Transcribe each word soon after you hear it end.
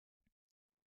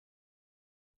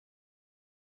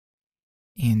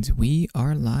And we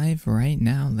are live right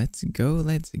now. Let's go.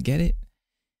 Let's get it.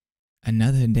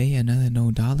 Another day, another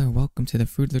no dollar. Welcome to the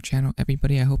Froodler channel,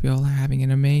 everybody. I hope you all are having an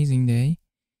amazing day.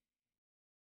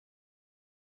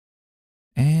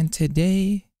 And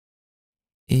today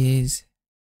is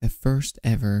the first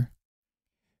ever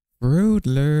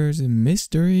Froodler's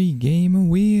mystery game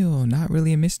wheel. Not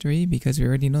really a mystery because we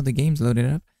already know the game's loaded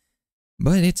up,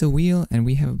 but it's a wheel and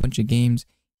we have a bunch of games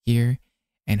here.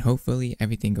 And hopefully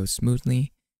everything goes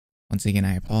smoothly. Once again,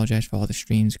 I apologize for all the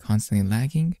streams constantly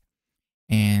lagging.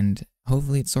 And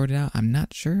hopefully it's sorted out. I'm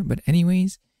not sure. But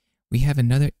anyways, we have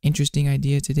another interesting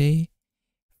idea today.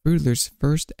 Froodler's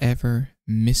first ever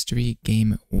mystery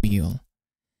game wheel.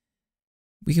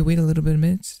 We can wait a little bit of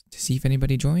minutes to see if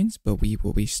anybody joins, but we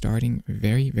will be starting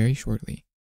very, very shortly.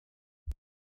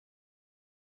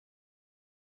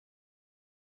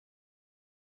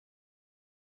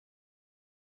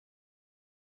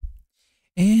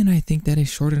 And I think that is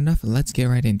short enough. Let's get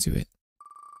right into it.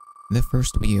 The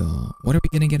first wheel. What are we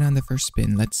going to get on the first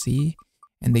spin? Let's see.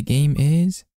 And the game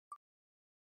is...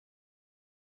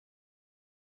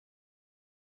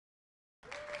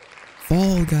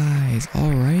 Fall Guys.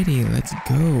 Alrighty, let's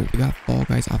go. We got Fall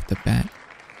Guys off the bat.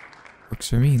 Works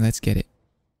for me. Let's get it.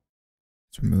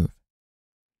 Let's remove.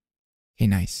 Okay,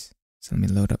 nice. So let me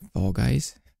load up Fall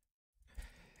Guys.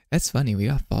 That's funny, we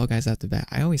got Fall Guys out the bat.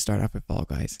 I always start off with Fall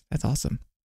Guys. That's awesome.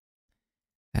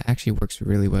 That actually works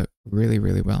really well.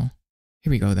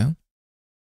 Here we go, though.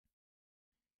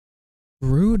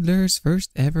 Froodler's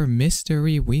first ever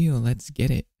mystery wheel. Let's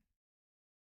get it.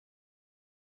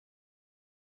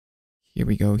 Here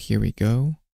we go, here we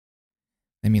go.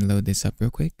 Let me load this up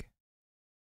real quick.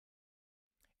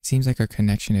 It seems like our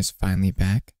connection is finally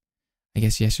back. I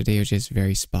guess yesterday was just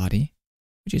very spotty,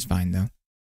 which is fine, though.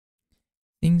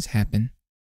 Things happen.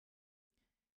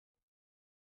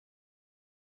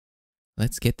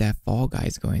 Let's get that Fall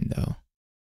Guys going though.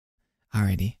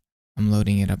 Alrighty, I'm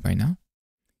loading it up right now.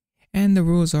 And the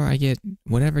rules are I get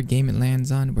whatever game it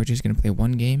lands on, we're just going to play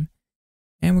one game.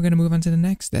 And we're going to move on to the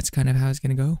next. That's kind of how it's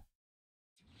going to go.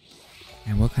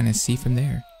 And we'll kind of see from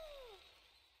there.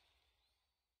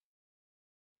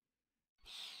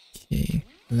 Okay,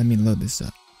 let me load this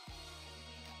up.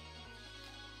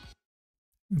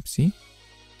 Oopsie.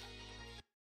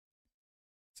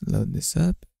 Load this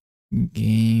up.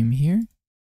 Game here.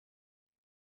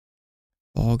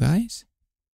 Fall Guys.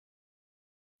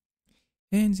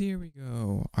 And here we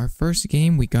go. Our first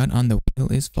game we got on the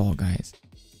wheel is Fall Guys.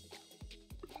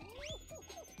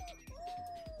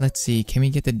 Let's see. Can we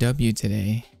get the W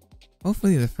today?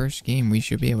 Hopefully the first game we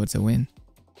should be able to win.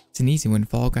 It's an easy one.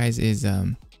 Fall Guys is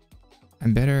I'm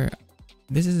better.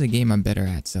 This is a game I'm better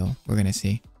at, so we're gonna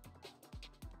see.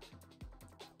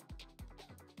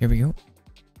 Here we go.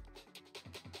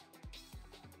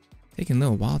 Taking a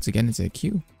little while to get into the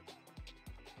queue.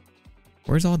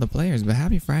 Where's all the players? But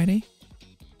happy Friday.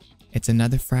 It's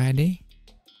another Friday.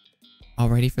 All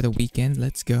ready for the weekend.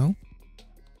 Let's go.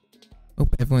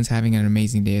 Hope everyone's having an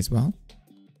amazing day as well.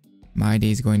 My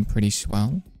day's going pretty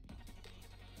swell.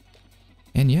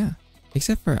 And yeah,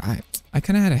 except for I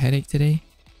kind of had a headache today,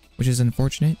 which is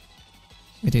unfortunate.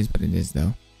 It is what it is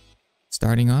though.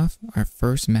 Starting off our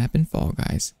first map in Fall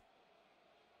Guys.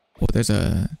 Well, there's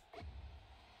a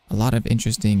lot of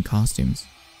interesting costumes.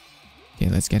 Okay,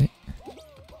 let's get it.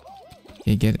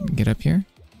 Okay, get up here.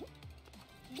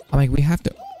 I'm like, we have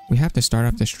to start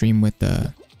off the stream with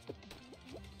the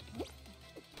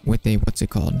what's it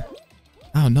called?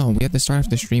 Oh no, we have to start off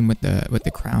the stream with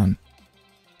the crown,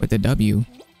 with the W.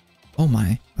 Oh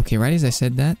my. Okay, right as I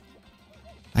said that,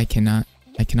 I cannot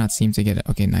seem to get it.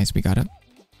 Okay, nice, we got it.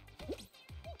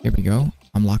 Here we go.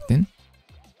 I'm locked in.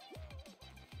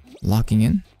 Locking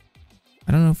in.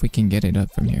 I don't know if we can get it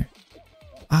up from here.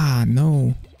 Ah,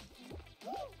 no.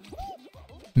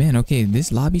 Man, okay,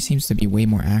 this lobby seems to be way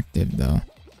more active, though.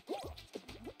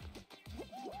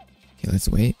 Okay, let's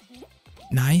wait.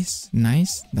 Nice,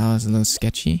 nice. That was a little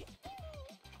sketchy.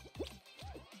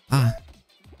 Ah.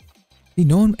 See,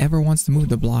 no one ever wants to move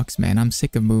the blocks, man. I'm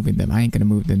sick of moving them. I ain't gonna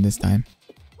move them this time.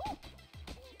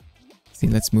 See,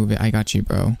 let's move it. I got you,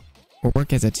 bro. We'll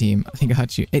work as a team. I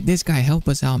got you. Hey, this guy, help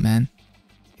us out, man.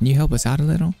 Can you help us out a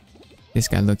little? This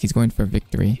guy, look, he's going for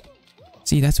victory.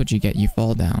 See, that's what you get. You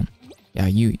fall down. Yeah,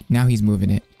 now he's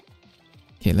moving it.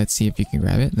 Okay, let's see if you can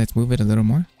grab it. Let's move it a little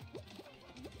more.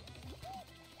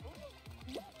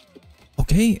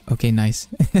 Okay, okay, nice.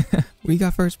 We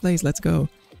got first place. Let's go.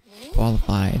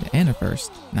 Qualified and a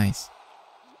first. Nice.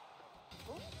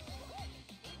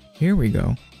 Here we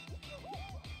go.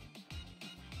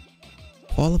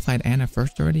 Qualified and a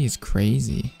first already is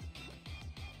crazy.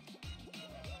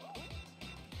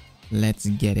 Let's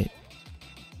get it.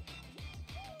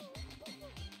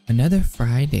 Another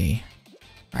Friday.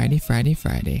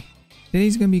 Friday.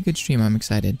 Today's gonna be a good stream. I'm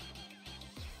excited.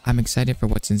 I'm excited for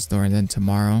what's in store. And then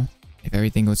tomorrow, if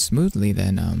everything goes smoothly,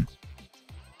 then,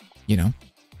 you know.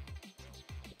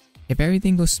 If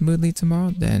everything goes smoothly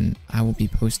tomorrow, then I will be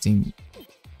posting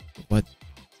what...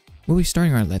 We'll be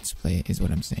starting our Let's Play, is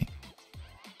what I'm saying.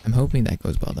 I'm hoping that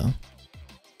goes well, though.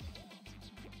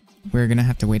 We're gonna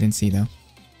have to wait and see, though.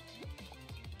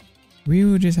 We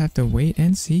will just have to wait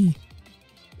and see.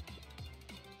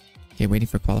 Okay, waiting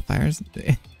for qualifiers.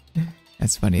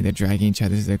 That's funny, they're dragging each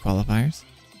other to their qualifiers.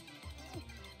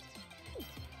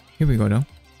 Here we go, though.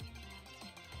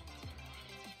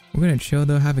 We're gonna chill,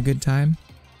 though, have a good time.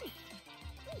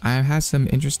 I have some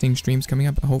interesting streams coming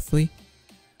up, hopefully.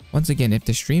 Once again, if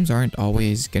the streams aren't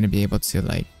always going to be able to,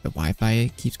 like, the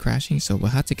Wi-Fi keeps crashing, so we'll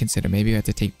have to consider, maybe we have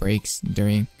to take breaks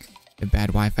during the bad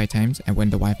Wi-Fi times, and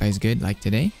when the Wi-Fi is good, like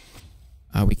today,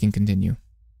 we can continue.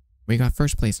 We got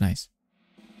first place, nice.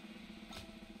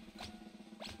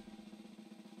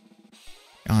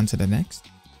 On to the next.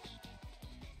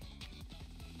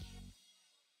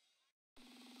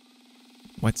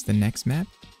 What's the next map?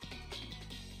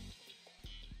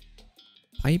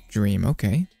 Pipe Dream,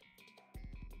 okay.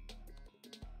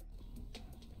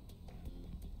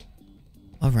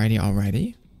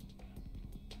 Alrighty.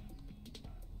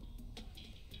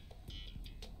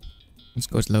 Let's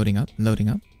go, it's loading up.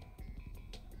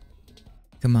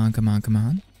 Come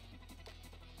on.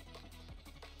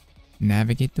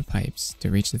 Navigate the pipes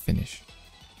to reach the finish.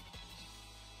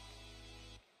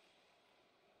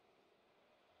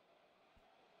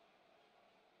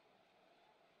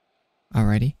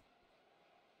 Alrighty.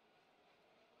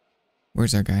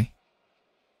 Where's our guy?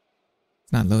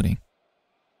 It's not loading.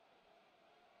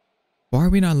 Why are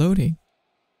we not loading?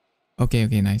 Okay,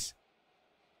 nice.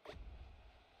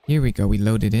 Here we go, we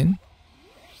loaded in.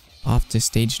 Off to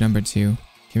stage number 2.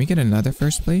 Can we get another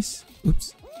first place?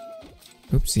 Oops.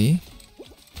 Oopsie.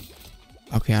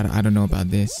 Okay, I don't know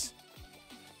about this.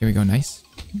 Here we go, nice.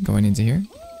 Going into here.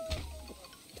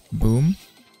 Boom.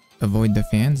 Avoid the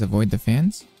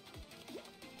fans.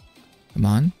 Come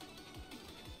on.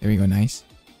 There we go, nice.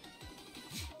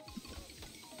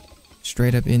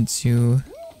 Straight up into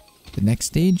the next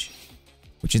stage,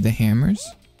 which is the hammers.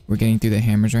 We're getting through the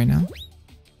hammers right now.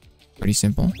 Pretty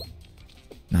simple.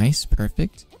 Nice,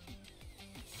 perfect.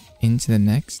 Into the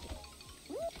next.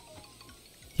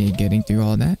 Okay, getting through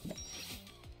all that.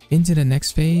 Into the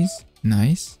next phase.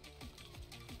 Nice.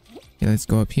 Okay, let's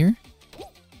go up here.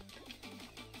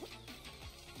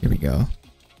 Here we go.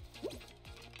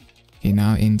 Okay,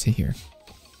 now into here.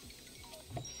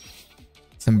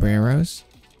 Sombreros.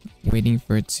 Waiting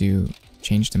for it to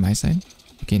change to my side.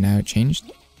 Okay, now it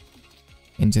changed.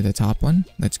 Into the top one.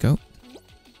 Let's go.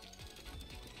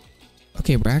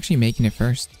 Okay, we're actually making it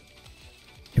first.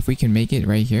 If we can make it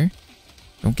right here.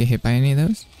 Don't get hit by any of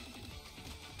those.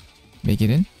 Make it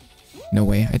in. No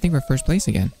way. I think we're first place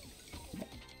again.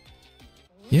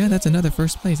 Yeah, that's another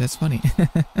first place. That's funny.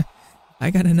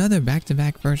 I got another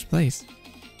back-to-back first place.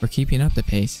 We're keeping up the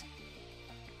pace.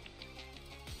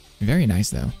 Very nice,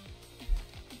 though.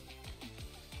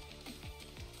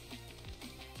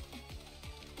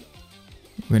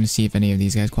 We're gonna see if any of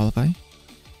these guys qualify.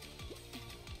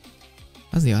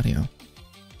 How's the audio?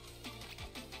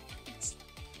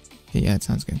 Okay, yeah, it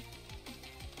sounds good.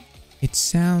 It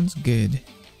sounds good.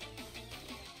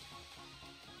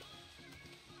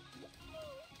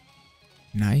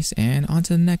 Nice, and on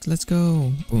to the next. Let's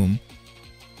go. Boom.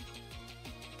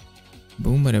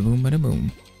 Boom, bada boom, bada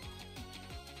boom.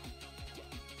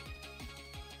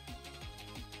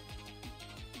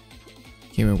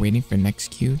 Okay, we're waiting for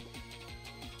next queue.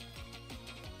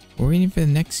 We're waiting for the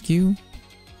next queue.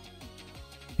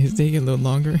 It's taking a little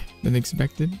longer than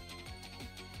expected.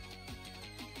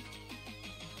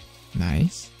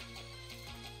 Nice.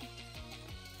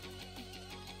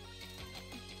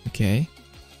 Okay.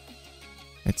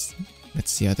 Let's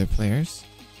see other players.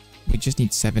 We just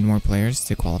need 7 more players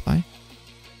to qualify.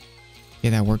 Okay,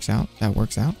 that works out.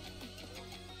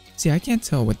 See, I can't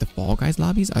tell with the Fall Guys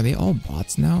lobbies. Are they all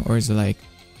bots now? Or is it like...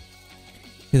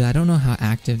 Because I don't know how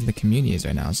active the community is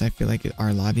right now. So I feel like, are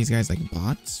a lot of these guys like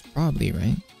bots? Probably,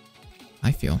 right?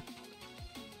 I feel.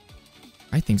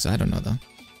 I think so. I don't know though.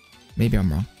 Maybe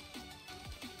I'm wrong.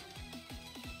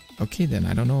 Okay then,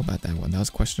 I don't know about that one. That was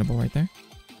questionable right there.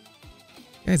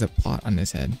 Guy has a pot on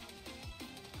his head.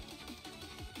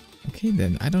 Okay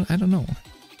then, I don't know.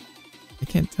 I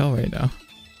can't tell right now.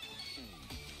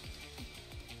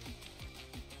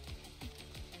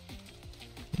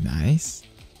 Nice.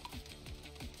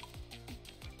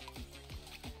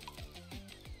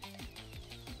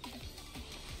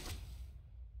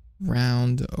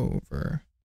 Round over.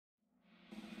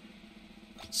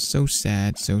 So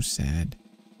sad, so sad.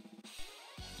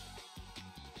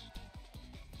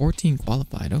 14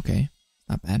 qualified, okay.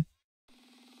 Not bad.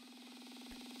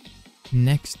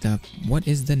 Next up, what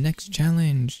is the next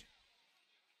challenge?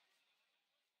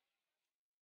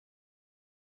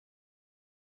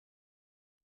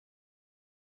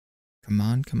 Come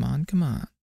on, come on, come on.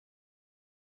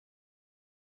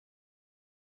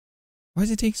 Why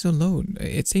does it take so long?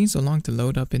 It's taking so long to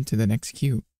load up into the next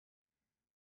queue.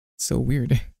 It's so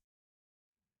weird.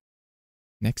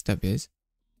 Next up is...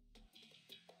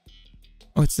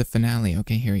 Oh, it's the finale.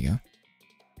 Okay, here we go.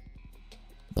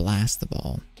 Blast the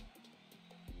ball.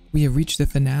 We have reached the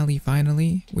finale,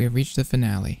 finally. We have reached the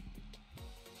finale.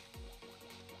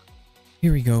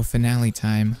 Here we go, finale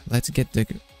time. Let's get the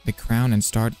crown and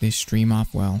start this stream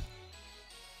off well.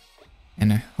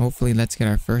 And hopefully let's get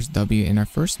our first W in our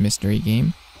first mystery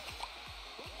game.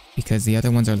 Because the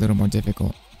other ones are a little more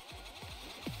difficult.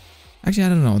 Actually, I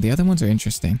don't know. The other ones are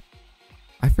interesting.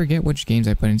 I forget which games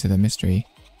I put into the mystery.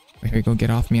 Here we go, get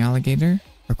off me alligator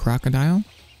or crocodile.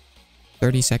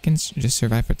 30 seconds, just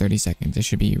survive for 30 seconds. It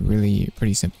should be really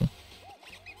pretty simple.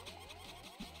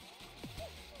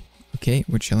 Okay,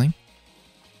 we're chilling.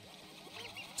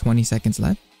 20 seconds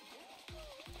left.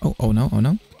 Oh no, oh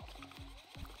no.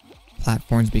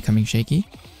 Platforms becoming shaky.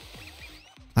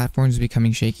 Platforms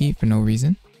becoming shaky for no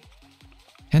reason.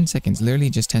 10 seconds,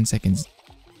 literally just 10 seconds.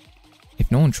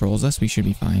 If no one trolls us, we should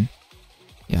be fine.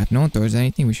 Yeah, if no one throws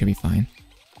anything, we should be fine.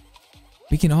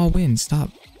 We can all win, stop.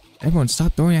 Everyone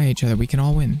stop throwing at each other, we can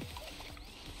all win.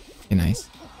 Okay, nice.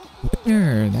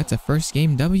 Winner, that's a first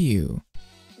game W.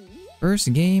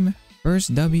 First game,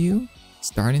 first W.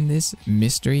 Starting this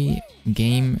mystery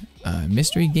game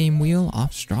wheel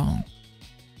off strong.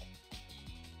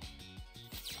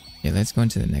 Yeah, let's go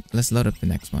into the next. Let's load up the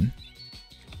next one.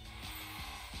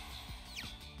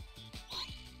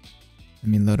 Let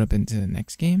me load up into the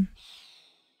next game.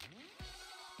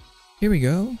 Here we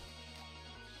go.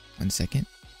 1 second.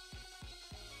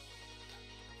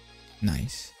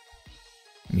 Nice.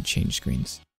 Let me change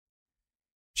screens.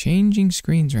 Changing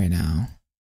screens right now.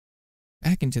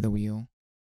 Back into the wheel.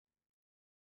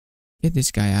 Get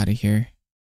this guy out of here.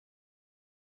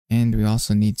 And we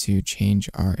also need to change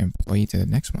our employee to the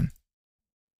next one.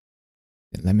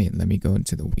 Let me go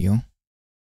into the wheel.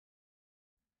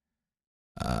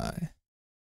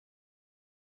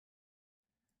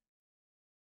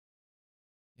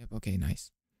 Yep, okay,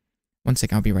 nice. 1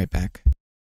 second, I'll be right back.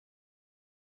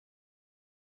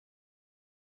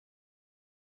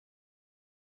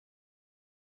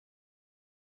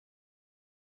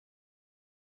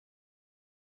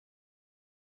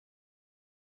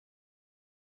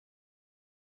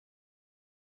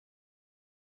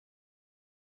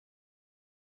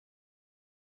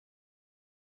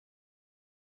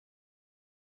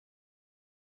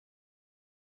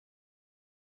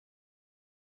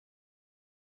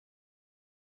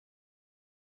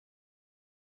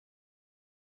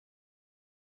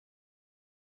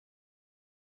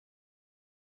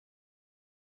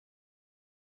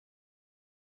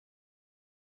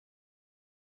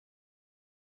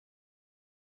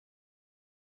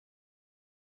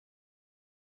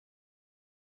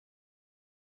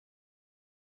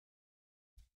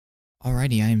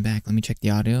 Alrighty, I am back. Let me check the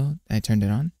audio. I turned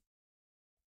it on.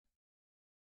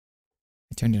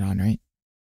 I turned it on, right?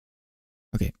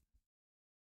 Okay.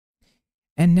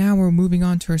 And now we're moving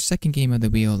on to our second game of the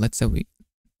wheel.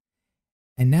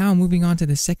 And now moving on to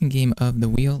the second game of the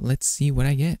wheel. Let's see what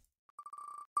I get.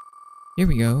 Here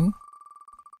we go.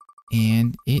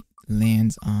 And it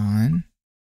lands on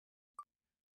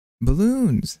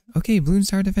balloons. Okay, Balloons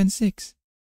Tower Defense 6.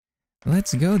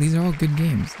 Let's go. These are all good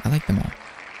games. I like them all.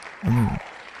 Remove.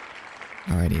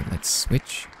 Alrighty, let's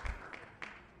switch.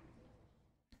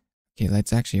 Okay,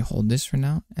 let's actually hold this for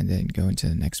now and then go into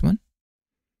the next one.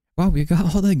 Wow, we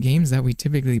got all the games that we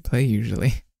typically play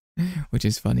usually, which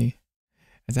is funny.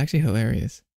 It's actually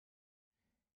hilarious.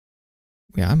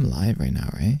 Wait, I'm live right now,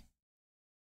 right?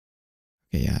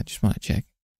 Okay, yeah, I just want to check.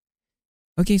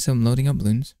 Okay, so I'm loading up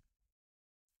balloons.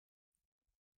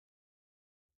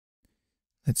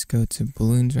 Let's go to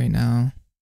balloons right now.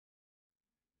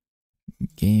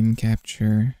 Game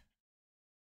capture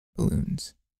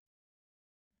balloons.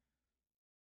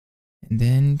 And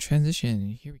then transition.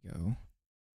 Here we go.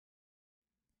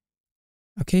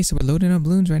 Okay, so we're loading up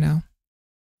balloons right now.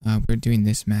 We're doing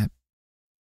this map.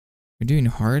 We're doing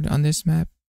hard on this map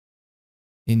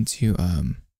into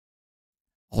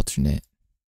alternate.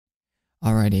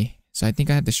 Alrighty, so I think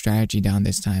I have the strategy down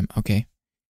this time. Okay,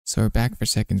 so we're back for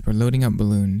seconds. We're loading up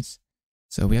balloons.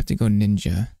 So we have to go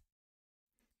ninja.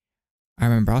 I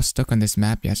remember I was stuck on this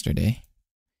map yesterday.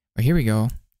 But here we go.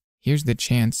 Here's the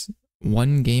chance.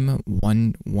 One game,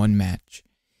 one match.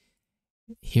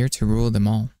 Here to rule them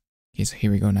all. Okay, so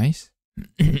here we go. Nice.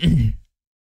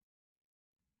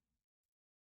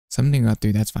 Something got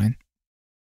through. That's fine.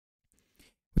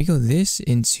 We go this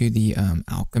into the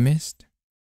Alchemist.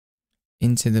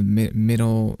 Into the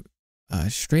middle.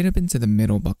 Straight up into the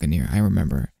middle Buccaneer. I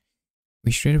remember.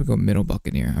 We straight up go middle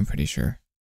Buccaneer. I'm pretty sure.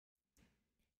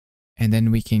 And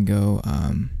then we can go.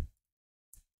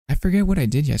 I forget what I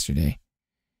did yesterday.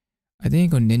 I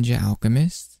think I go Ninja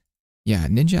Alchemist. Yeah,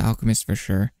 Ninja Alchemist for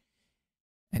sure.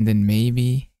 And then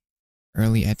maybe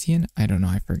early Etienne. I don't know.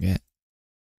 I forget.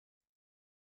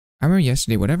 I remember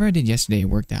yesterday, whatever I did yesterday, it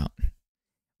worked out.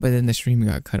 But then the stream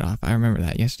got cut off. I remember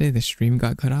that. Yesterday, the stream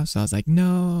got cut off. So I was like,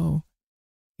 no.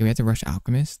 Okay, we had to rush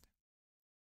Alchemist.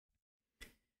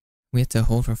 We had to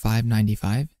hold for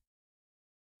 595.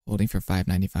 Holding for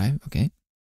 595. Okay.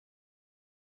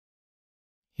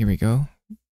 Here we go.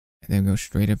 And then go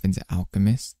straight up into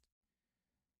Alchemist.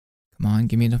 Come on,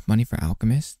 give me enough money for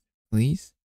Alchemist.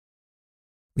 Please.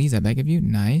 Please, I beg of you.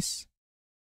 Nice.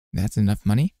 That's enough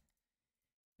money.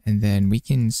 And then we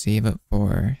can save up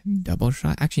for double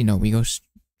shot. Actually, no, we go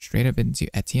straight up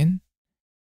into Etienne.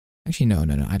 Actually, no,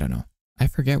 I don't know. I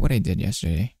forget what I did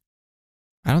yesterday.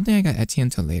 I don't think I got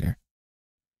Etienne till later.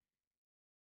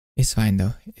 It's fine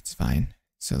though. It's fine.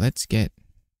 So let's get...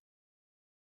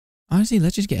 Honestly,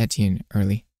 let's just get Etienne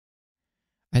early.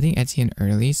 I think Etienne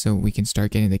early so we can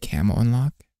start getting the camo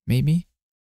unlock, maybe?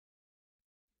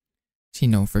 See,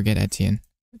 no, forget Etienne.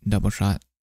 Double shot.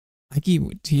 I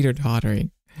keep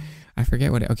teeter-tottering. I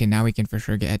forget what... Okay, now we can for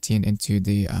sure get Etienne into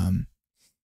the...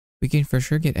 We can for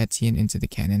sure get Etienne into the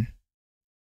cannon.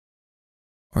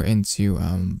 Or into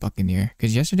Buccaneer.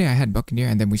 Because yesterday I had Buccaneer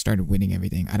and then we started winning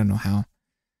everything. I don't know how.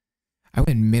 I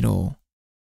went middle.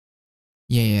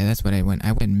 Yeah, that's what I went.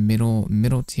 I went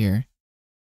middle tier.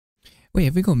 Wait,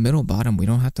 if we go middle bottom, we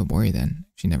don't have to worry then.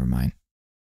 Actually, never mind.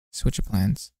 Switch of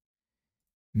plans.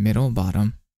 Middle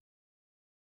bottom.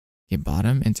 Get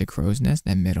bottom into Crow's Nest,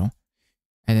 then middle.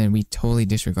 And then we totally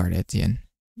disregard Etienne.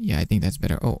 Yeah, I think that's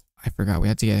better. Oh, I forgot. We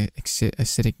have to get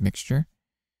acidic mixture.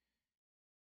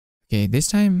 Okay, this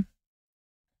time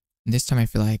I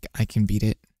feel like I can beat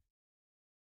it.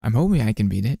 I'm hoping I can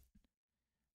beat it.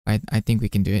 I think we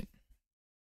can do it.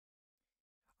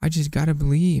 I just gotta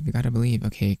believe.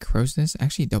 Okay, Crow's Nest.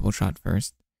 Actually, double shot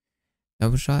first.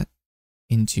 Double shot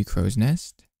into Crow's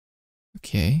Nest.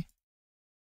 Okay.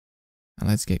 Now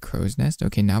let's get Crow's Nest.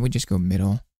 Okay, now we just go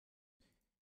middle.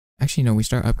 Actually, no, we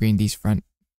start upgrading these front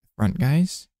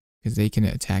guys. Because they can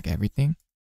attack everything.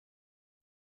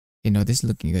 Okay, no, this is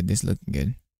looking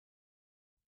good.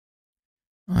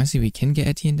 Honestly, we can get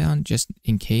Etienne down just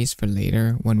in case for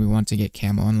later when we want to get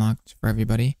camo unlocked for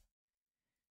everybody.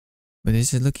 But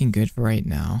this is looking good for right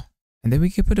now. And then we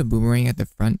could put a boomerang at the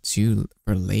front too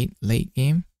for late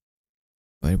game.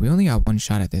 But we only got one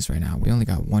shot at this right now. We only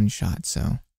got one shot,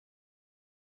 so.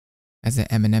 That's the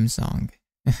Eminem song.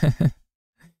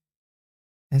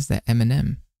 That's the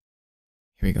Eminem.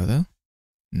 Here we go though.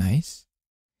 Nice.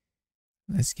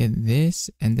 Let's get this,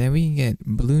 and then we can get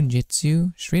Balloon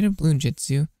Jitsu, straight up Balloon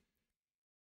Jitsu.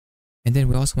 And then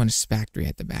we also want a Spactory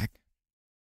at the back.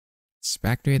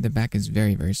 Spactory at the back is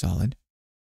very, very solid.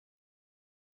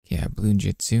 Yeah, Balloon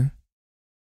Jitsu.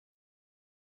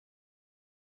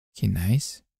 Okay,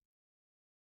 nice.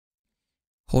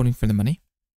 Holding for the money.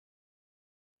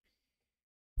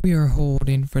 We are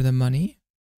holding for the money.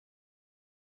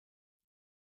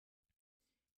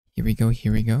 Here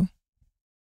we go.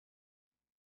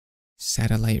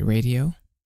 Satellite Radio.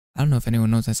 I don't know if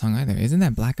anyone knows that song either. Isn't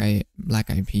that Black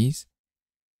Eyed Peas?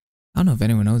 I don't know if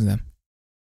anyone knows them.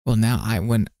 Well, now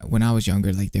when I was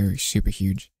younger, like they were super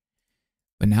huge.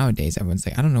 But nowadays, everyone's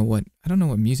like, I don't know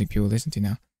what music people listen to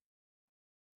now.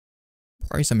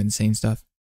 Probably some insane stuff.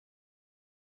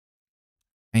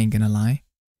 I ain't gonna lie.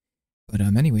 But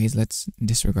anyways, let's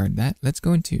disregard that. Let's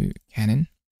go into Cannon.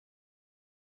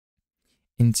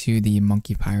 Into the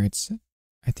Monkey Pirates.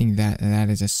 I think that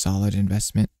is a solid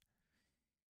investment.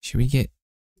 Should we get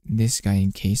this guy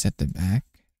in case at the back?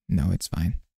 No, it's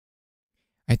fine.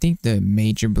 I think the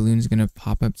major balloon's gonna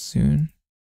pop up soon.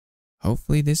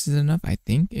 Hopefully this is enough. I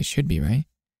think it should be, right?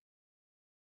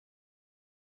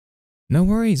 No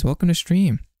worries. Welcome to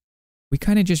stream. We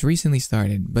kind of just recently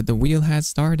started, but the wheel has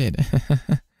started.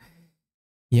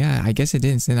 Yeah, I guess it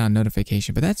didn't send out a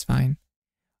notification, but that's fine.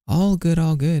 All good,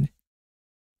 all good.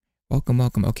 Welcome.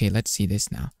 Okay, let's see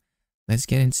this now. Let's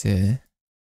get into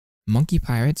Monkey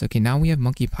Pirates. Okay, now we have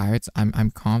Monkey Pirates.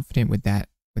 I'm confident with that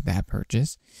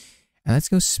purchase. And let's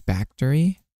go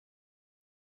Spactory.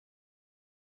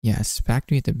 Yes,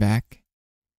 factory at the back.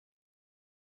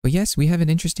 But yes, we have an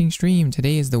interesting stream.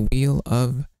 Today is the Wheel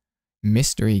of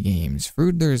Mystery Games.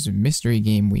 Froodler's Mystery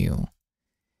Game Wheel.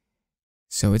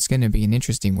 So it's going to be an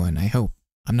interesting one, I hope.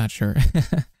 I'm not sure.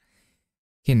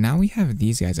 Okay, now we have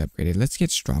these guys upgraded. Let's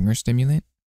get stronger stimulant.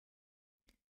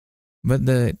 But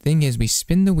the thing is, we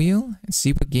spin the wheel and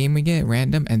see what game we get,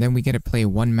 random, and then we get to play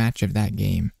one match of that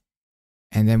game.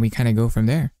 And then we kind of go from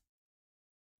there.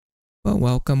 But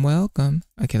welcome, welcome.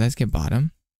 Okay, let's get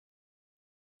bottom.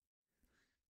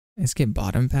 Let's get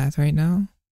bottom path right now.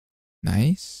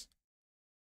 Nice.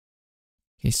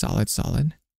 Okay, solid,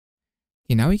 solid.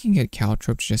 Okay, now we can get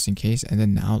caltrops just in case, and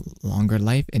then now longer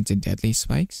life into deadly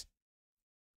spikes.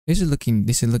 This is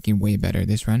looking way better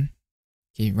this run.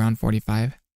 Okay, round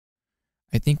 45.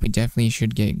 I think we definitely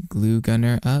should get glue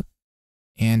gunner up,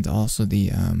 and also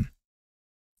the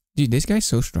dude, this guy's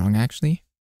so strong actually.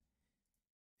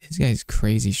 This guy's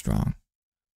crazy strong.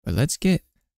 But let's get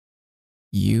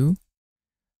you.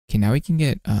 Okay, now we can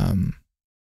get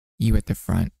you at the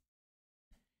front.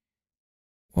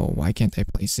 Whoa, why can't I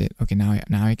place it? Okay, now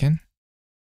I can.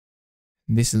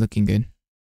 This is looking good.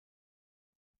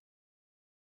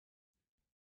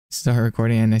 Start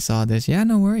recording and I saw this. Yeah,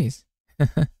 no worries.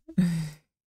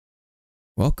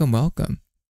 Welcome, welcome.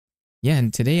 Yeah,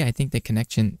 and today I think the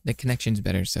connection's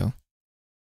better, so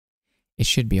it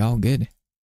should be all good.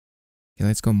 Okay,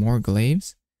 let's go more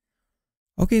glaives.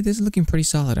 Okay, this is looking pretty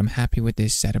solid. I'm happy with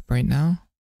this setup right now.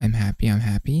 I'm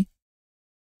happy.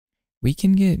 We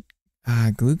can get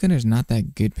glue gunner's not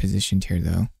that good positioned here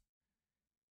though.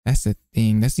 That's the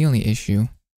thing. That's the only issue.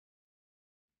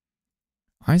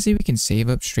 Honestly, we can save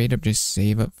up, straight up just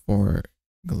save up for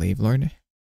Glaive Lord.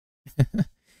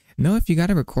 No, if you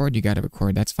gotta record, you gotta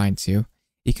record. That's fine too.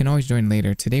 You can always join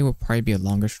later. Today will probably be a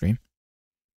longer stream.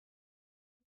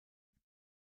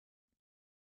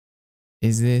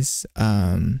 Is this,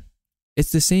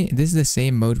 it's the same, this is the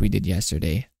same mode we did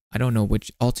yesterday. I don't know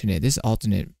which alternate. This is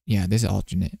alternate. Yeah, this is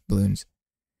alternate balloons.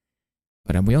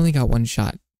 But we only got one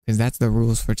shot because that's the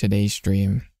rules for today's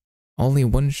stream. Only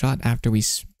one shot after we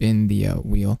spin the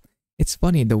wheel. It's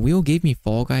funny, the wheel gave me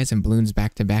Fall Guys and balloons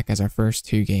back to back as our first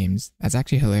two games. That's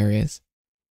actually hilarious.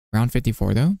 Round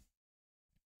 54 though.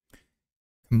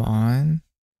 Come on.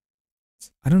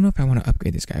 I don't know if I want to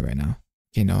upgrade this guy right now.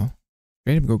 Okay, no.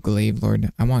 Straight up go Glaive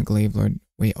Lord. I want Glaive Lord.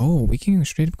 Wait, oh, we can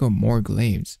straight up go more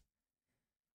Glaives.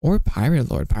 Or Pirate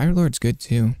Lord. Pirate Lord's good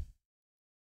too.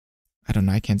 I don't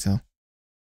know, I can't tell.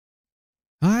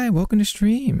 Hi, welcome to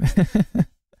stream.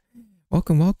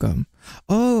 Welcome, welcome.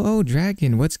 Oh,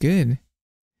 Dragon, what's good?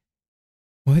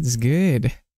 What's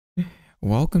good?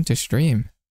 Welcome to stream.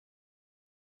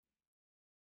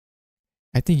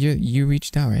 I think you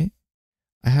reached out, right?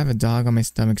 I have a dog on my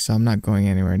stomach, so I'm not going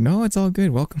anywhere. No, it's all good.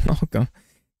 Welcome, welcome.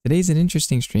 Today's an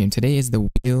interesting stream. Today is the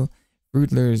wheel,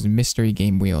 Froodler's mystery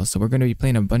game wheel. So we're going to be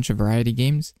playing a bunch of variety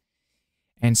games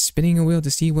and spinning a wheel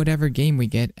to see whatever game we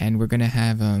get. And we're going to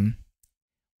have,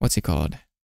 what's it called?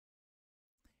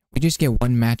 We just get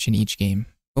one match in each game.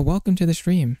 But welcome to the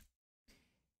stream.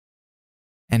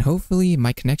 And hopefully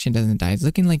my connection doesn't die. It's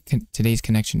looking like today's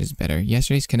connection is better.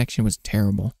 Yesterday's connection was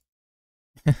terrible.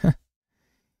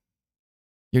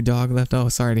 Your dog left? Oh,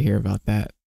 sorry to hear about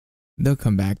that. They'll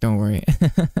come back, don't worry.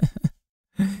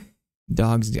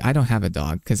 Dogs, I don't have a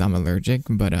dog because I'm allergic,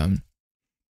 but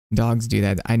dogs do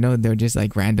that. I know they'll just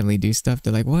like randomly do stuff.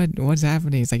 They're like, what's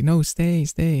happening? It's like, no, stay.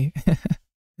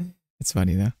 It's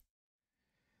funny though.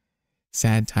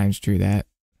 Sad times, true that.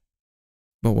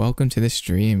 But welcome to the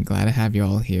stream. Glad to have you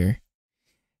all here.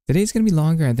 Today's gonna be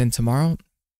longer, and then tomorrow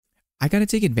I gotta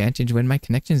take advantage. When my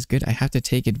connection is good, I have to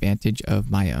take advantage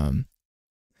of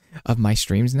my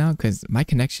streams now, because my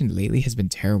connection lately has been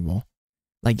terrible.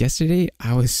 Like yesterday,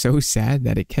 I was so sad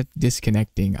that it kept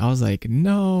disconnecting. I was like,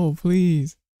 no,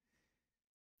 please.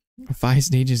 5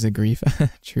 stages of grief.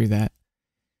 True that.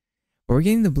 But we're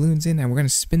getting the balloons in, and we're gonna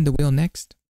spin the wheel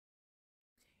next.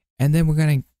 And then we're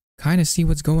gonna kind of see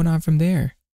what's going on from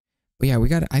there. But yeah,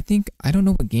 I don't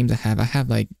know what games I have. I have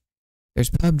like, there's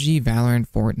PUBG, Valorant,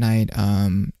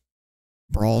 Fortnite,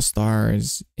 Brawl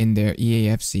Stars in there,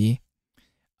 EAFC.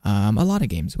 A lot of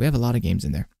games. We have a lot of games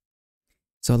in there.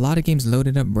 So a lot of games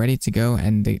loaded up, ready to go.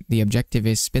 And the objective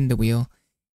is spin the wheel.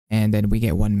 And then we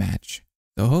get one match.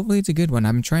 So hopefully it's a good one.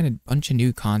 I'm trying a bunch of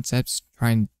new concepts,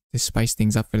 trying to spice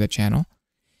things up for the channel.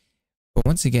 But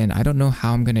once again, I don't know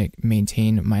how I'm going to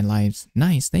maintain my lives.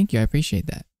 Nice, thank you, I appreciate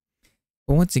that.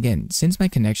 But once again, since my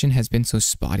connection has been so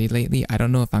spotty lately, I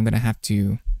don't know if I'm going to have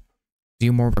to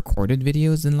do more recorded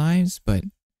videos than lives, but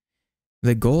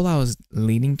the goal I was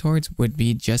leaning towards would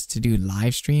be just to do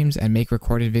live streams and make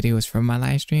recorded videos from my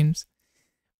live streams.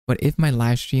 But if my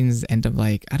live streams end up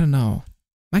like, I don't know.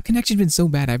 My connection's been so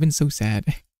bad. I've been so sad.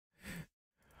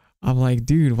 I'm like,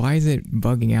 dude, why is it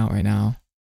bugging out right now?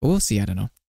 But we'll see. I don't know.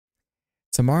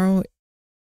 Tomorrow,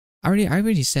 I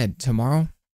already said tomorrow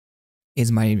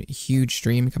is my huge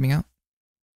stream coming out.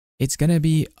 It's gonna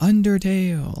be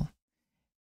Undertale.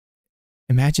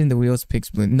 Imagine the wheels picks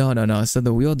balloon. No. So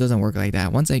the wheel doesn't work like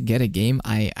that. Once I get a game,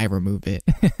 I remove it.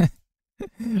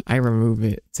 I remove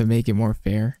it to make it more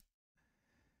fair.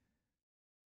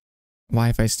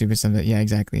 Wi-Fi stupid something. Yeah,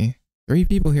 exactly. 3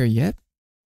 people here yet?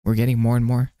 We're getting more and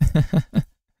more.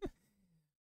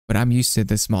 But I'm used to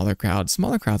the smaller crowd.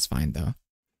 Smaller crowd's fine though.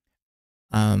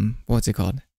 What's it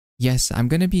called? Yes, I'm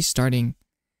gonna be starting.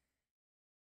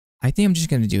 I think I'm just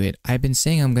gonna do it. I've been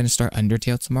saying I'm gonna start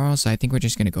Undertale tomorrow, so I think we're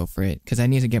just gonna go for it because I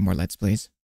need to get more Let's Plays.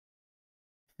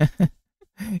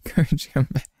 Courage, come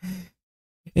back.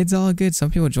 It's all good. Some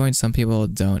people join, some people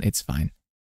don't. It's fine.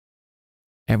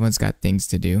 Everyone's got things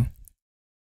to do.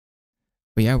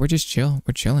 But yeah, we're just chill.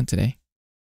 We're chilling today.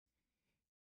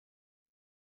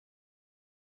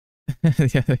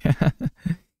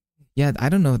 Yeah, I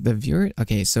don't know. The viewer.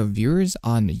 Okay, so viewers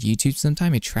on YouTube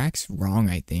sometimes it tracks wrong,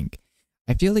 I think.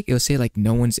 I feel like it'll say like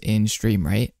no one's in stream,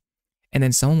 right? And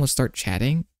then someone will start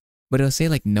chatting, but it'll say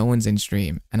like no one's in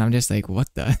stream. And I'm just like,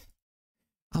 what the?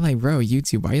 I'm like, bro,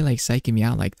 YouTube, why are you like psyching me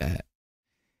out like that?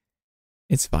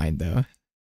 It's fine though.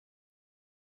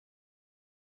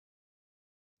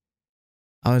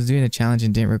 I was doing a challenge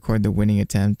and didn't record the winning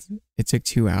attempt. It took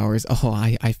 2 hours. Oh,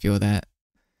 I feel that.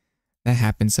 That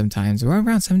happens sometimes. We're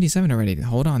around 77 already.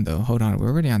 Hold on though. Hold on. We're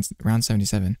already on around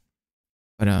 77.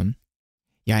 But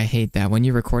yeah, I hate that when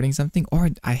you're recording something, or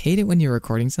I hate it when you're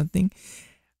recording something.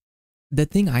 The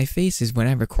thing I face is when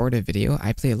I record a video,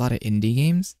 I play a lot of indie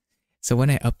games. So when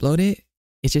I upload it,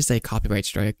 it's just like copyright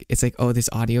strike. It's like, oh, this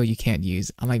audio you can't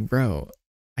use. I'm like, bro,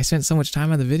 I spent so much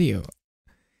time on the video.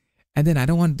 And then I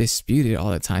don't want to dispute it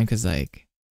all the time because like,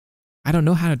 I don't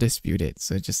know how to dispute it.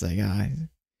 So it's just like,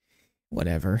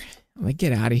 whatever. I'm like,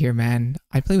 get out of here, man.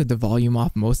 I play with the volume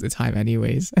off most of the time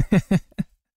anyways.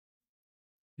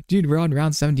 Dude, we're on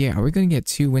round 78. Are we going to get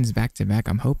 2 wins back to back?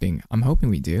 I'm hoping. I'm hoping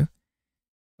we do.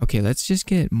 Okay, let's just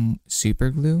get super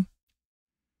glue.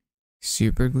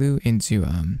 Super glue into,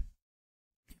 But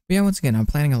yeah, once again, I'm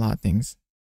planning a lot of things.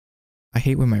 I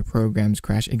hate when my programs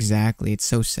crash. Exactly. It's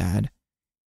so sad.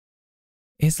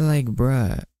 It's like,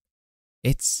 bruh,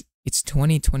 it's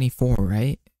 2024,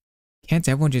 right? Can't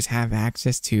everyone just have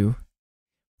access to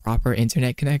proper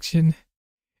internet connection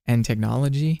and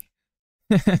technology?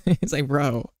 It's like,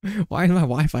 bro, why is my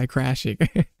Wi-Fi crashing?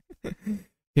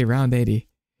 Okay, round 80.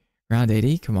 Round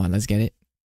 80, come on, let's get it.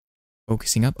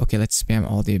 Focusing up. Okay, let's spam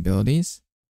all the abilities.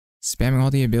 Spamming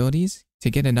all the abilities to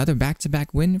get another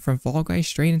back-to-back win from Fall Guys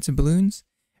straight into balloons.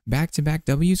 Back-to-back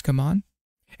W's, come on.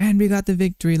 And we got the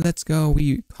victory. Let's go.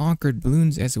 We conquered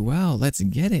balloons as well. Let's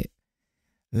get it.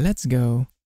 Let's go.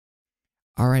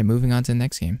 All right, moving on to the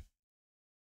next game.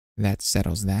 That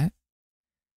settles that.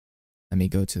 Let me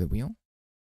go to the wheel.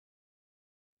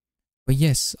 But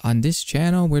yes, on this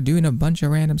channel, we're doing a bunch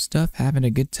of random stuff, having a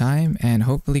good time, and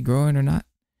hopefully growing or not.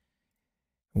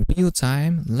 Wheel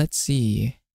time. Let's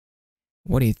see.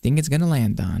 What do you think it's going to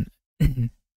land on? So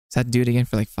I have to do it again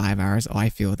for like 5 hours. Oh, I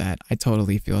feel that. I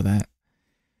totally feel that.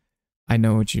 I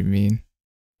know what you mean.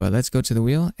 But let's go to the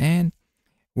wheel and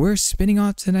we're spinning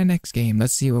off to the next game.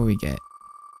 Let's see what we get.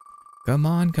 Come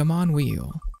on,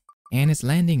 wheel. And it's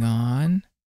landing on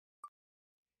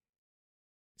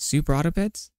Super Auto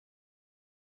Pets.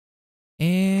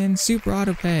 And Super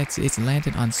Auto Pets. It's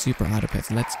landed on Super Auto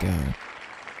Pets. Let's go.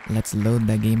 Let's load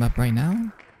that game up right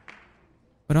now.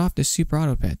 But off to Super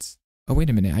Auto Pets. Oh, wait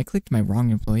a minute. I clicked my wrong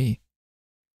employee.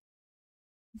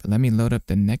 But let me load up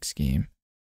the next game.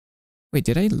 Wait,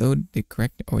 did I load the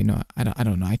correct? Oh, wait, no. I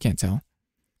don't know. I can't tell.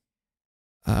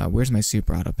 Where's my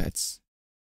Super Auto Pets?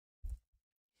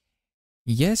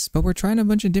 Yes, but we're trying a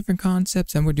bunch of different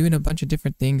concepts and we're doing a bunch of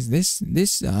different things.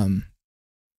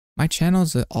 My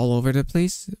channel's all over the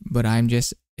place, but I'm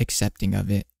just accepting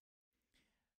of it.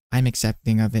 I'm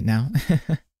accepting of it now.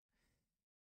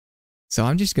 So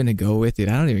I'm just gonna go with it.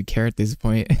 I don't even care at this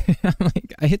point. I'm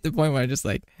like, I hit the point where I just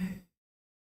like,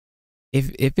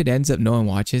 if it ends up no one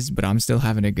watches, but I'm still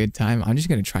having a good time, I'm just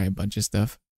gonna try a bunch of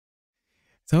stuff.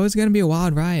 So it's gonna be a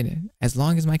wild ride. As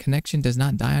long as my connection does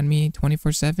not die on me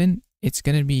 24/7, it's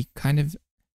gonna be kind of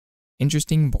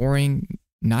interesting, boring,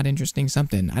 not interesting,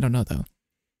 something. I don't know though.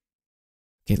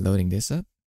 Okay, loading this up.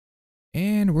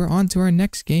 And we're on to our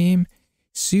next game.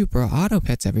 Super Auto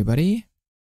Pets, everybody.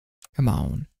 Come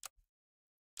on.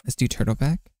 Let's do Turtle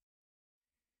Pack.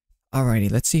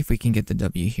 Alrighty, let's see if we can get the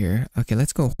W here. Okay,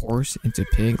 let's go horse into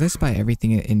pig. Let's buy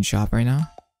everything in shop right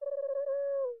now.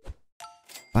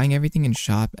 Buying everything in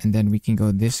shop, and then we can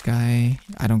go this guy.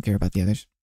 I don't care about the others.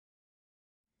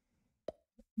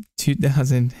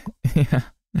 2000. Yeah.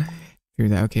 Through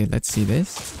that. Okay, let's see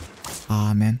this.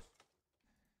 Aw, man.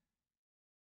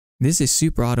 This is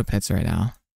super auto pets right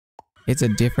now. It's a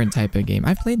different type of game.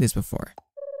 I've played this before.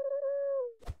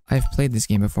 I've played this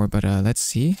game before, but let's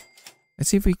see. Let's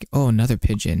see if we can... Oh, another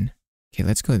pigeon. Okay,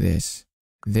 let's go this.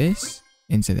 This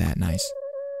into that. Nice.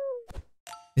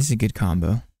 This is a good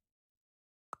combo.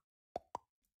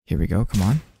 Here we go. Come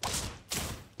on.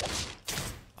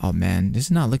 Oh, man. This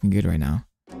is not looking good right now.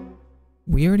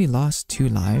 We already lost 2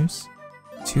 lives.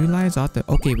 2 lives off the...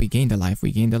 Okay, we gained a life.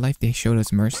 We gained a life. They showed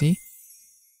us mercy.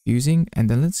 Using. And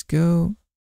then let's go...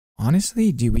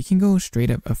 Honestly, dude, we can go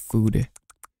straight up a food.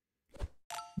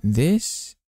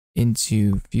 This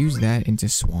into... Fuse that into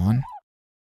swan.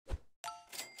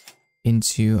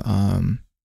 Into...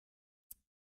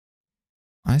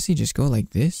 Honestly, just go like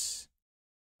this.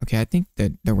 Okay, I think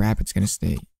that the rabbit's gonna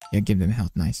stay. Yeah, give them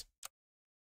health. Nice.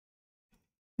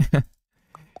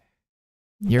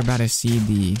 You're about to see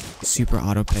the super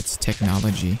auto pets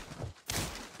technology.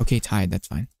 Okay, tied. That's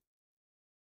fine.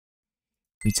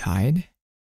 We tied.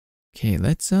 Okay,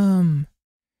 let's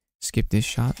skip this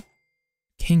shop.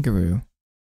 Kangaroo.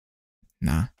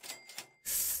 Nah.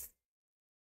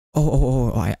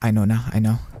 Oh, I know now. I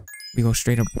know. We go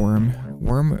straight up worm.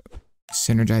 Worm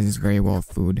synergizes very well with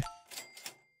food.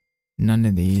 None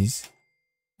of these.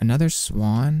 Another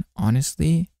swan,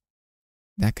 honestly,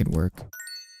 that could work.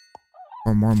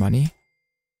 Or more money.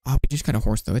 Oh, we just got a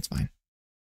horse though, it's fine.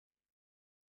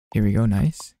 Here we go,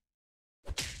 nice.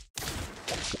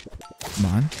 Come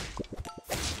on.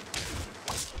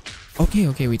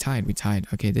 Okay, we tied.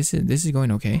 Okay, this is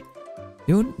going okay.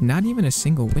 Dude, not even a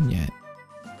single win yet.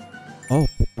 Oh,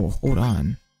 hold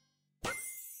on.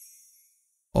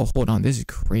 Oh, hold on, this is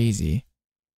crazy.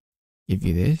 Give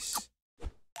you this.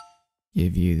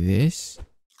 Give you this.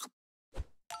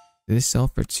 This sell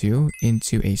for 2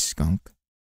 into a skunk.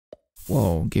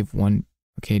 Whoa, give 1.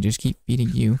 Okay, just keep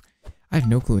feeding you. I have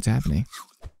no clue what's happening.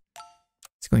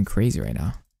 It's going crazy right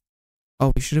now.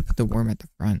 Oh, we should have put the worm at the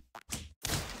front.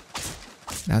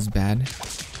 That was bad.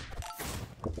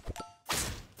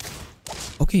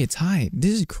 Okay, it's high.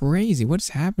 This is crazy. What's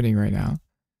happening right now?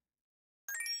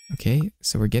 Okay,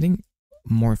 so we're getting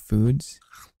more foods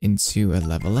into a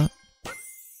level up.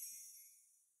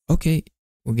 Okay,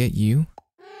 we'll get you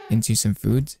into some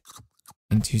foods.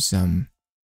 Into some...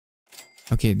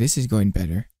 Okay, this is going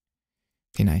better.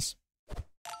 Okay, nice.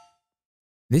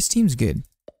 This team's good.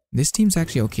 This team's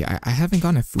actually okay. I haven't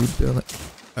gotten a food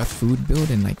build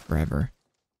in like forever.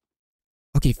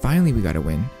 Okay, finally we got a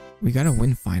win. We got a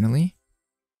win finally.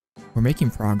 We're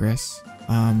making progress.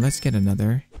 Let's get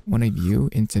another one of you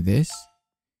into this.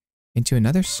 Into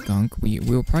another skunk.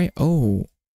 We'll probably... Oh,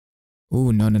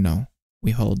 no.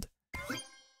 We hold.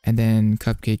 And then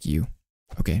cupcake you.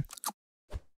 Okay.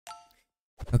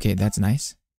 Okay, that's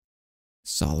nice.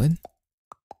 Solid.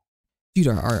 Dude,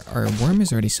 our worm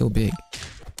is already so big.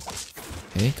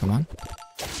 Okay, come on.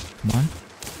 Come on.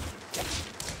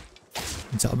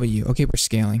 W. Okay, we're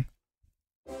scaling.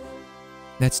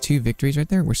 That's 2 victories right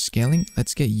there. We're scaling.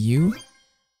 Let's get you,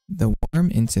 the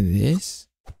worm, into this.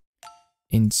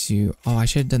 Into... Oh, I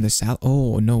should have done the salad.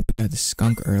 Oh, no. We got the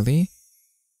skunk early.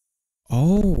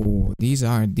 Oh, these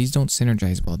don't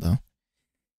synergize well, though.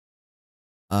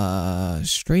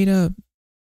 Straight up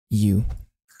you.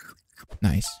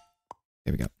 Nice.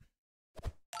 There we go.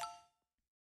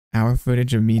 Hour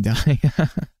footage of me dying.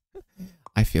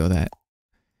 I feel that.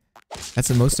 That's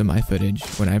the most of my footage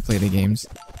when I play the games.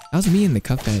 That was me in the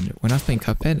Cuphead. When I was playing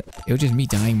Cuphead, it was just me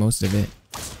dying most of it.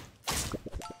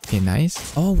 Okay,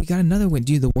 nice. Oh, we got another one.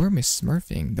 Dude, the worm is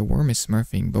smurfing. The worm is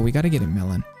smurfing, but we gotta get a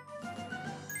melon.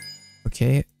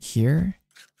 Okay, here.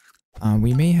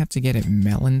 We may have to get a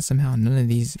melon somehow. None of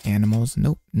these animals.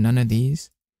 Nope, none of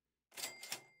these.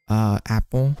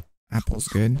 Apple. Apple's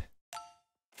good.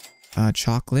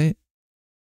 Chocolate.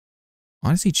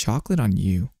 Honestly, chocolate on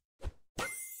you.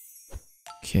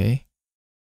 Okay.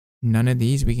 None of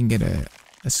these. We can get a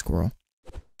squirrel.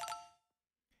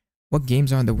 What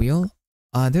games are on the wheel?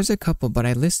 There's a couple, but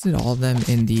I listed all of them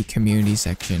in the community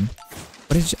section.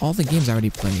 But it's all the games I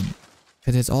already played.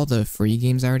 Because it's all the free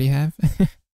games I already have.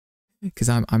 Because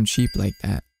I'm cheap like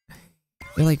that.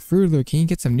 They're like, Froodler, can you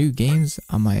get some new games?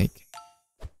 I'm like...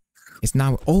 It's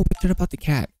not... Oh, what about the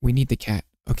cat? We need the cat.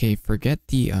 Okay, forget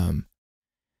the...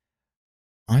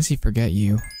 Honestly, forget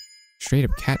you. Straight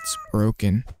up, cat's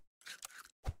broken.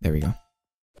 There we go.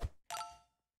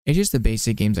 It's just the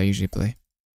basic games I usually play.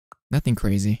 Nothing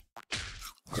crazy.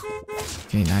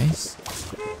 Okay, nice.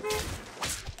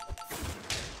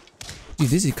 Dude,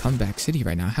 this is Comeback City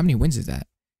right now. How many wins is that?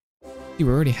 Dude,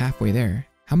 we're already halfway there.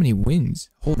 How many wins?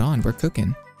 Hold on, we're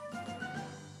cooking.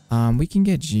 We can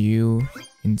get you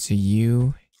into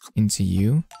you into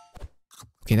you.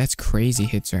 Okay, that's crazy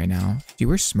hits right now. Dude,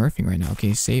 we're smurfing right now.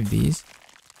 Okay, save these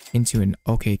into an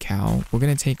okay cow. We're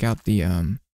gonna take out the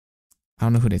I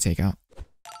don't know who to take out.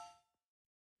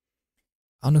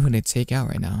 I don't know who to take out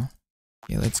right now.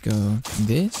 Okay, let's go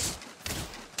this.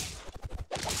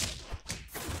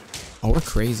 Oh, we're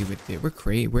crazy with it.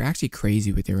 We're actually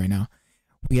crazy with it right now.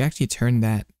 We actually turned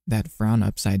that frown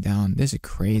upside down. This is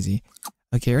crazy.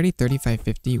 Okay, already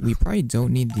 35.50. We probably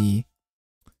don't need the...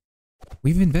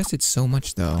 We've invested so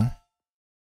much though.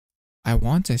 I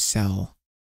want to sell.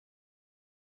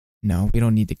 No, we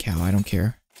don't need the cow. I don't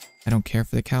care. I don't care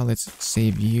for the cow. Let's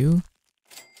save you.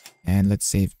 And let's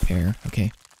save pear.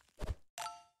 Okay.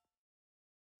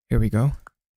 Here we go.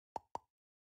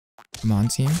 Come on,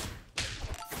 team.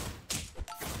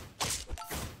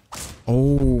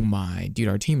 Oh my. Dude,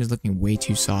 our team is looking way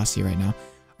too saucy right now.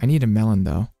 I need a melon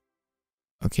though.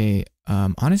 Okay,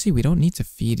 honestly, we don't need to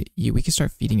feed you. We can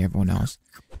start feeding everyone else.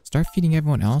 Start feeding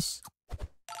everyone else.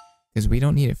 Because we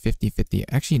don't need a 50-50.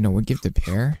 Actually, no, we'll give the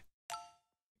pear.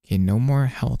 Okay, no more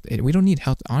health. We don't need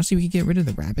health. Honestly, we can get rid of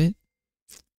the rabbit.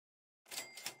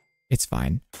 It's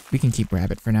fine. We can keep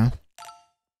rabbit for now.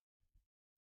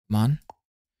 Come on.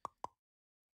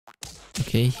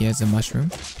 Okay, he has a mushroom.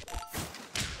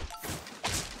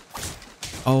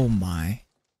 Oh my.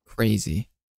 Crazy.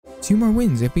 2 more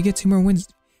wins. If we get 2 more wins,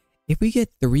 if we get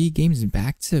 3 games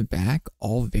back to back,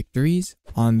 all victories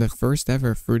on the first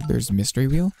ever Froodler's mystery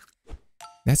wheel,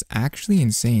 that's actually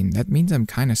insane. That means I'm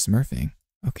kind of smurfing.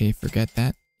 Okay, forget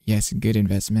that. Yes, good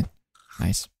investment.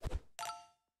 Nice.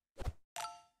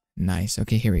 Nice.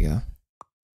 Okay, here we go.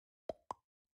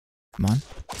 Come on.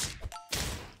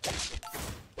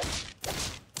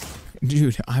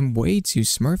 Dude, I'm way too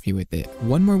smurfy with it.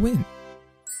 1 more win.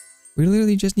 We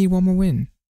literally just need 1 more win.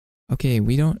 Okay,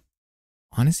 we don't...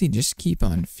 Honestly, just keep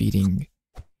on feeding.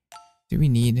 Do we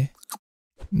need...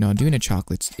 No, doing a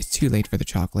chocolate. It's too late for the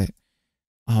chocolate.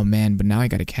 Oh man, but now I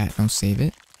got a cat. Don't save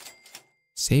it.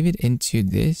 Save it into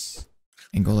this.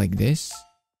 And go like this.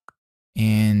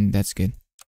 And that's good.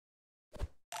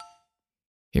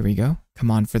 Here we go. Come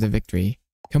on for the victory.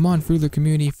 Come on, Froodler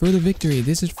community, for the victory.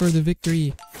 This is for the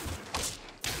victory.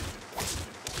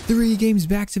 3 games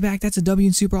back to back. That's a W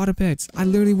in Super Auto Pets. I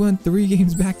literally won 3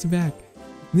 games back to back.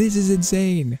 This is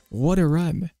insane. What a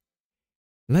run.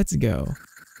 Let's go.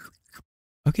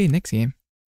 Okay, next game.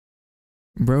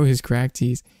 Bro, his cracked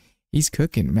teeth. He's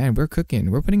cooking. Man, we're cooking.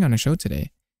 We're putting on a show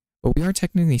today. But we are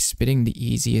technically spitting the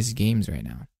easiest games right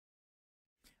now.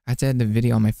 I had to edit the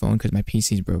video on my phone because my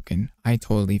PC's broken. I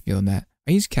totally feel that.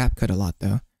 I use CapCut a lot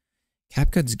though.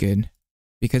 CapCut's good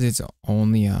because it's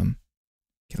only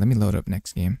Okay, let me load up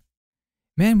next game.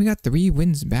 Man, we got 3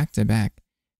 wins back to back.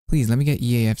 Please, let me get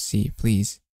EAFC,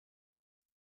 please.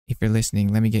 If you're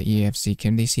listening, let me get EAFC.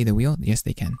 Can they see the wheel? Yes,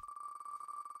 they can.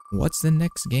 What's the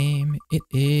next game? It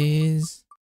is...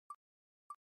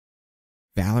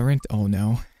 Valorant? Oh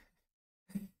no.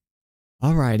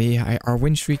 Alrighty, our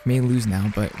win streak may lose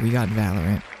now, but we got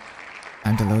Valorant.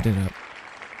 Time to load it up.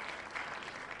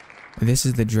 This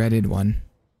is the dreaded one.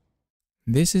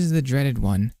 This is the dreaded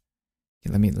one.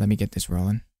 Okay, let me get this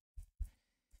rolling.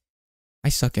 I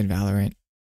suck at Valorant.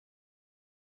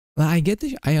 Well,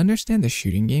 I understand the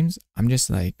shooting games. I'm just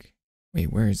like,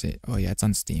 wait, where is it? Oh yeah, it's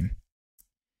on Steam.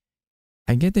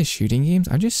 I get the shooting games.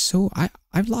 I'm just so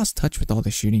I've lost touch with all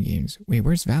the shooting games. Wait,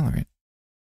 where's Valorant?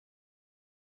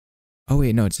 Oh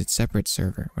wait, no, it's a separate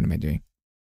server. What am I doing?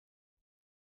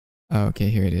 Oh, okay,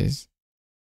 here it is.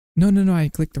 No, I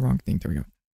clicked the wrong thing. There we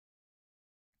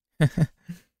go.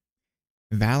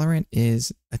 Valorant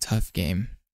is a tough game,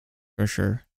 for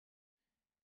sure.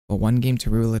 But 1 game to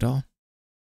rule it all.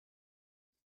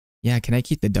 Yeah, can I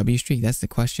keep the W streak? That's the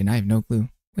question. I have no clue.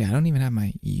 Wait, I don't even have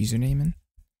my username in.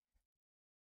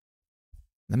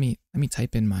 Let me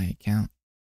type in my account.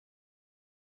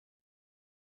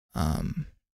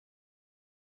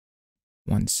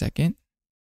 1 second.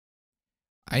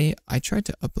 I tried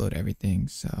to upload everything,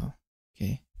 so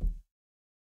okay.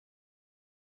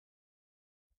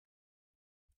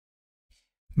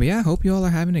 But yeah, I hope you all are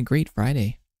having a great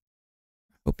Friday.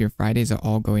 Hope your Fridays are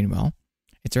all going well.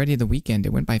 It's already the weekend.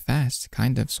 It went by fast,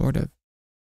 kind of, sort of.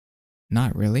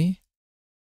 Not really,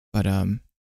 but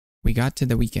we got to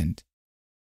the weekend.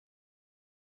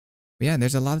 But yeah,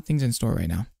 there's a lot of things in store right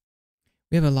now.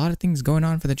 We have a lot of things going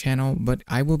on for the channel, but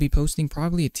I will be posting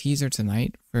probably a teaser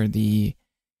tonight for the...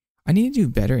 I need to do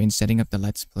better in setting up the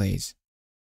Let's Plays.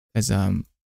 Because,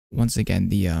 once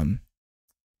again,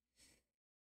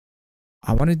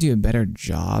 I want to do a better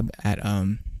job at,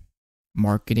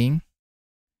 marketing.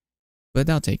 But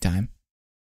that'll take time.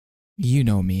 You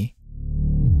know me.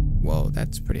 Whoa,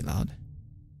 that's pretty loud.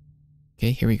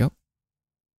 Okay, here we go.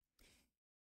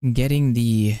 Getting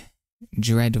the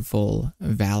dreadful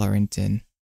Valorant in.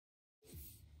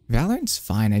 Valorant's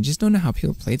fine, I just don't know how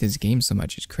people play this game so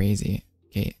much, it's crazy.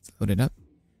 Okay, it's loaded up.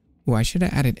 Oh, I should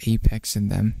have added Apex in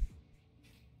them.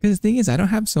 Because the thing is, I don't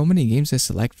have so many games to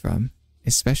select from.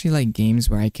 Especially like games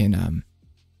where I can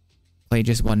play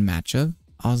just one matchup.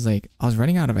 I was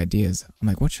running out of ideas. I'm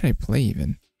like, what should I play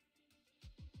even?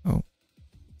 Oh.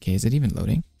 Okay, is it even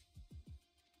loading?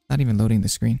 Not even loading the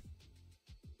screen.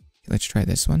 Okay, let's try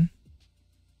this one.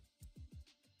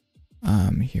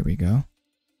 Here we go.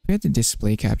 We had to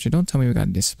display capture. Don't tell me we got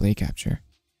a display capture.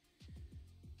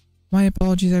 My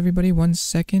apologies, everybody. 1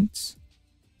 second.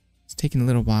 It's taking a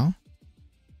little while.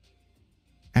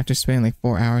 After spending like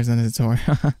 4 hours on the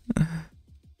tutorial.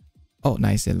 Oh,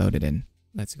 nice. It loaded in.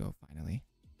 Let's go, finally.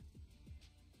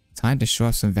 Time to show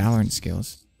off some Valorant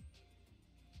skills.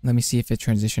 Let me see if it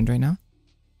transitioned right now.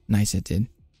 Nice, it did.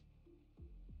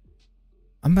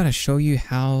 I'm about to show you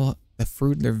how the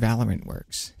Froodler Valorant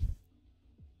works.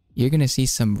 You're gonna see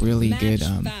some really good,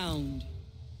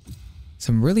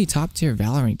 some really top tier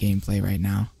Valorant gameplay right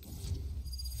now.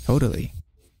 Totally.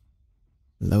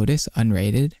 Lotus,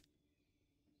 unrated.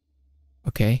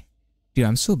 Okay. Dude,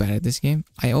 I'm so bad at this game.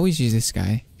 I always use this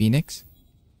guy, Phoenix.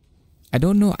 I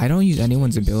don't know. I don't use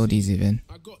anyone's abilities even.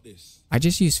 I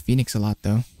just use Phoenix a lot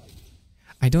though.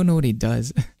 I don't know what he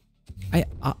does.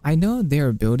 I know their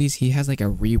abilities. He has like a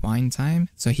rewind time,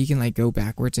 so he can like go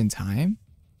backwards in time.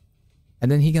 And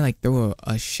then he can like throw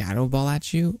a shadow ball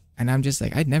at you. And I'm just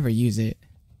like, I'd never use it.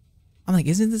 I'm like,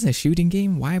 isn't this a shooting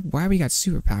game? Why we got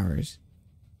superpowers?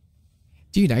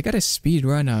 Dude, I got a speed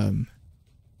run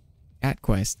Cat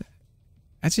Quest.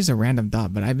 That's just a random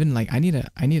thought, but I've been like, I need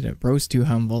a bro's too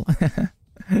humble.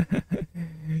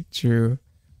 True.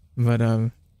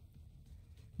 But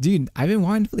dude, I've been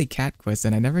wanting to play Cat Quest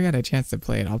and I never got a chance to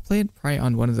play it. I'll play it probably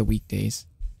on one of the weekdays.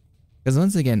 Because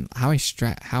once again, how I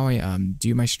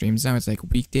do my streams now, it's like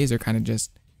weekdays are kind of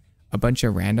just a bunch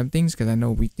of random things because I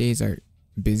know weekdays are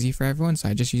busy for everyone, so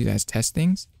I just use it as test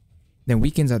things. Then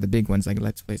weekends are the big ones like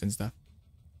Let's Plays and stuff.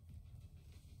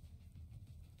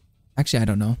 Actually, I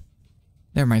don't know.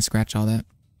 Never mind, scratch all that.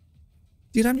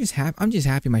 Dude, I'm just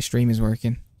happy my stream is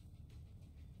working.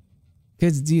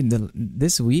 Cause dude,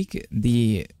 this week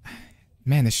the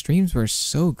streams were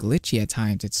so glitchy at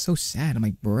times. It's so sad. I'm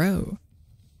like, bro,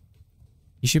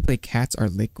 you should play Cats Are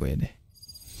Liquid.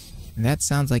 And that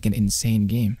sounds like an insane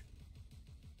game.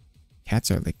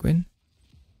 Cats Are Liquid?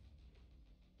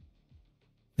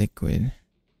 Liquid.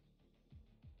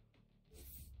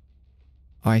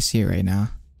 Oh, I see it right now.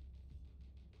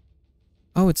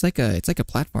 Oh, it's like a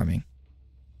platforming.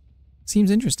 Seems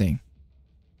interesting.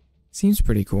 Seems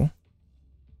pretty cool.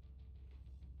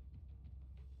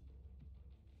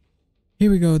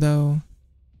 Here we go though.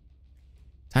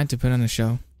 Time to put on a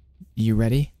show. You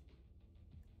ready?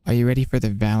 Are you ready for the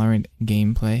Valorant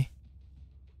gameplay?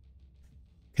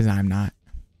 Because I'm not.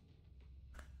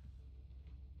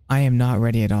 I am not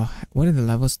ready at all. What are the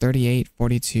levels? 38,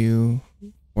 42,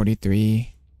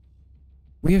 43.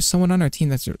 We have someone on our team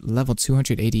that's level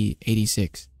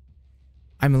 286.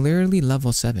 I'm literally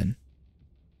level 7.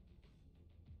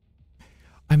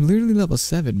 I'm literally level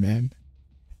 7, man.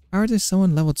 How is there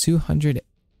someone level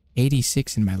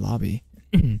 286 in my lobby?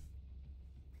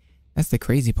 That's the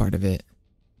crazy part of it.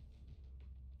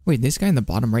 Wait, this guy in the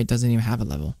bottom right doesn't even have a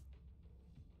level.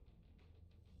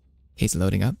 Okay, it's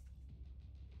loading up.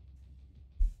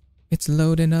 It's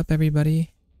loading up,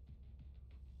 everybody.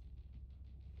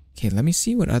 Okay, let me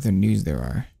see what other news there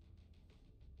are.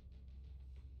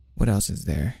 What else is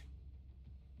there?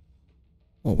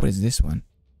 Oh, what is this one?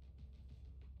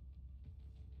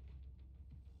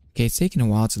 Okay, it's taking a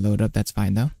while to load up. That's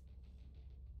fine, though.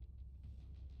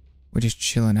 We're just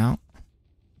chilling out.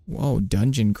 Whoa,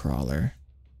 Dungeon Crawler.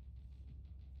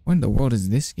 What in the world is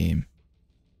this game?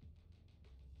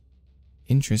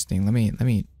 Interesting. Let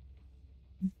me...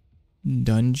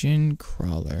 Dungeon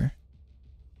Crawler.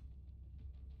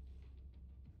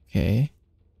 Okay.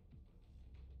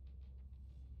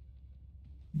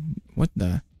 What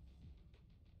the?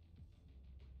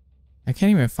 I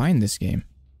can't even find this game.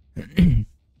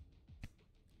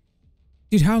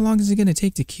 Dude, how long is it gonna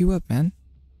take to queue up, man?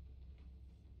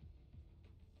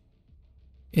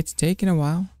 It's taking a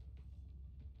while.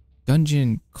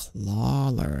 Dungeon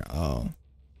Clawler. Oh.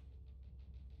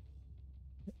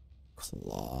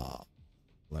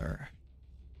 Clawler.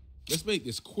 Let's make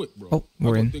this quick, bro. Oh,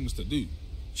 we're in. Things to do.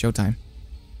 Showtime.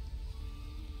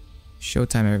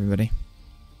 Showtime, everybody.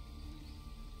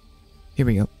 Here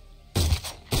we go.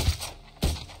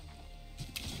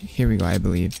 Here we go, I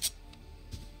believe.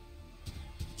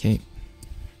 Okay.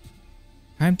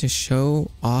 Time to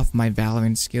show off my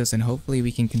Valorant skills, and hopefully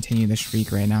we can continue the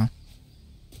streak right now.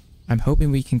 I'm hoping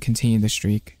we can continue the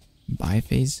streak. Buy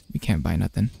phase? We can't buy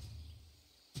nothing.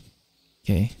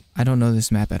 Okay. I don't know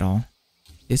this map at all.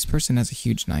 This person has a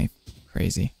huge knife.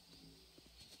 Crazy.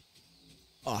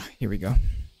 Oh, here we go.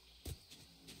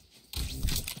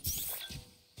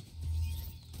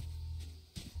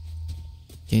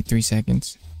 Okay, 3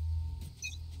 seconds.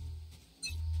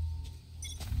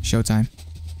 Showtime.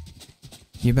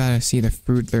 You about to see the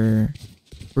Froodler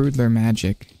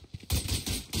magic.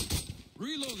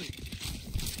 Reloading.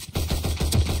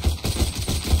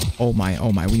 Oh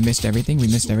my, we missed everything,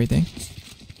 Right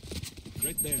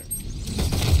there.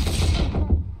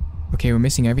 Okay, we're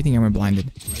missing everything and we're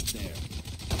blinded. Right there.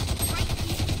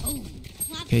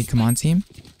 Okay, come on team.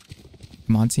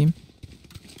 Come on team.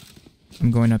 I'm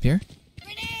going up here.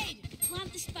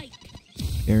 Plant the spike.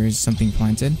 There is something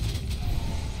planted.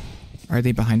 Are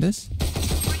they behind us?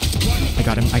 I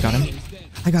got him. I got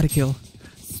a kill.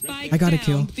 I got a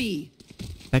kill.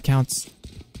 That counts.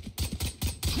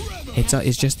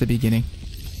 It's just the beginning.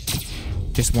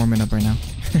 Just warming up right now.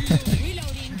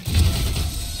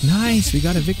 Nice, we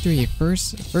got a victory.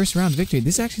 First round victory.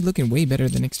 This is actually looking way better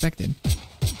than expected.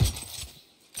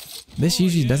 This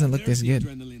usually doesn't look this good.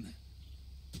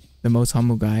 The most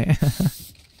humble guy.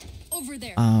 Over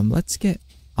there. Let's get...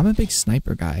 I'm a big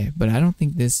sniper guy, but I don't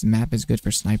think this map is good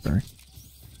for sniper.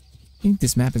 I think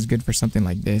this map is good for something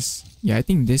like this. Yeah, I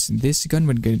think this gun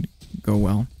would go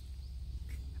well.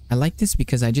 I like this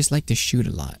because I just like to shoot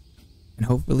a lot. And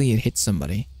hopefully it hits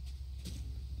somebody.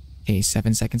 Okay,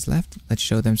 7 seconds left. Let's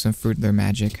show them some Froodler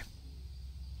magic.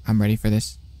 I'm ready for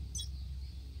this.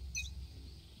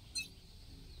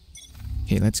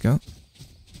 Okay, let's go.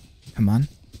 Come on.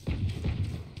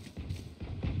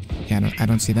 Okay, I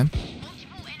don't see them.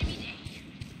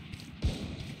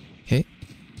 Okay.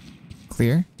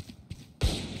 Clear.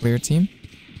 Clear team.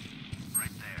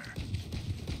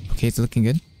 Okay, it's looking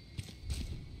good.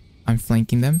 I'm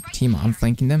flanking them. Team, I'm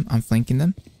flanking them.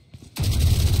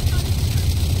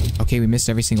 Okay, we missed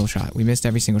every single shot. One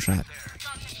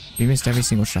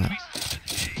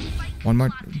more.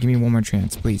 Give me one more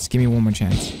chance, please. Give me one more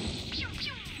chance.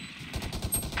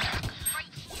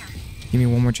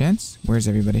 Where's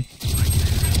everybody?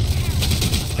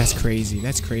 That's crazy.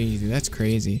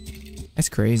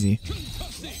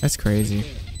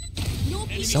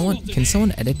 Can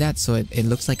someone edit that so it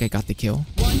looks like I got the kill?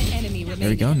 One enemy remaining. There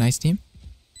we go. Nice team.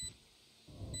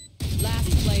 Last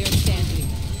player standing.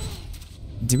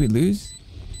 Did we lose?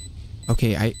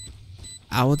 Okay,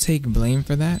 I will take blame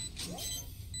for that.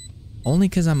 Only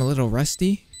because I'm a little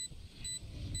rusty.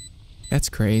 That's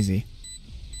crazy.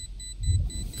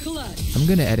 Clutch. I'm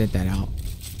gonna edit that out.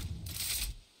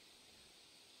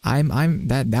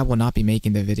 That will not be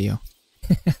making the video.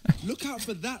 Look out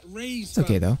for that raise. It's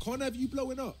okay though. Can't have you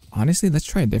blowing up. Honestly, let's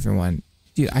try a different one.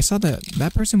 Dude, I saw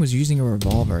that person was using a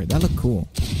revolver. That looked cool.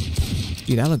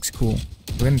 Dude, that looks cool.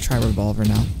 We're gonna try revolver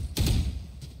now.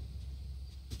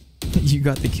 You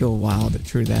got the kill wild.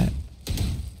 True that.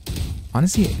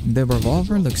 Honestly, the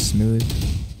revolver looks smooth.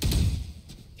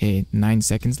 Okay, 9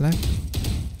 seconds left.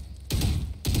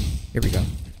 Here we go.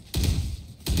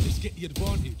 Let's get the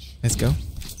advantage. Let's go.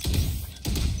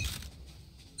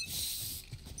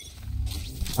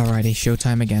 Alrighty,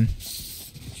 showtime again.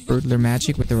 Froodler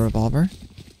magic with the revolver.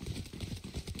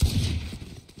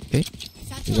 Okay.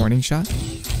 Warning shot.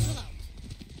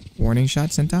 Warning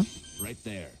shot sent out. Right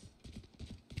there.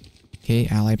 Okay,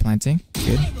 ally planting.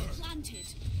 Good.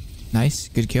 Nice.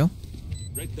 Good kill.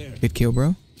 Right there. Good kill,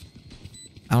 bro.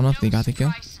 I don't know if they got the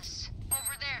kill.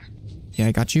 Yeah,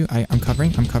 I got you. I'm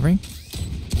covering.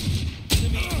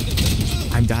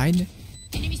 I'm died.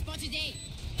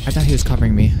 I thought he was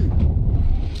covering me.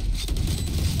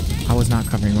 I was not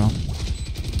covering well.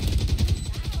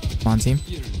 Come on, team.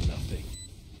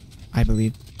 I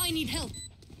believe. I need help.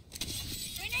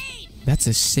 That's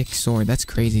a sick sword. That's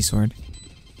crazy sword.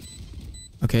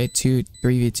 Okay,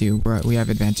 3v2. We have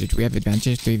advantage.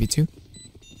 3v2.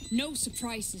 No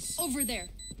surprises. Over there.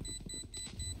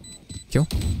 Kill.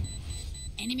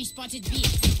 Enemy spotted B.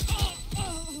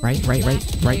 Right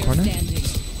corner. Standing.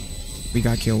 We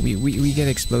got kill. We get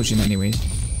explosion anyways.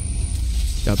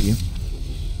 W.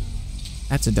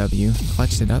 That's a W.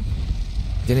 Clutched it up.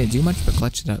 Didn't do much, but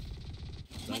clutched it up.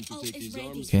 ult is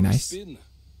ready. Okay, nice.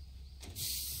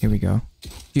 Here we go.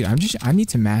 Dude, I need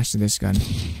to master this gun.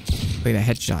 Wait, a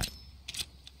headshot.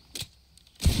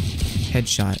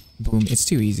 Headshot. Boom. It's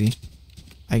too easy.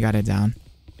 I got it down.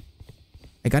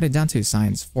 I got it down to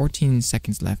science. 14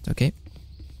 seconds left, okay?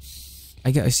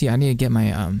 I need to get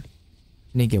my, I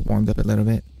need to get warmed up a little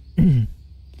bit. I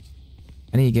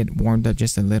need to get warmed up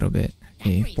just a little bit.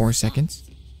 Okay, 4 seconds.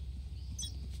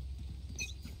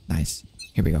 Nice.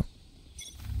 Here we go.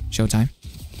 Showtime.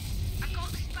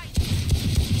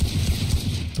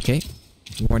 Okay.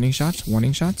 Warning shots,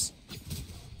 warning shots.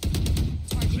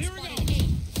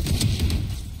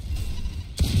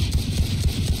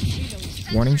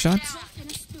 Warning shots.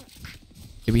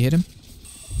 Did we hit him?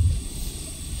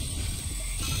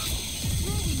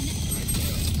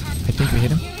 I think we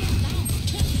hit him.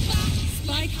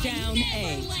 Spike down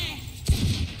A.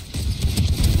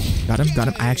 Got him, got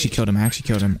him. I actually killed him.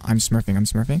 I'm smurfing. I'm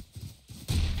smurfing.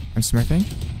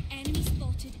 Enemy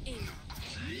spotted A.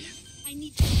 I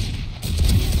need to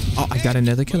Oh, I got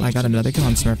another kill. I'm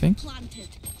smurfing. planted.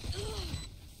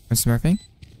 I'm smurfing.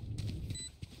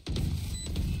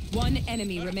 One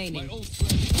enemy remaining.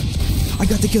 I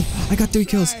got the kill. I got 3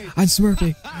 kills. I'm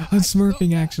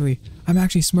smurfing, actually. I'm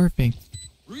actually smurfing.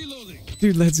 Reloading.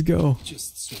 Dude, let's go.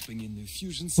 Just swapping in the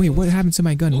fusion Wait, what cells. happened to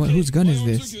my gun? Okay, Whose gun is my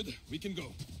arms this? are good. We can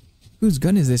go. Whose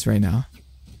gun is this right now?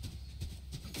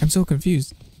 I'm so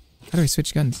confused. How do I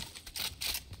switch guns?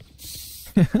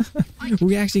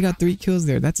 We actually got 3 kills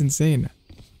there. That's insane.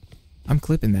 I'm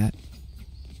clipping that.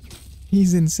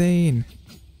 He's insane.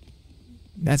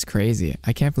 That's crazy.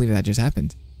 I can't believe that just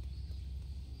happened.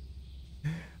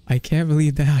 I can't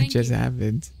believe that just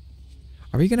happened.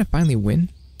 Are we gonna finally win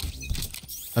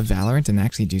a Valorant and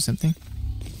actually do something?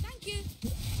 Thank you.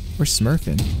 We're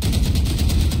smurfing.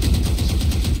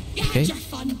 Okay.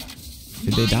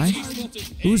 Did they die?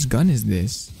 Whose gun is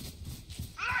this?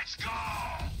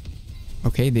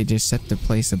 Okay, they just set the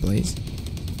place ablaze.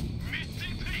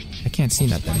 I can't see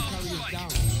nothing.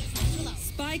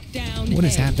 Spike down What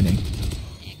is A. happening?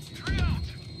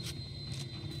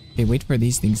 Okay, wait for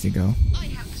these things to go.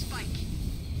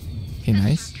 Okay,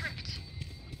 nice.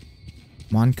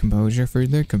 Come on, composure,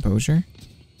 Froodler, composure.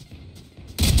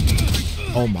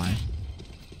 Oh my.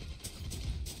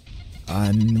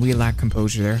 We lack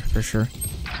composure there, for sure.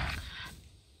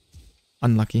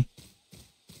 Unlucky.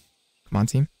 Come on,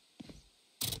 team.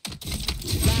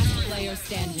 Last player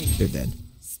standing. They're dead.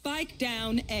 Spike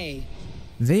down A.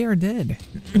 They are dead.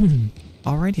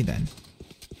 Alrighty then.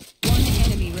 One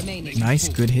enemy remaining. Nice,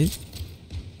 good hit.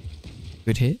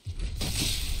 Good hit.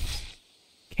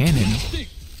 Cannon.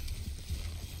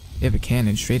 They have a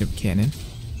cannon, straight up cannon.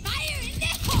 Fire in the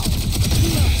hole.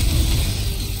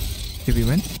 Did we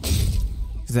win?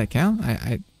 Does that count?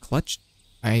 I clutched.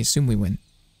 I assume we win.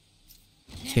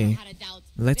 Okay. Had a doubt.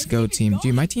 Let's go, team.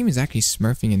 Dude, my team is actually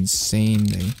smurfing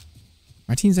insanely.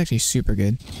 My team's actually super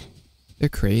good. They're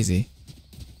crazy.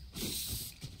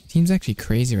 Team's actually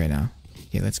crazy right now.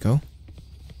 Okay, let's go.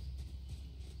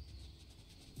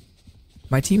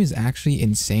 My team is actually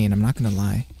insane. I'm not gonna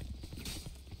lie.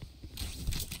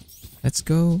 Let's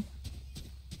go.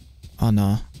 Oh,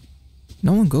 no.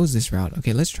 No one goes this route.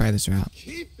 Okay, let's try this route.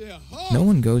 Keep it hot. No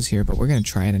one goes here, but we're gonna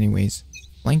try it anyways.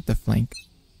 Flank the flank.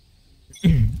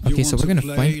 Okay, so we're gonna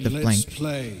flank the flank.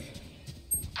 Play.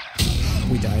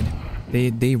 We died.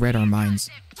 They read our minds.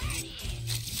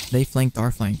 They flanked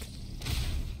our flank.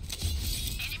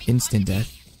 Instant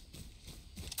death.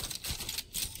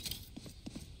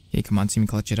 Okay, come on, team,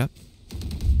 clutch it up.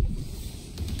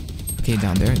 Okay,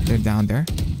 down there. They're down there.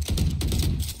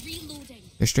 Reloading.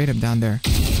 They're straight up down there.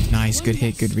 Nice, good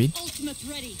hit, good read. Ultimate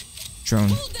ready. Drone.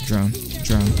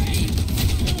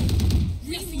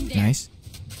 Nothing there. Nice.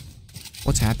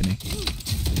 What's happening?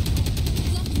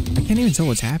 I can't even tell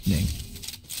what's happening.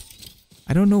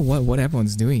 I don't know what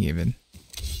everyone's doing even.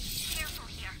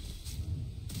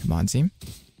 Come on, team.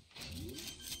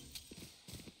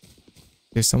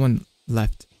 There's someone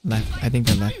left. I think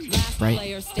they're left. Last Right?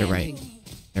 player They're right. standing.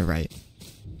 They're right.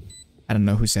 I don't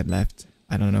know who said left.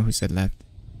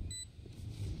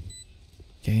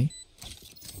 Okay.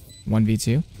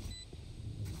 1v2.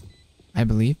 I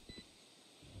believe.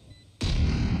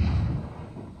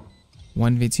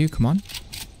 1v2, come on.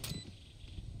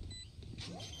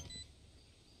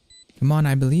 Come on,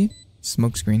 I believe.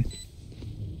 Smoke screen.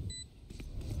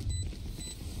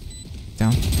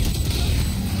 Down.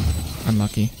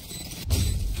 Unlucky.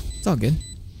 It's all good.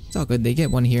 It's all good. They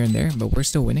get one here and there, but we're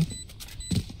still winning.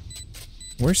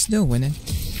 We're still winning.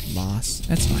 Loss.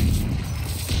 That's fine.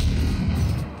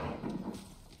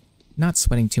 Not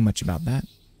sweating too much about that.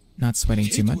 Not sweating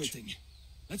too much.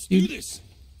 Let's Dude. do this.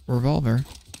 Revolver.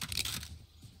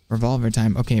 Revolver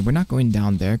time. Okay, we're not going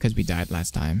down there because we died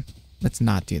last time. Let's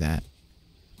not do that.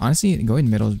 Honestly, going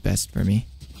middle is best for me.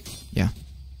 Yeah.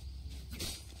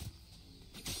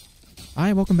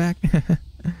 Hi, welcome back.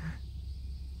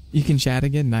 You can chat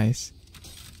again? Nice.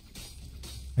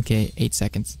 Okay, 8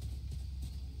 seconds.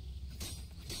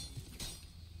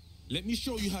 Let me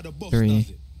show you how the boss 3, does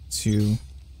it. 2,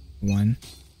 1.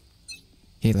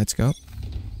 Okay, let's go.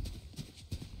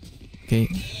 Okay.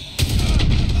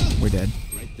 We're dead.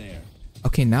 Right there.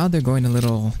 Okay, now they're going a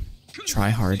little try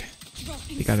hard.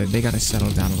 They gotta settle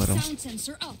down a little. Sound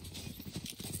sensor up.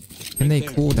 Can they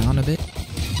cool down a bit?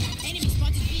 Enemy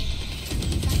spotted B.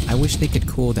 I wish they could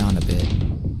cool down a bit.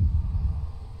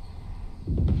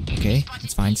 Okay,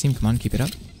 it's fine, team. Come on, keep it up.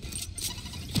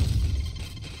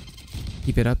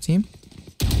 Keep it up, team.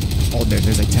 Oh,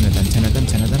 there's like 10 of them, 10 of them,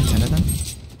 10 of them, 10 of them.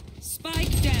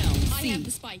 Spike down. I have C.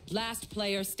 the spike. Last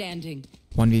player standing.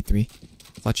 1v3.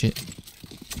 Clutch it.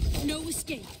 No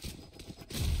escape.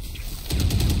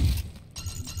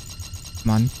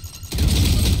 Come on.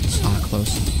 Ah,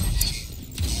 close.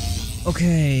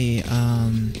 Okay,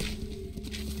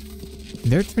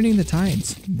 they're turning the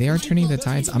tides. They are turning the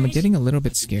tides. I'm getting a little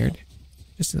bit scared.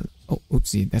 Oh,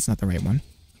 oopsie, that's not the right one.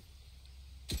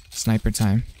 Sniper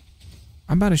time.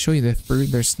 I'm about to show you the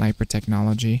Froodler sniper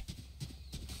technology.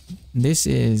 This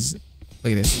is...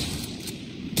 Look at this.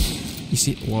 You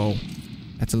see... Whoa.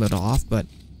 That's a little off, but...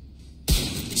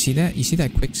 You see that? You see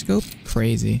that quick scope?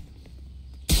 Crazy.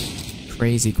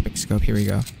 Crazy quick scope. Here we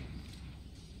go.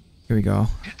 Here we go.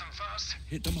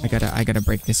 Hit them I gotta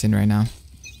break this in right now.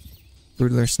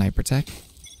 Froodler sniper tech.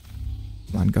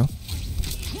 Come on, go.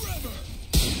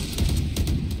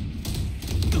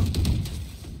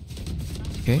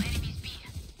 Okay.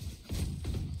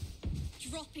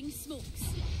 Dropping smokes.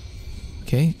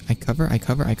 Okay. I cover.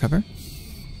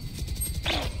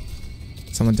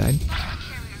 Someone died.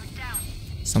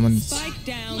 Someone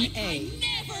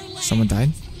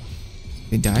died.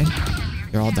 They died.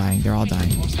 They're all dying.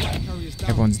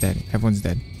 Everyone's dead.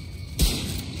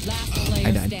 Last player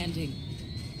I died. standing.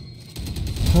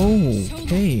 Oh,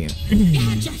 hey.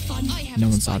 No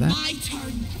one saw that. My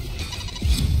turn.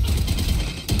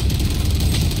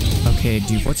 Okay,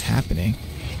 dude, what's happening?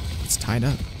 It's tied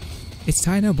up.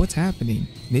 What's happening?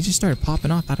 They just started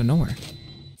popping off out of nowhere.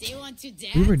 Do you want to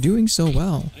dance? We were doing so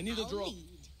well. I need a drop.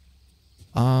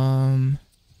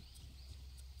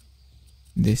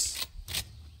 This.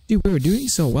 Dude, we were doing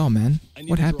so well, man.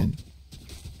 What happened?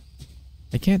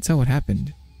 I can't tell what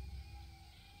happened.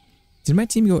 Did my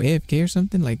team go AFK or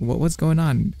something? Like, what's going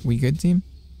on? We good, team?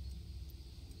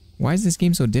 Why is this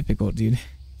game so difficult, dude?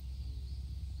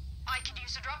 I can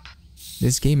use a drop.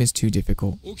 This game is too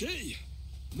difficult. Okay.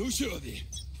 No shorty.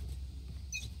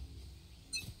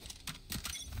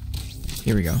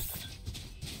 Here we go.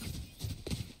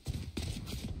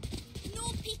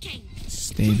 No peeking.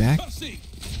 Stay back. Passing.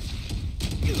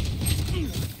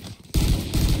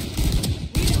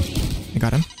 I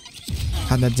got him.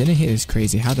 How that didn't hit is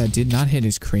crazy. How that did not hit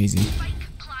is crazy. Spike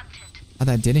planted. How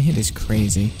that didn't hit is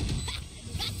crazy.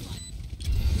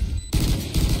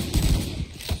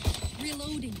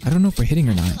 Reloading. I don't know if we're hitting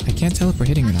or not. I can't tell if we're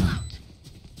hitting or not.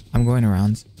 I'm going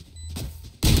around.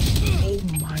 Oh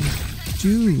my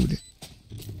dude.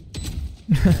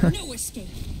 No escape.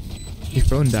 Your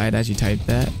phone died as you typed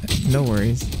that. No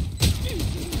worries.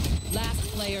 Last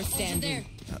player standing.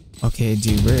 Okay,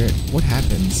 dude, what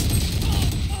happens?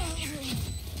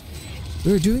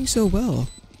 We were doing so well.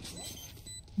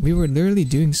 We were literally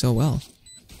doing so well.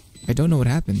 I don't know what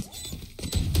happened.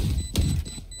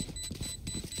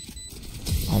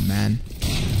 Oh man.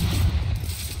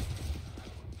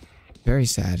 Very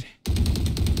sad.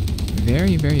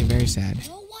 Very, very, very sad.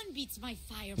 No one beats my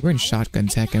fire. We're in shotgun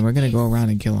tech and we're gonna go around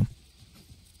and kill him.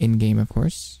 In game, of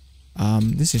course.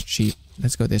 This is cheap.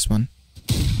 Let's go this one.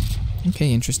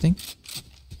 Okay, interesting.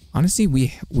 Honestly,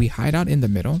 we hide out in the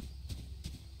middle.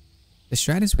 The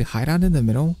strat is we hide out in the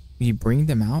middle, we bring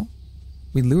them out,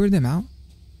 we lure them out,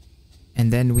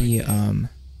 and then we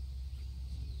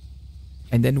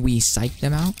psych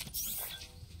them out,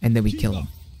 and then we kill them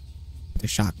with a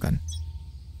shotgun.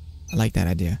 I like that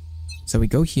idea. So we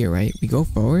go here, right? We go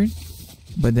forward,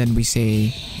 but then we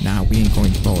say, nah, we ain't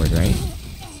going forward, right?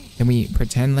 Then we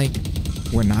pretend like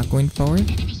we're not going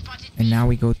forward, and now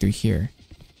we go through here,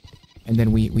 and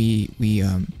then we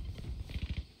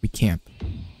camp.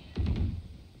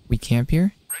 We camp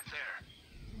here. Right there.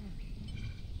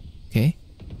 Okay.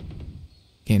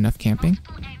 Okay, enough camping.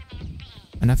 Multiple enemies B.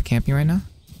 Enough camping right now.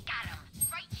 Got him.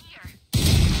 Right here.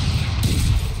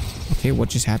 Okay, what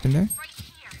just happened there? Right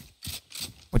here.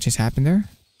 What just happened there?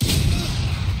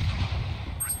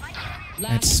 My carrier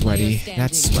That's Last sweaty. player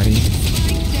That's standing. sweaty.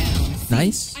 Spike down.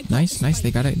 Nice. I got Nice. the Nice. They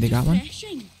spike. got it. They got one.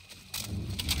 Refreshing.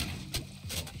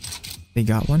 They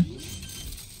got one.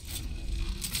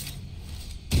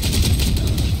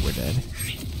 We're dead.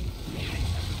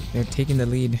 They're taking the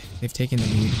lead. They've taken the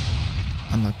lead.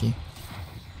 Unlucky.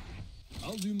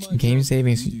 I'll do my Game job,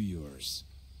 savings. you do yours.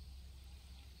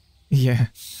 Yeah.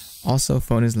 Also,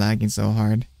 phone is lagging so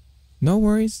hard. No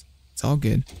worries. It's all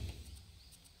good.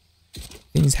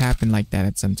 Things happen like that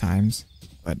at some times.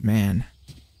 But man.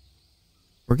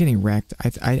 We're getting wrecked.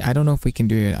 I don't know if we can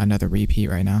do another repeat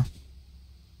right now.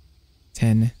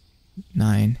 10,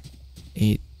 9,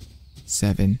 8,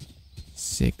 7,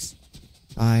 6,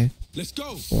 5, Let's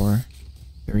go. 4,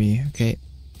 3. Okay.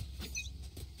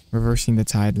 Reversing the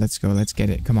tide. Let's go. Let's get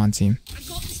it. Come on, team. I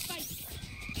got the spike.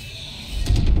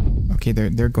 Okay,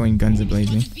 they're going guns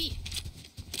a-blazing. Spotted B.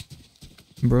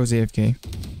 Bro's AFK.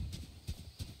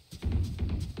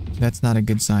 That's not a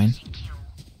good sign.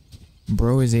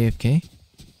 Bro is AFK.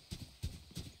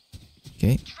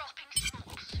 Okay.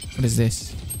 What is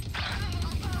this?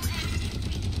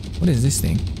 What is this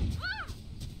thing?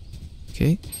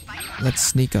 Okay. Let's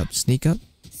sneak up. Sneak up.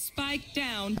 Spike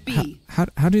down B.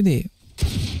 How do they...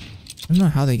 I don't know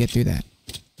how they get through that.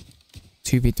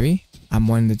 2v3. I'm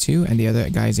one of the two and the other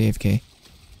guy's AFK.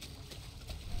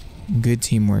 Good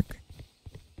teamwork.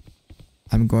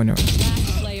 I'm going to...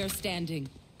 Last player standing.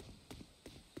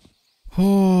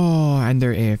 Oh, and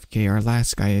they're AFK. Our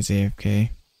last guy is AFK.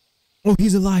 Oh,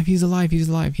 he's alive. He's alive. He's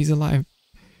alive. He's alive.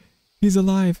 He's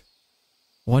alive.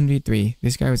 1v3.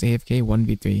 This guy was AFK.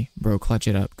 1v3. Bro, clutch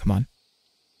it up. Come on.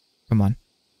 Come on.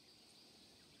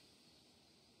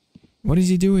 What is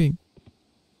he doing?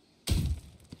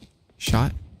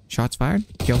 Shot. Shots fired.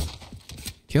 Kill.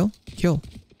 Kill. Kill.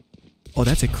 Oh,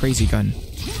 that's a crazy gun.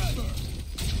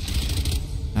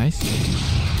 Nice.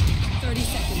 30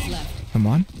 seconds left. Come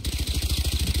on.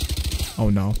 Oh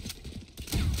no.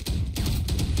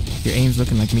 Your aim's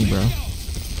looking like me, bro.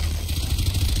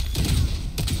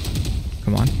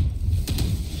 Come on.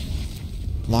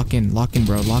 Lock in,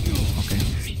 bro. Lock in. Okay.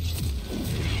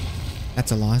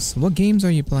 That's a loss. What games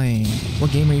are you playing?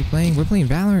 What game are you playing? We're playing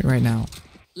Valorant right now.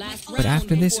 Last But round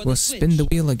after this, before we'll the spin the switch.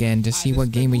 wheel again to see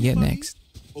what game we get next.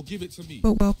 Or give it to me.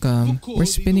 But welcome. We're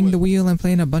spinning the wheel and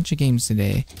playing a bunch of games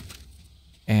today.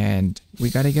 And we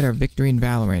gotta get our victory in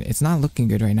Valorant. It's not looking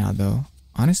good right now, though.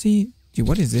 Honestly, dude,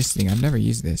 what is this thing? I've never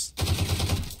used this.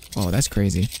 Oh, that's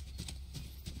crazy.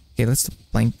 Okay, let's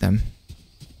flank them.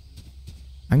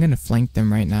 I'm gonna flank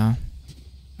them right now.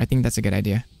 I think that's a good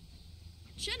idea.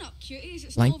 Chin up, cuties.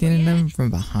 It's Flanking them from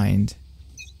behind.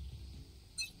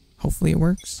 Hopefully it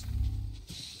works.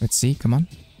 Let's see. Come on.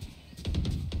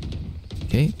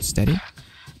 Okay, steady.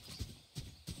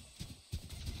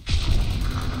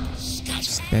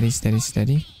 Steady, steady,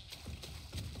 steady.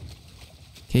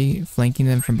 Okay, flanking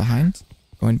them from behind.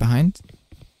 Going behind.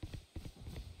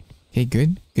 Okay,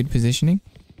 good. Good positioning.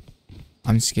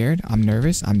 I'm scared. I'm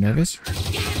nervous. I'm nervous.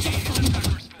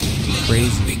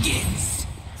 Crazy.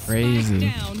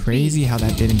 Crazy. Crazy how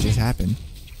that didn't just happen.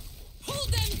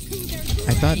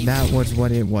 I thought that was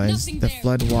what it was. The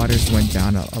flood waters went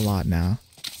down a lot now.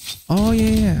 Oh,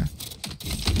 yeah.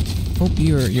 Hope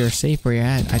you're safe where you're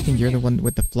at. I think you're the one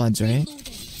with the floods, right?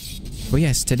 Well,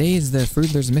 yes, today is the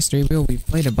Froodler's Mystery Wheel. We've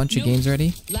played a bunch of games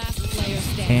already. Last player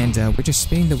standing. And we're just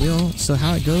spinning the wheel. So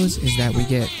how it goes is that we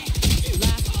get...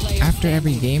 Last player After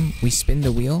every game, we spin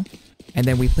the wheel. And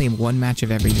then we play one match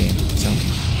of every game. So,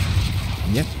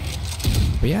 yep.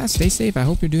 But yeah, stay safe. I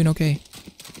hope you're doing okay.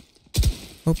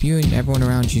 Hope you and everyone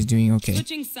around you is doing okay.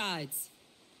 switching sides.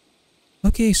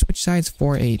 Okay, switch sides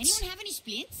 4-8. Anyone have any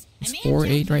splints? It's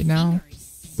 4-8 right now.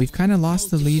 We've kind of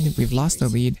lost the lead. We've lost the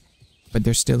lead. But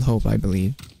there's still hope, I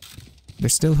believe.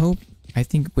 There's still hope. I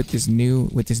think with this new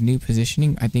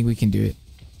positioning, I think we can do it.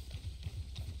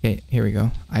 Okay, here we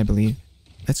go. I believe.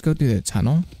 Let's go through the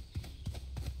tunnel.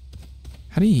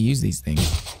 How do you use these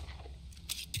things?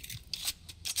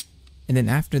 And then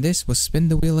after this, we'll spin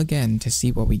the wheel again to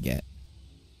see what we get.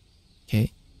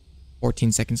 Okay.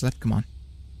 14 seconds left. Come on.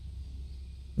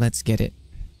 Let's get it.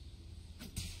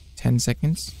 10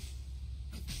 seconds.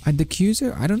 The queues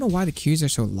are... I don't know why the queues are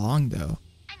so long, though.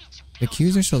 The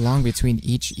queues are so long between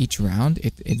each round.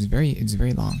 It's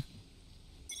very long.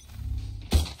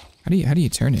 How do you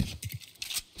turn it?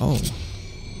 Oh.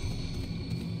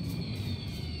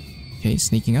 Okay,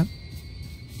 sneaking up.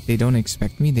 They don't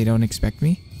expect me. They don't expect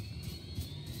me.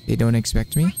 They don't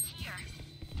expect me.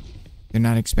 They're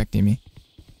not expecting me.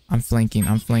 I'm flanking.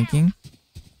 I'm flanking.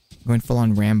 Going full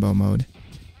on Rambo mode.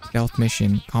 Stealth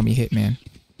mission. Call me Hitman.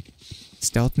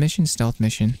 Stealth mission? Stealth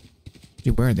mission.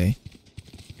 Dude, where are they?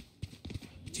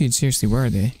 Dude, seriously, where are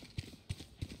they?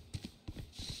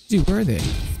 Dude, where are they?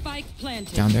 Spike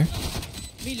planted. Down there?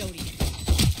 Reloading.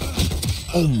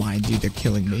 Oh my, dude, they're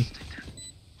killing me.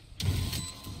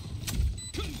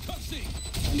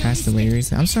 Passed away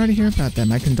recently. I'm sorry to hear about that.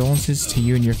 My condolences to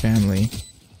you and your family.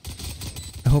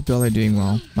 I hope y'all are doing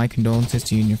well. My condolences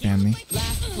to you and your family.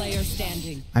 Last player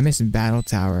standing. I missed Battle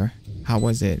Tower. How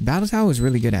was it? Battle Tower was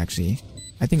really good, actually.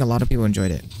 I think a lot of people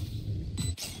enjoyed it.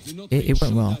 It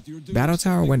went well. Battle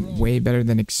Tower went way better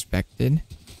than expected.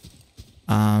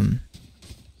 It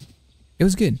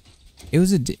was good. It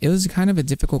was kind of a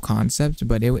difficult concept,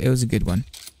 but it was a good one.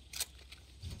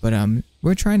 But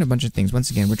we're trying a bunch of things.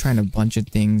 Once again, we're trying a bunch of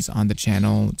things on the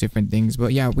channel, different things.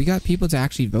 But yeah, we got people to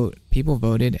actually vote. People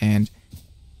voted, and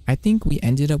I think we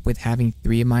ended up with having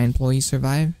 3 of my employees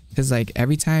survive. Because like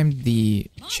every time the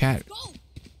chat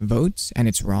votes and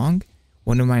it's wrong,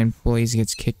 one of my employees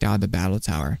gets kicked out of the battle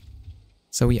tower.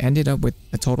 So we ended up with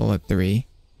a total of 3.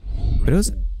 But it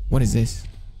was, what is this?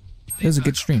 It was a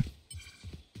good stream.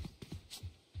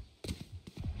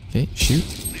 Okay, shoot.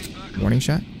 Warning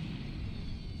shot.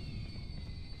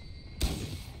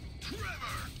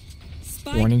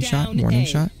 Spike Warning down shot, warning A.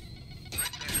 shot.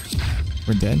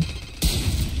 We're dead.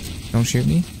 Don't shoot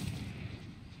me.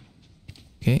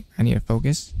 Okay, I need to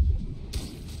focus.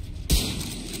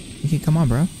 Okay, come on,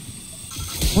 bro.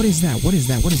 What is that? What is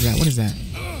that? What is that? What is that?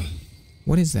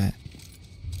 What is that?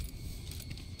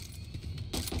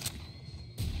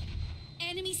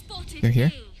 Enemy spotted. They're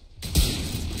here?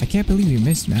 I can't believe you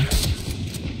missed, man.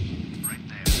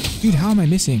 Dude, how am I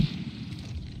missing?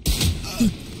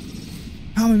 Dude,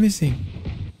 how am I missing?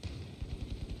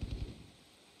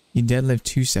 You deadlift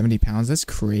 270 pounds? That's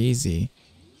crazy.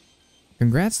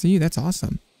 Congrats to you. That's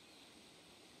awesome.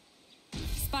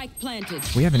 Spike planted.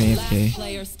 We have an Last AFK.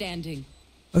 player standing.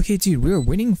 Okay, dude, we were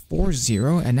winning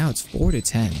 4-0 and now it's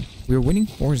 4-10. We were winning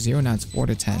 4-0, now it's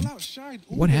 4-10.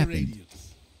 What happened?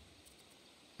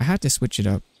 I have to switch it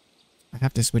up. I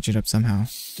have to switch it up somehow.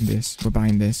 This. We're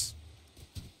buying this.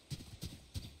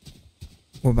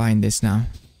 We're buying this now.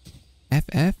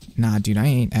 FF? Nah, dude, I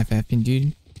ain't FFing,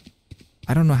 dude.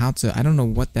 I don't know how to. I don't know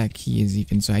what that key is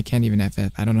even, so I can't even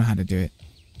FF. I don't know how to do it.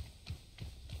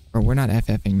 Or we're not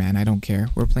FFing, man. I don't care.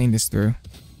 We're playing this through.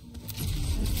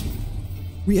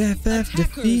 We FF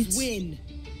defeats. Win.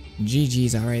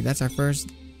 GG's. All right, that's our first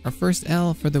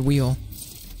L for the wheel.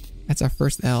 That's our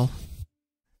first L.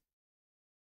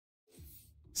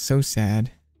 So sad.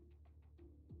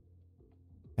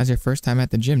 That's your first time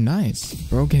at the gym. Nice.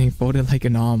 Bro getting folded like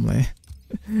an omelet.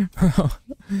 Bro.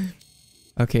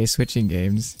 Okay, switching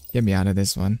games. Get me out of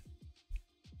this one.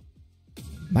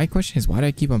 My question is, why do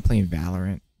I keep on playing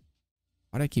Valorant?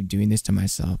 Why do I keep doing this to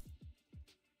myself?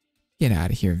 Get out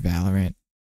of here, Valorant.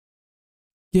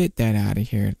 Get that out of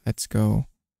here. Let's go.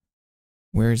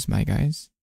 Where's my guys?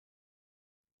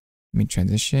 Let me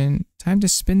transition. Time to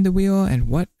spin the wheel and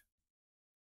what?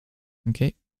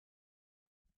 Okay.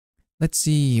 Let's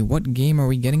see. What game are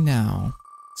we getting now?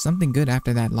 Something good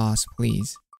after that loss,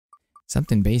 please.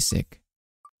 Something basic.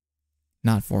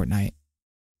 Not Fortnite.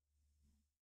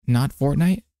 Not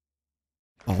Fortnite?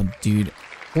 Oh, dude.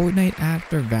 Fortnite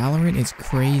after Valorant is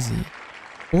crazy.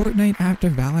 Fortnite after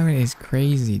Valorant is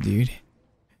crazy, dude.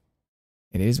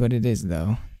 It is what it is,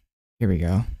 though. Here we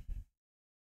go.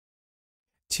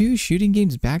 2 shooting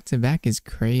games back to back is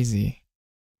crazy.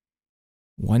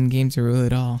 1 game to rule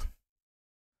it all.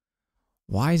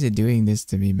 Why is it doing this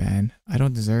to me, man? I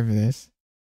don't deserve this.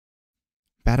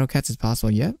 Battle Cats is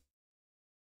possible. Yep.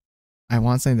 I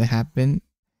want something to happen.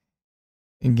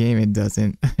 In game, it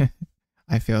doesn't.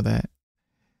 I feel that.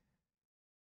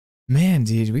 Man,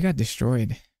 dude, we got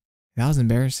destroyed. That was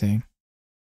embarrassing.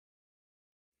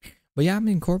 But yeah, I'm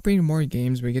incorporating more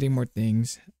games. We're getting more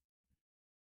things.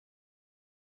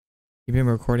 You've been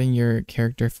recording your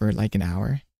character for like an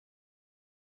hour.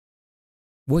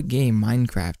 What game?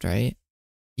 Minecraft, right?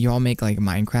 You all make like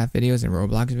Minecraft videos and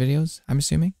Roblox videos, I'm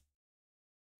assuming?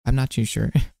 I'm not too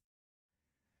sure.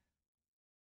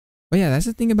 But yeah, that's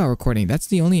the thing about recording. That's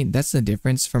the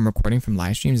difference from recording from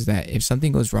live streams, is that if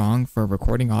something goes wrong for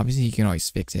recording, obviously you can always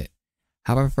fix it.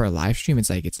 However, for a live stream, it's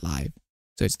like it's live.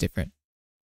 So it's different.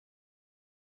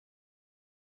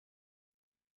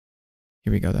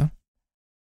 Here we go though.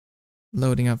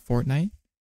 Loading up Fortnite.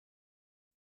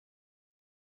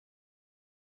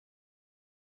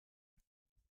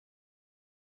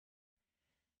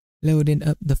 Loading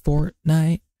up the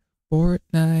Fortnite.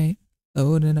 Fortnite.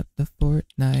 Loading up the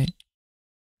Fortnite.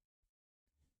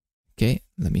 Okay,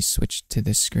 let me switch to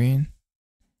this screen.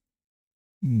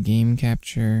 Game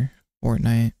capture.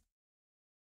 Fortnite.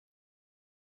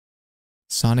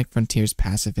 Sonic Frontiers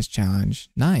Pacifist Challenge.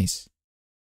 Nice.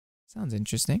 Sounds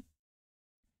interesting.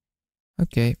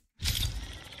 Okay.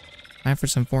 Time for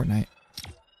some Fortnite.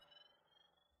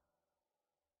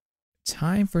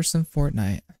 Time for some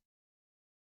Fortnite.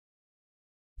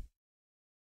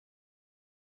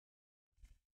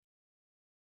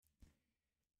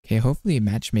 Okay, hopefully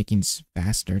matchmaking's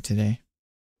faster today.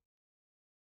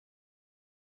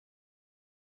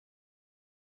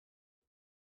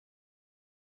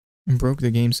 Broke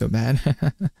the game so bad.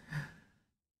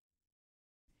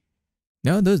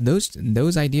 No,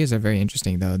 those ideas are very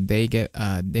interesting though. They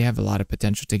have a lot of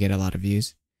potential to get a lot of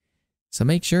views. So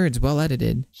make sure it's well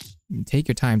edited. Take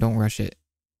your time, don't rush it.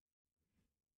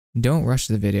 Don't rush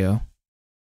the video.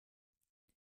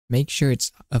 Make sure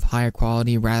it's of higher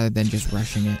quality rather than just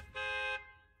rushing it.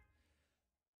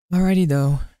 Alrighty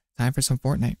though, time for some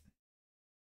Fortnite.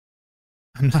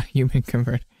 I'm not human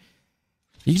convert.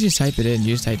 You can just type it in.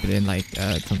 You just type it in like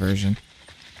conversion.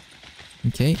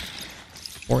 Okay.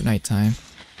 Fortnite time.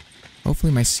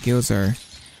 Hopefully my skills are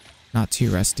not too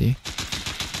rusty.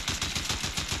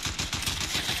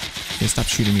 Okay, stop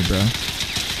shooting me, bro.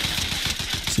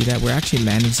 See that? We're actually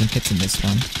landing some hits in this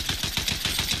one.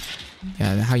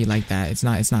 Yeah, how you like that? It's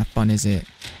not fun, is it?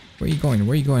 Where are you going?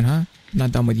 Where are you going, huh? I'm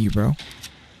not done with you, bro.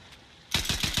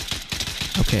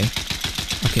 Okay.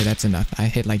 Okay, that's enough. I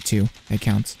hit like 2. That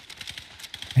counts.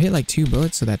 I hit like 2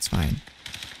 bullets, so that's fine.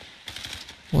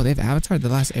 Well, they've avatared the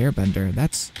last airbender.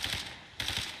 That's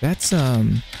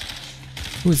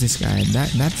who is this guy?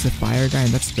 That's the fire guy,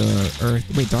 and that's the earth.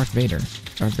 Wait, Darth Vader.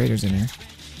 Darth Vader's in there.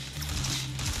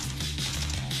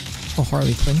 Oh,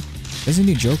 Harley Quinn. There's a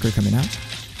new Joker coming out.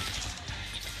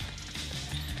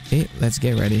 Okay, let's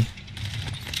get ready.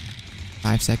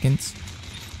 5 seconds.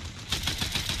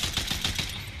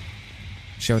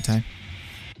 Showtime.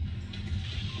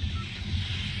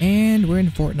 And we're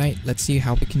in Fortnite. Let's see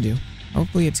how we can do.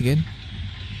 Hopefully it's good.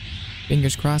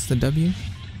 Fingers crossed the W.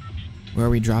 Where are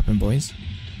we dropping, boys?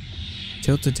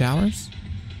 Tilted Towers?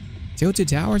 Tilted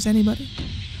Towers, anybody?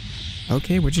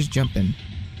 Okay, we're just jumping.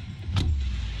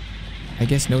 I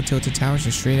guess no Tilted Towers,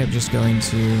 are straight up just going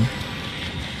to...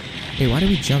 Hey, why did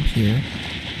we jump here?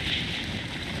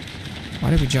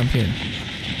 Why did we jump here?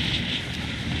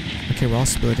 Okay, we're all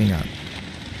splitting up.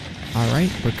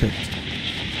 Alright, we're cooked.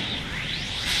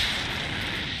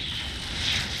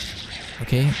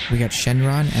 Okay, we got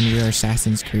Shenron and we are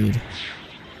Assassin's Creed.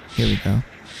 Here we go.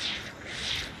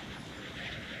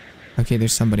 Okay,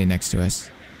 there's somebody next to us.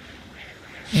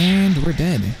 And we're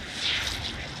dead.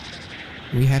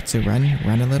 We have to run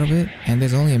a little bit, and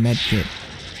there's only a med kit.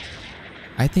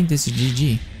 I think this is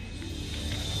GG.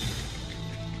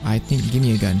 I think, give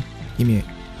me a gun. Give me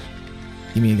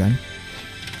a gun.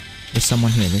 There's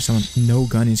someone here, there's someone. No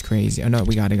gun is crazy. Oh no,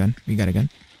 we got a gun. We got a gun.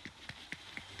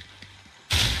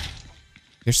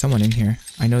 There's someone in here.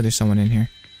 I know there's someone in here.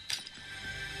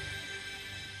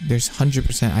 There's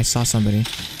 100%. I saw somebody.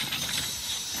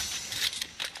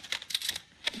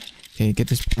 Okay, get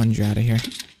this plunger out of here.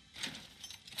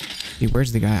 Hey,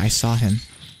 where's the guy? I saw him.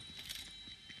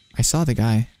 I saw the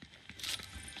guy.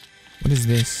 What is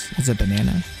this? It's a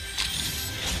banana.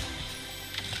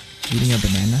 Eating a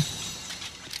banana.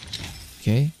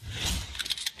 Okay.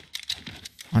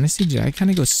 Honestly, dude, I kind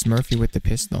of go Smurfy with the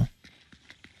pistol.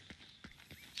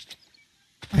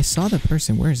 I saw the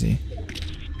person. Where is he?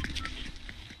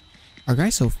 Our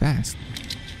guy's so fast.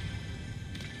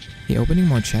 He opening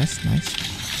more chests. Nice.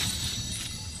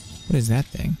 What is that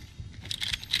thing?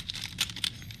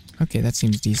 Okay, that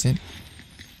seems decent.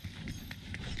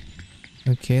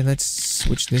 Okay, let's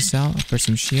switch this out for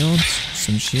some shields.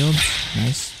 Some shields.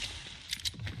 Nice.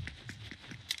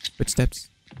 Footsteps.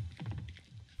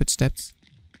 Footsteps.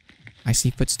 I see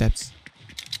footsteps.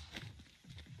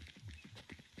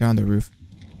 They're on the roof.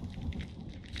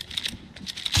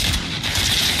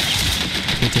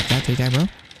 Okay, take that, bro.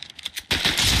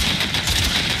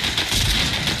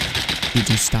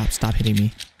 Dude, stop hitting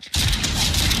me.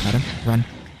 Got him. Run.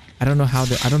 I don't know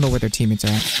where their teammates are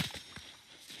at.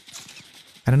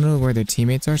 I don't know where their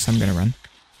teammates are, so I'm gonna run.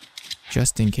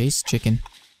 Just in case, chicken.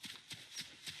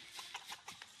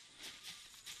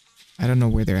 I don't know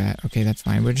where they're at. Okay, that's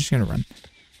fine. We're just gonna run.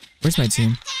 Where's my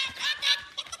team?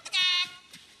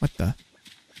 What the?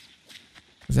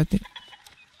 Was that the...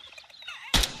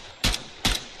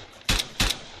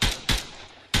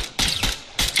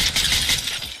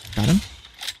 Got him?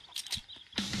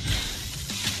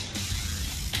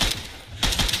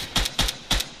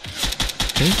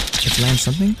 Okay, let's land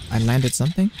something. I landed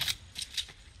something.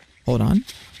 Hold on.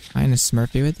 Kinda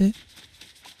Smurfy with it.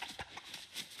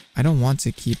 I don't want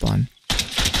to keep on.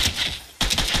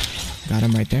 Got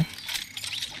him right there.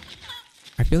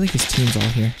 I feel like his team's all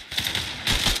here.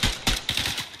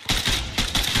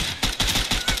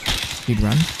 Dude,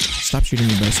 run. Stop shooting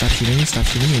me, bro. Stop shooting me. Stop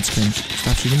shooting me. It's cringe.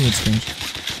 Stop shooting me. It's cringe.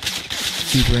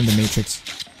 Dude, we're in the Matrix.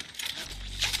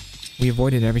 We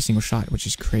avoided every single shot, which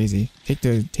is crazy. Take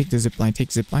the zip line.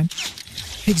 Take zip line.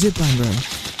 Take zip line, bro.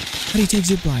 How do you take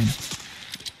zip line?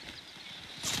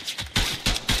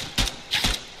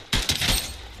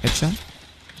 Headshot?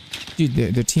 Dude,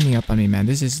 they're teaming up on me, man.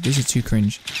 This is too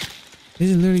cringe.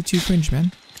 This is literally too cringe,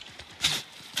 man.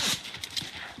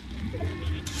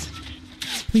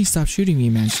 Please stop shooting me,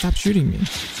 man. Stop shooting me.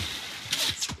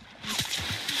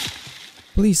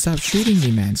 Please stop shooting me,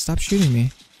 man. Stop shooting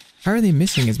me. How are they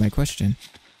missing is my question.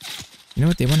 You know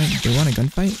what? They want a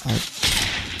gunfight?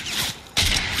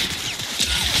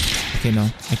 Okay, no.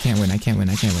 I can't win. I can't win.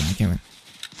 I can't win. I can't win.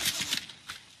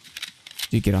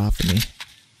 Dude, get off of me.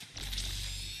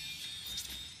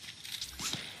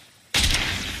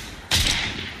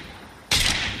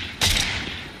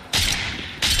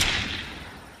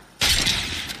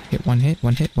 Hit, one hit,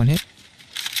 one hit, one hit.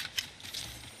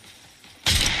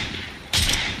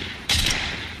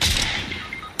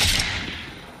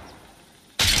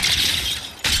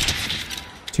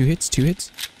 Two hits, two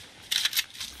hits.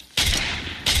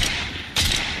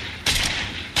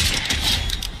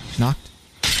 Knocked.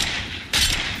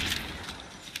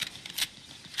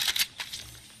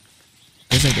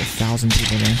 There's like 1,000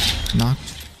 people there.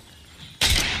 Knocked.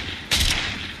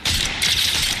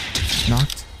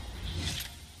 Knocked.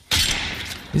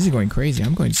 This is going crazy.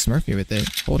 I'm going Smurfy with it.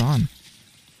 Hold on.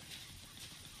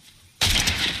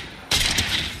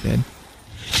 Dead.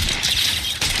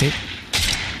 Hit.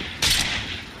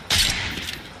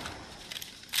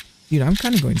 Dude, I'm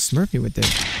kind of going Smurfy with it.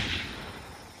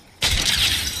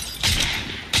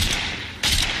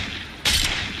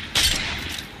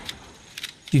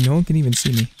 Dude, no one can even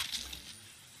see me.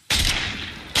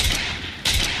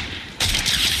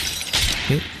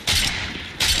 Hit.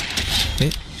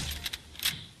 Hit.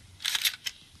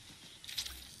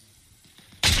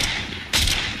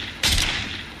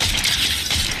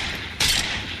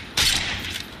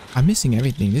 I'm missing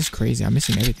everything. This is crazy. I'm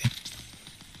missing everything.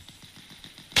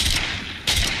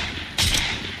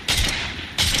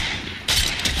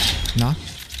 Knock.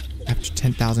 After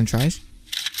 10,000 tries.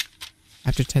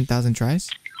 After 10,000 tries.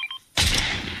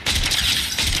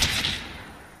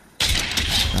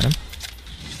 Got him.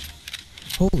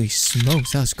 Holy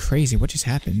smokes, that was crazy. What just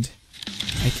happened?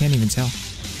 I can't even tell.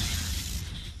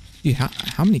 Dude,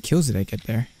 how many kills did I get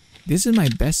there? This is my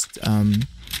best,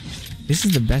 this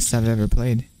is the best I've ever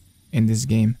played in this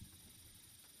game.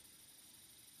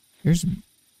 There's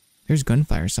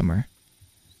gunfire somewhere.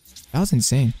 That was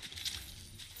insane.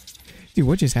 Dude,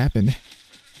 what just happened?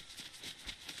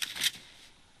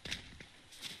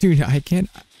 Dude, I can't...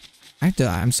 I have to...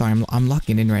 I'm sorry, I'm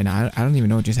locking in right now. I don't even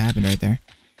know what just happened right there.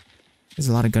 There's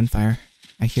a lot of gunfire.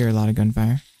 I hear a lot of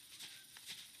gunfire.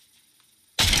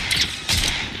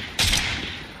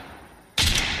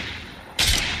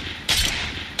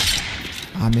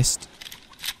 I missed.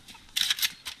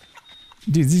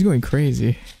 Dude, this is going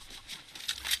crazy.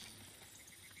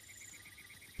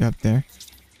 Get up there.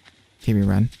 Okay, we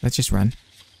run. Let's just run.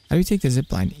 How do we take the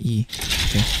zip line? E.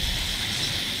 Okay.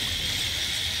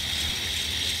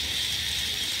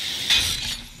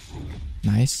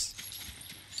 Nice.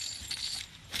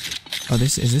 Oh,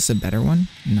 is this a better one?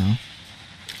 No.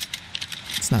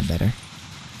 It's not better.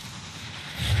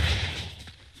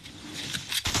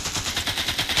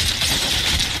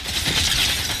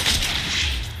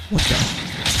 What the?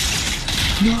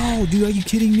 No, dude, are you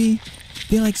kidding me?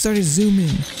 They like started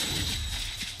zooming.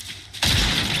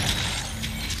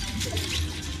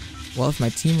 Well, if my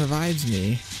team revives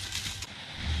me...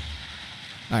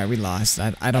 Alright, we lost.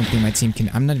 I don't think my team can...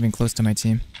 I'm not even close to my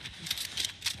team.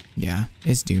 Yeah,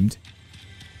 it's doomed.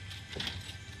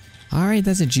 Alright,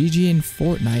 that's a GG in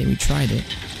Fortnite. We tried it.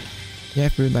 Yeah,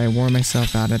 Froodler, I wore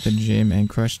myself out at the gym and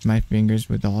crushed my fingers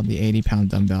with all the 80-pound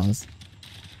dumbbells.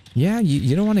 Yeah,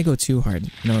 you don't want to go too hard.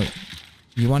 You know,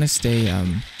 you want to stay...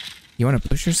 You want to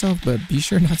push yourself, but be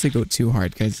sure not to go too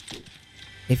hard, because...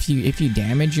 If you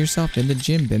damage yourself in the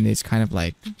gym, then it's kind of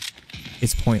like...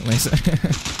 It's pointless.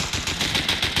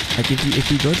 Like,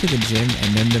 if you go to the gym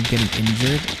and end up getting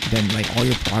injured, then, like, all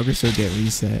your progress will get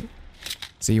reset.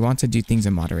 So you want to do things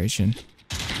in moderation.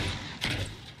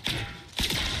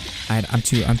 I'm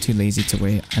too lazy to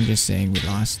wait. I'm just saying we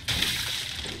lost.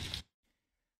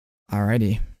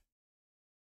 Alrighty.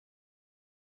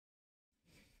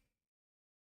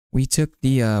 We took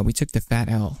the fat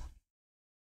L.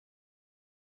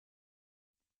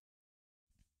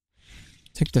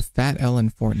 Took the fat L in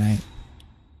Fortnite.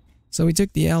 So we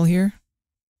took the L here.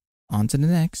 On to the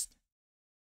next.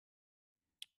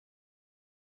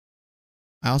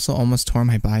 I also almost tore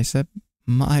my bicep.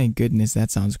 My goodness,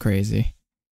 that sounds crazy.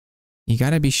 You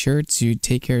gotta be sure to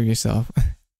take care of yourself.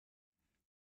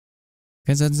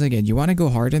 Because that's again, you want to go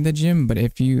hard in the gym, but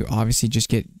if you obviously just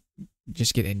get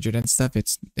injured and stuff,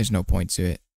 there's no point to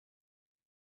it.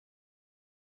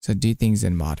 So do things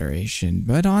in moderation.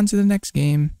 But on to the next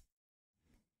game.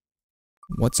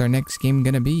 What's our next game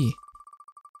gonna be?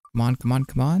 Come on, come on,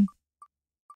 come on.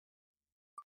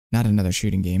 Not another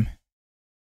shooting game.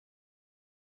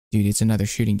 Dude, it's another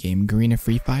shooting game. Green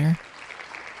Free Fire?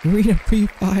 Green Free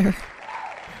Fire.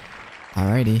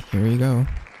 Alrighty, here we go.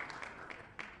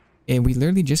 And we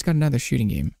literally just got another shooting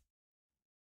game.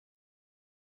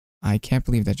 I can't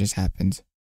believe that just happened.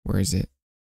 Where is it?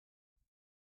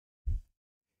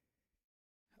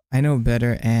 I know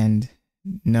better and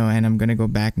no, and I'm gonna go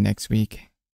back next week.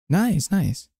 Nice,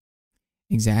 nice.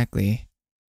 Exactly.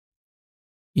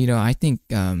 You know, I think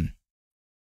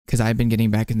because I've been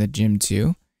getting back in the gym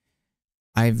too.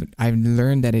 I've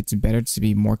learned that it's better to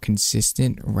be more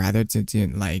consistent rather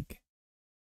than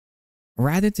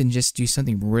just do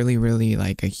something really, really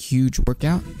like a huge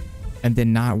workout and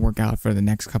then not work out for the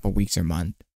next couple weeks or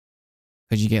month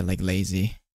because you get like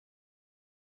lazy.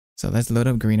 So let's load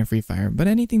up Green Free Fire. But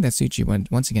anything that suits you,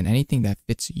 once again, anything that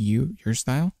fits you, your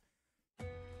style,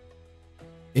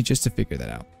 it's just to figure that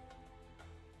out.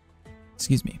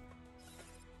 Excuse me.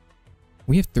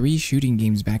 We have 3 shooting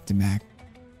games back to back.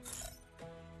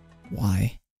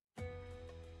 Why?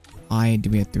 Why do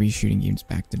we have 3 shooting games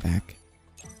back to back?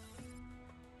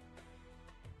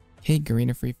 Hey,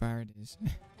 Garena Free Fire it is.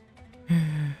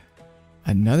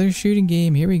 Another shooting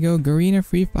game. Here we go. Garena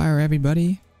Free Fire,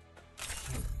 everybody.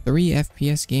 3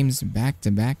 FPS games back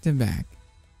to back to back.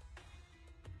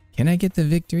 Can I get the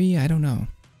victory? I don't know.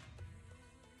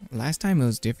 Last time it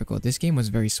was difficult. This game was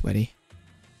very sweaty.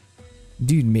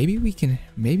 Dude, maybe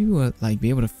we'll like be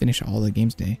able to finish all the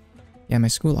games today. Yeah, my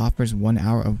school offers 1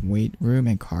 hour of weight room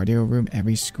and cardio room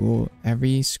every school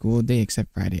day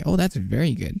except Friday. Oh, that's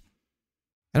very good.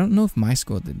 I don't know if my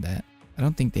school did that. I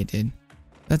don't think they did.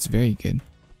 That's very good.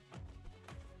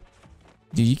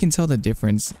 Dude, you can tell the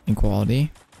difference in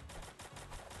quality.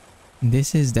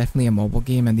 This is definitely a mobile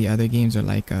game and the other games are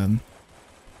like the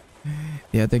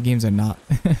other games are not.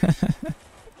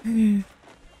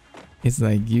 It's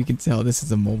like you can tell this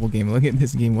is a mobile game. Look at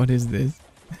this game. What is this?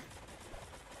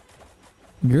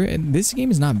 This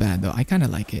game is not bad though. I kind of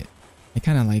like it.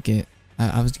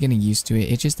 I was getting used to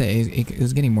it. It's just that it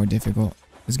was getting more difficult.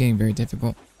 It was getting very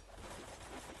difficult.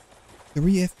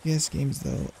 3 FPS games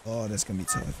though. Oh, that's gonna be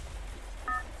tough.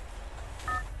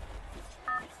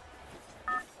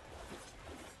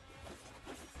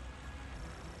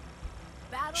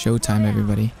 Showtime,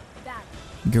 everybody.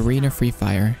 Garena Free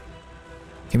Fire.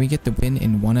 Can we get the win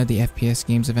in one of the FPS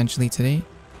games eventually today?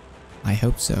 I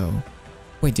hope so.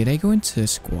 Wait, did I go into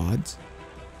squads?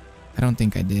 I don't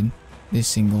think I did. This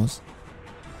singles.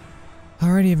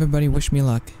 Alrighty, everybody, wish me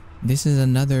luck. This is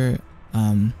another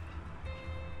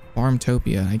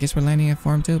Farmtopia. I guess we're landing at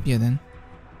Farmtopia then.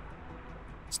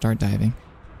 Start diving.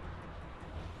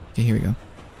 Okay, here we go.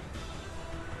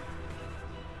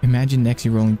 Imagine next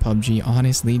year rolling PUBG.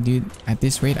 Honestly, dude, at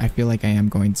this rate, I feel like I am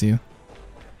going to.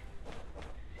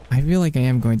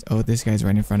 Oh, this guy's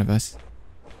right in front of us.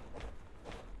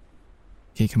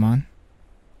 Okay, come on.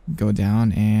 Go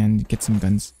down and get some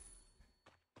guns.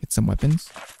 Get some weapons.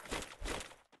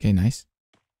 Okay, nice.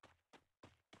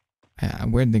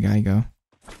 Where'd the guy go?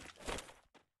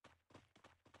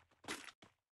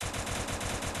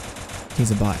 He's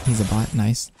a bot. He's a bot.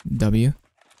 Nice. W.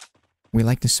 We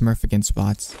like to smurf against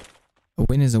bots. A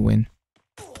win is a win.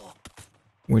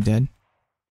 We're dead.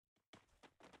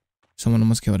 Someone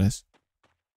almost killed us.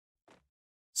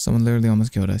 Someone literally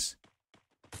almost killed us.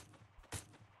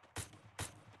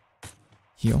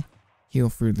 Heal. Heal,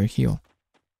 Froodler. Heal.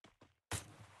 I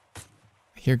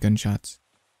hear gunshots.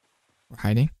 We're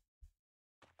hiding.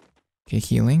 Okay,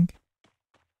 healing.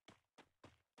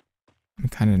 I'm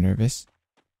kind of nervous.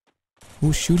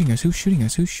 Who's shooting us? Who's shooting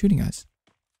us? Who's shooting us?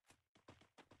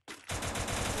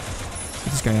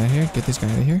 Get this guy out of here. Get this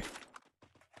guy out of here.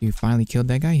 You finally killed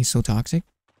that guy. He's so toxic.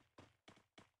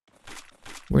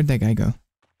 Where'd that guy go?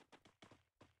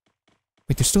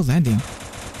 Wait, they're still landing.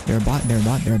 They're a bot. They're a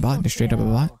bot. They're a bot. They're straight up a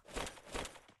bot.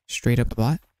 Straight up a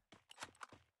bot.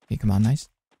 Okay, come on. Nice.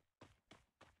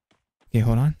 Okay,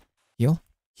 hold on. Heal.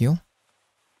 Heal.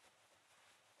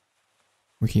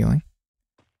 We're healing.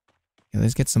 Yeah,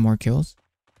 let's get some more kills.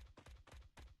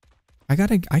 I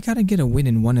gotta get a win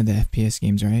in one of the FPS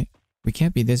games, right? We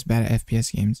can't be this bad at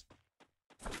FPS games.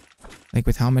 Like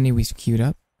with how many we queued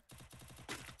up.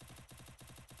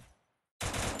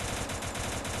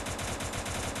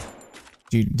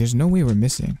 Dude, there's no way we're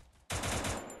missing.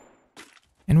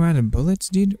 And we're out of bullets,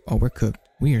 dude. Oh, we're cooked.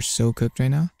 We are so cooked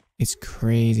right now. It's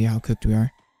crazy how cooked we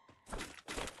are.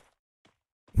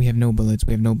 We have no bullets.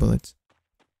 We have no bullets.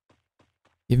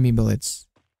 Give me bullets.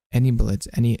 Any bullets.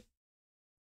 Any...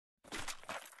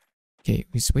 Okay,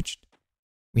 we switched.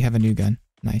 We have a new gun.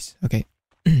 Nice. Okay.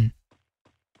 You're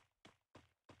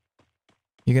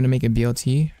gonna make a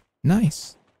BLT?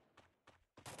 Nice.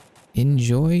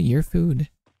 Enjoy your food.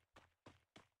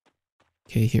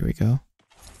 Okay, here we go.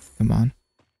 Come on.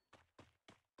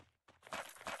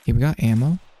 Okay, we got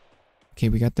ammo. Okay,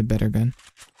 we got the better gun.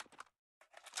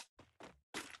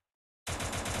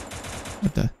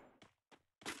 What the?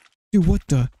 Dude, what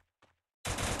the?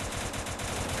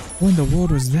 What in the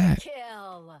world was that?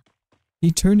 Kill.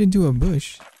 He turned into a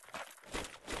bush.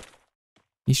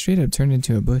 He straight up turned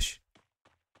into a bush.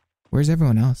 Where's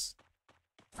everyone else?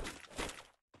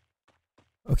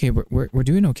 Okay, we're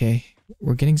doing okay.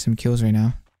 We're getting some kills right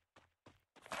now.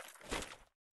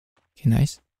 Okay,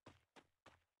 nice.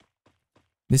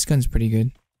 This gun's pretty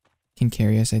good. Can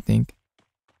carry us, I think.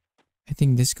 I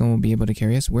think this gun will be able to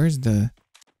carry us. Where's the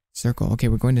circle? Okay,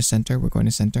 we're going to center. We're going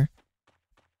to center.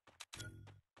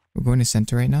 We're going to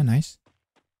center right now. Nice.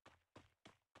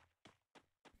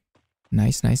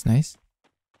 Nice, nice, nice.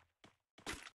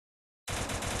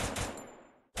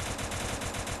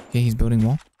 Okay, he's building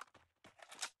wall.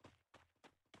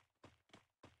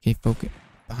 Okay, focus.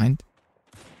 Behind.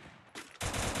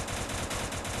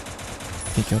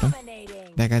 Okay, killed him.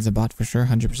 That guy's a bot for sure,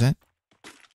 100%.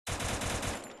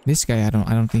 This guy, I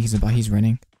don't think he's a bot. He's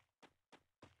running.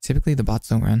 Typically, the bots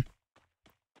don't run.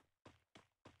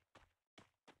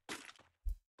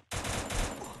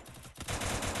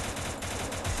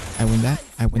 I win that.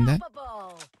 I win that.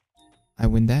 I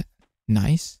win that.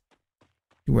 Nice.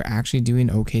 We're actually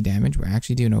doing okay damage. We're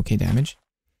actually doing okay damage.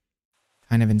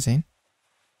 Kind of insane.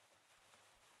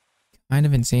 Kind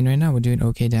of insane right now. We're doing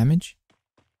okay damage.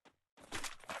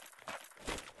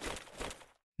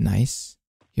 Nice.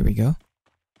 Here we go.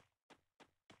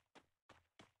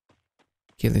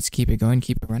 Okay, let's keep it going.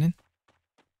 Keep it running.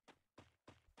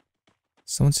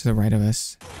 Someone's to the right of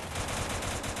us.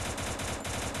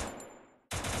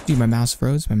 Dude, my mouse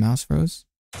froze. My mouse froze.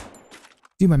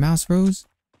 Dude, my mouse froze.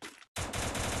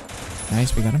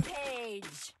 Nice, we got him.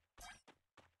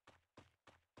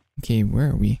 Okay,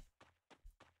 where are we?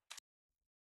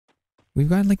 We've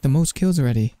got like the most kills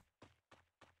already.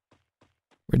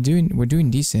 We're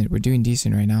doing decent. We're doing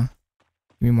decent right now.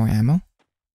 Give me more ammo.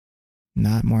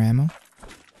 Not more ammo.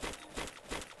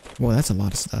 Whoa, that's a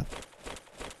lot of stuff.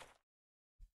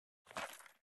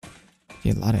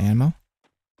 Okay, a lot of ammo.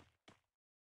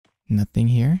 Nothing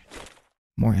here.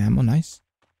 More ammo, nice.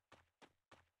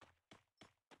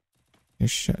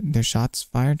 There's shots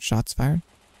fired. Shots fired.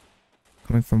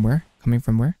 Coming from where? Coming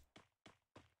from where?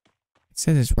 It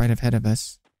says it's right ahead of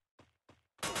us.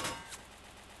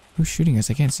 Who's shooting us?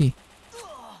 I can't see.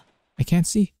 I can't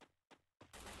see.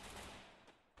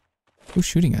 Who's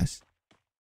shooting us?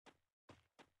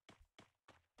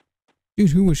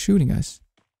 Dude, who was shooting us?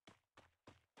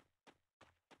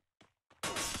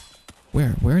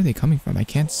 Where? Where are they coming from? I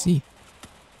can't see.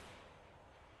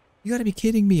 You gotta be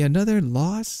kidding me. Another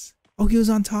loss? Oh, he was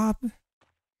on top?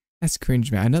 That's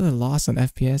cringe, man. Another loss on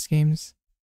FPS games?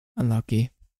 Unlucky.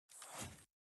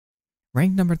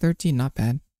 Rank number 13, not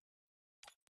bad.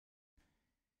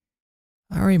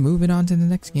 Alright, moving on to the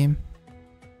next game.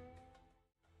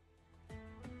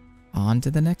 On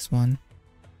to the next one.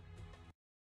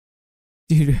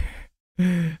 Dude,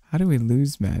 how do we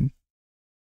lose, man?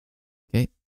 Okay,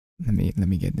 let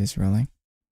me get this rolling.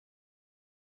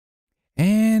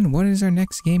 And what is our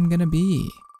next game gonna be?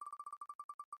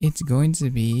 It's going to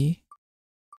be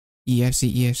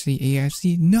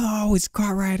EFC. No, it's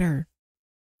Kart Rider.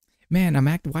 Man,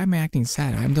 why am I acting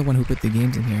sad? I'm the one who put the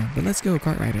games in here. But let's go,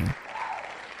 Kart Rider.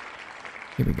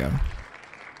 Here we go.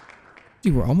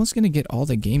 Dude, we're almost gonna get all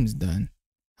the games done.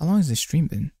 How long has this stream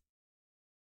been?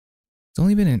 It's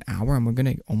only been an hour and we're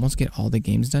gonna almost get all the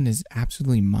games done. Is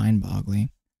absolutely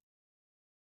mind-boggling.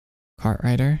 Kart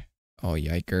Rider? Oh,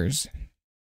 yikers.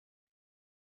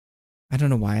 I don't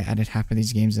know why I added half of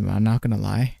these games in, but I'm not gonna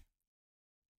lie.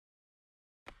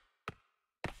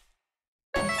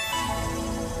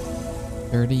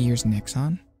 $30 years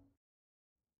Nexon?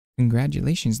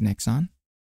 Congratulations, Nexon.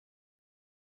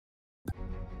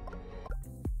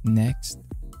 Next.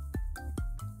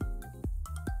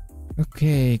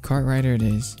 Okay, Kart Rider it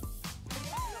is.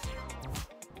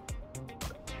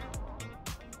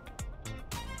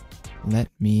 Let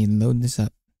me load this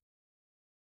up.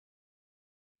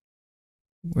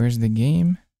 Where's the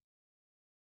game?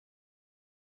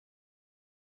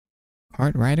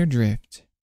 Kart Rider Drift.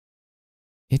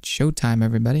 It's showtime,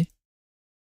 everybody.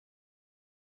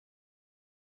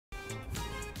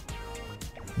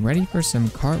 Ready for some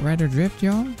Kart Rider Drift,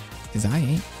 y'all? Because I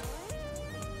ain't.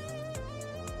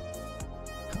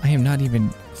 I am not even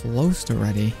close to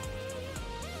ready.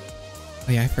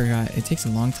 Oh yeah, I forgot. It takes a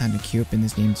long time to queue up in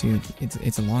this game too.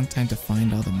 It's a long time to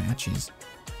find all the matches.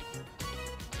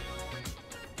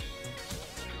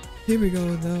 Here we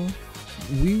go though.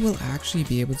 We will actually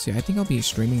be able to, I think I'll be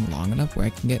streaming long enough where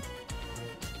I can get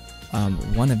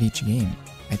one of each game.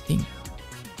 I think.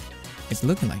 It's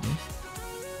looking like it.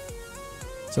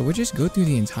 So we'll just go through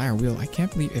the entire wheel. I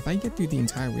can't believe if I get through the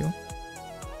entire wheel.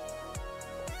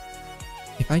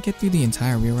 If I get through the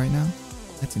entire wheel right now,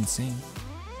 that's insane.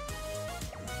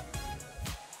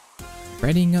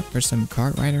 Readying up for some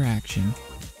Kart Rider action.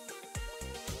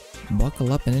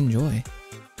 Buckle up and enjoy.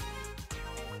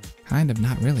 Kind of,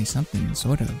 not really, something,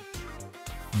 sort of.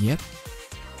 Yep.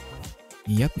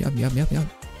 Yep.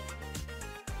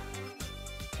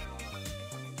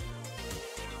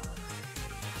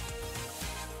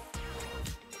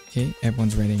 Okay,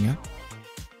 everyone's readying up.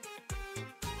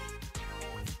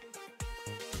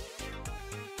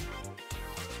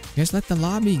 Just let the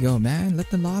lobby go, man. Let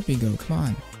the lobby go. Come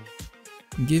on.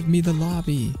 Give me the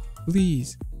lobby.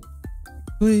 Please.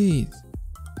 Please.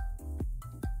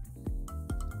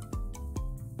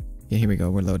 Okay, here we go.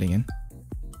 We're loading in.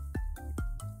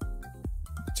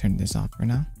 Turn this off for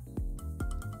now.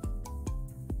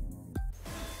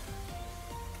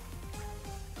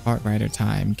 Kart Rider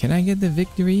time. Can I get the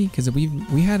victory? Because we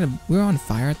were on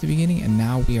fire at the beginning, and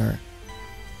now we are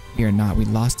not. We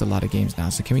lost a lot of games now.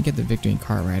 So can we get the victory in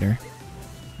Kart Rider?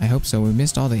 I hope so. We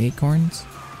missed all the acorns.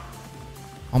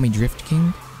 Call me Drift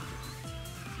King.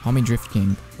 Call me Drift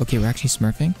King. Okay, we're actually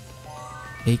smurfing.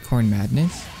 Acorn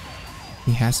Madness.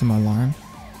 We have some alarm.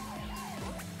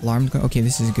 Okay,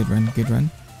 this is a good run. Good run.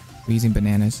 We're using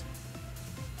bananas.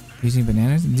 Using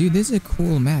bananas? Dude, this is a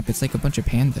cool map. It's like a bunch of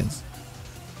pandas.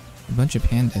 A bunch of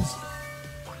pandas.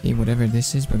 Okay, whatever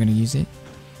this is, we're gonna use it.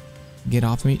 Get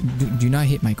off me. Do not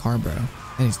hit my car, bro.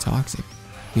 That is toxic.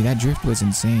 Dude, that drift was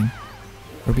insane.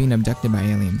 We're being abducted by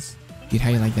aliens. Dude, how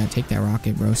you like that? Take that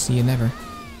rocket, bro. See you never.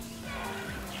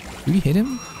 Did we hit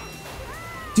him?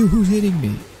 Dude, who's hitting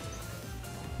me?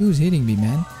 Who's hitting me,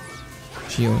 man?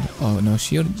 Shield. Oh, no,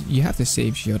 shield. You have to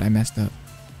save shield. I messed up.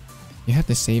 You have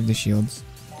to save the shields.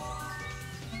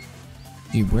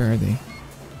 Dude, where are they?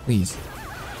 Please.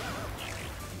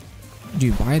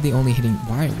 Dude, why are they only hitting...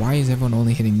 Why is everyone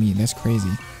only hitting me? That's crazy.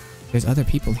 There's other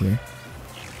people here.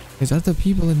 There's other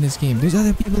people in this game. There's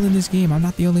other people in this game. I'm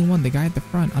not the only one. The guy at the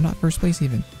front. I'm not first place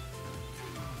even.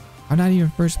 I'm not even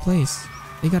first place.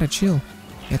 They gotta chill.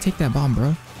 Yeah, take that bomb,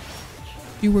 bro.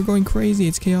 Dude, we're going crazy.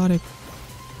 It's chaotic.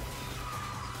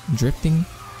 Drifting.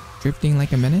 Drifting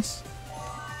like a menace.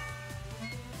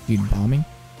 Dude, bombing.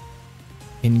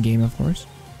 In game, of course.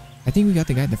 I think we got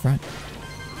the guy at the front.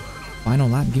 Final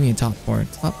lap. Give me a top 4.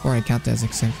 Top 4 I count as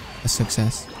a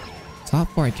success. Top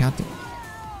 4 I counted.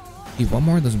 Dude, one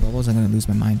more of those bubbles, I'm gonna lose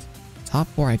my mind. Top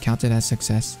 4 I counted as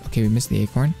success. Okay, we missed the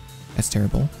acorn. That's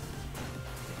terrible.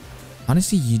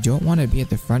 Honestly, you don't want to be at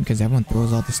the front because everyone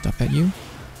throws all the stuff at you.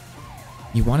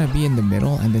 You want to be in the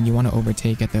middle and then you want to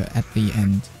overtake at the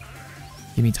end.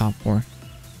 Give me top 4.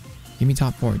 Give me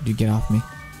top 4. Dude, get off me.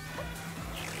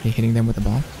 Okay, hitting them with the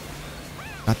ball.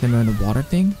 Got them in the water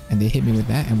thing and they hit me with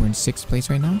that and we're in 6th place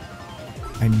right now.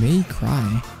 I may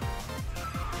cry.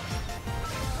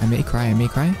 I may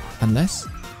cry. Unless...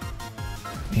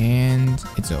 And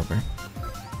it's over.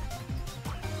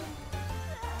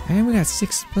 And we got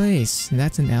 6th place.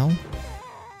 That's an L.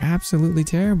 Absolutely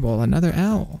terrible. Another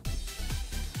L.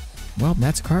 Well,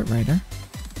 that's Kart Rider.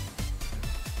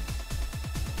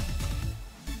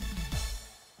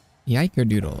 Yiker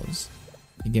doodles.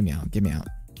 Get me out. Get me out.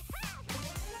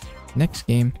 Next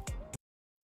game.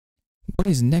 What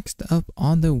is next up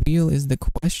on the wheel is the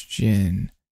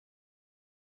question.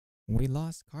 We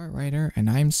lost Kart Rider and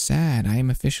I'm sad. I am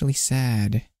officially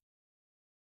sad.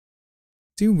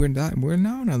 Dude, we're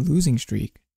now on a losing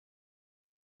streak.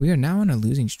 We are now on a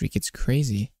losing streak. It's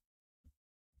crazy.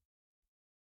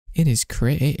 It is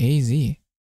crazy.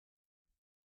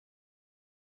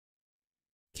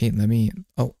 Okay, let me...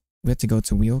 Oh, we have to go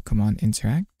to wheel. Come on,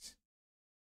 interact.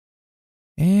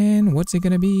 And what's it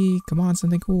gonna be? Come on,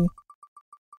 something cool.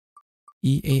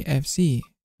 EAFC.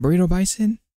 Burrito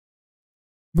Bison?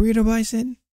 Burrito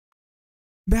Bison?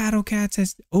 Battle Cats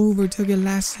has overtook it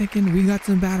last second. We got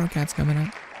some Battle Cats coming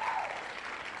up.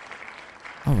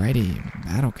 Alrighty,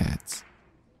 Battle Cats.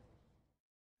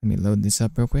 Let me load this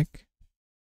up real quick.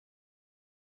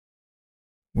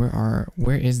 Where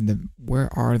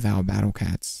are thou battle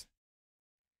cats?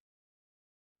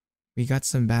 We got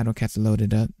some battle cats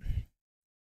loaded up.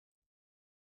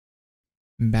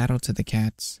 Battle to the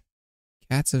cats.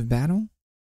 Cats of battle?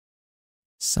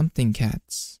 Something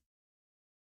cats.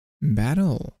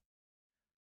 Battle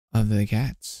of the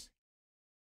cats.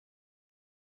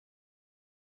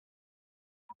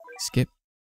 Skip.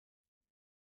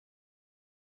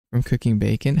 From cooking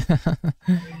bacon.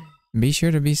 Be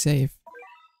sure to be safe.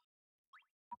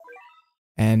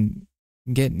 And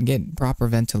get proper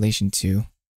ventilation too.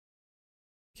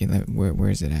 Okay, where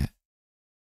is it at?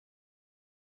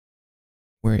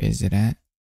 Where is it at?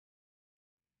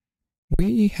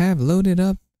 We have loaded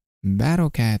up battle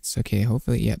cats. Okay,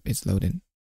 hopefully, yep, it's loaded.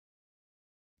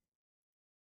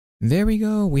 There we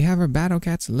go. We have our battle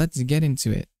cats. Let's get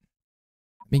into it.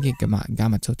 Let me get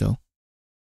Gamatoto.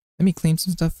 Let me claim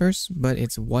some stuff first, but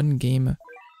it's one game,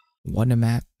 one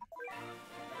map.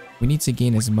 We need to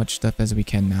gain as much stuff as we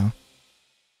can now.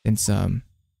 Since,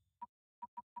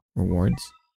 rewards.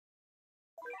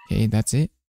 Okay, that's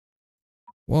it.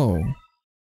 Whoa.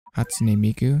 Hatsune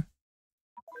Miku.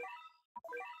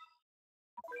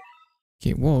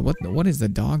 Okay, whoa, what is the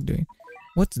dog doing?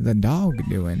 What's the dog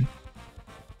doing?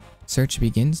 Search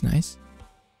begins, nice.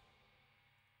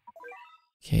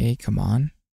 Okay, come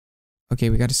on. Okay,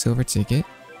 we got a silver ticket.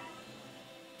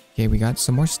 Okay, we got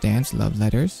some more stamps, love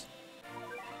letters.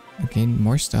 Okay,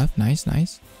 more stuff, nice,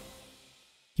 nice.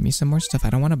 Give me some more stuff, I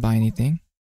don't want to buy anything.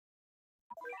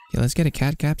 Okay, let's get a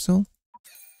cat capsule.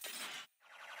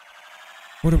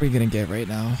 What are we gonna get right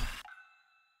now?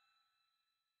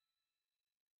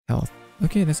 Health.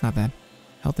 Okay, that's not bad.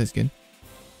 Health is good.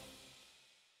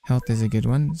 Health is a good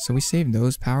one. So we save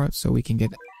those power-ups so we can get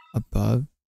above.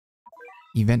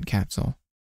 Event capsule.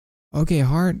 Okay,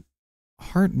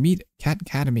 heartbeat cat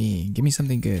academy. Give me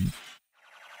something good.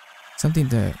 Something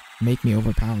to make me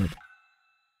overpowered.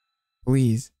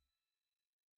 Please.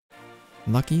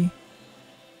 Lucky?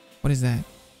 What is that?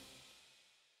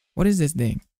 What is this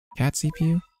thing? Cat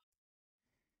CPU?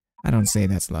 I don't say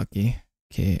that's lucky.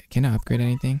 Okay, can I upgrade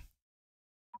anything?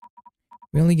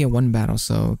 We only get one battle,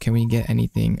 so can we get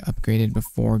anything upgraded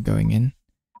before going in?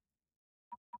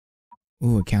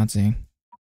 Ooh, accounting.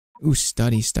 Ooh,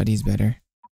 study. Study's better.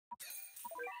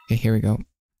 Okay, here we go.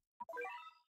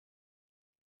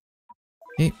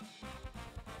 Okay.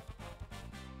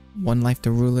 One life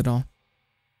to rule it all.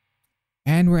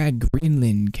 And we're at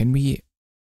Greenland. Can we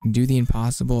do the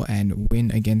impossible and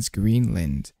win against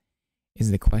Greenland? Is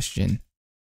the question.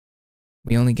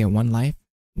 We only get one life,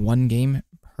 one game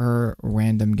per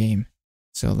random game.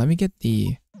 So let me get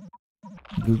the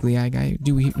googly eye guy.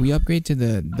 Dude, we upgrade to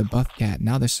the buff cat.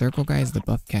 Now the circle guy is the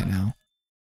buff cat now.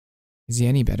 Is he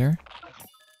any better?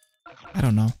 I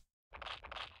don't know.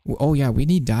 Oh yeah, we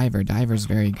need diver. Diver's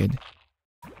very good.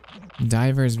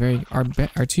 Diver is very...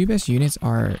 Our two best units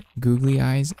are googly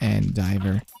eyes and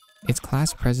diver. It's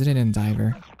class president and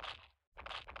diver.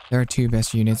 There are two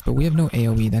best units, but we have no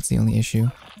AoE. That's the only issue.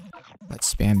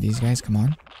 Let's spam these guys. Come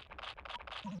on.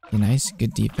 Okay, nice.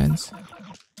 Good defense.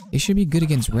 They should be good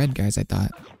against red guys, I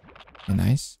thought. Okay,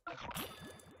 nice.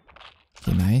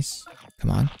 Okay, nice. Come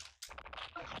on.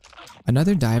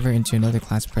 Another diver into another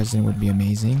class president would be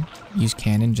amazing. Use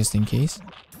cannon just in case.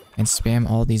 And spam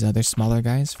all these other smaller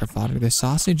guys for fodder. The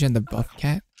sausage and the buff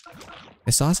cat.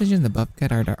 The sausage and the buff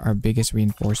cat are our biggest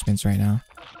reinforcements right now.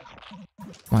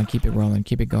 Come on, keep it rolling.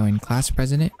 Keep it going. Class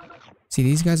president. See,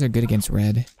 these guys are good against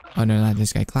red. Oh, no, not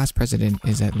this guy. Class president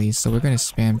is at least. So we're going to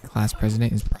spam class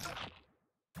president is...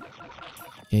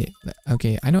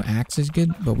 Okay, I know axe is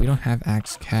good, but we don't have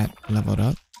axe cat leveled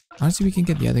up. Honestly, we can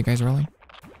get the other guys rolling.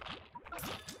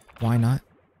 Why not?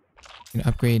 Gonna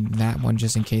upgrade that one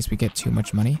just in case we get too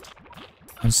much money.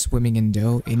 I'm swimming in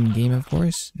dough in game, of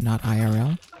course, not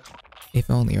IRL. If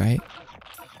only, right?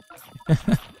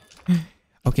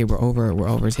 Okay, we're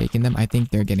overtaking them. I think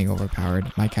they're getting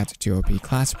overpowered. My cats are too OP.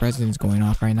 Class president's going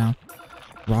off right now.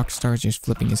 Rockstar's just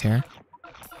flipping his hair.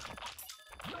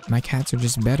 My cats are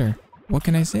just better. What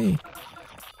can I say?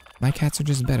 My cats are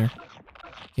just better.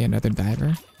 Okay, another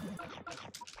diver.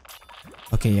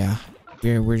 Okay, yeah.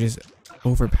 We're just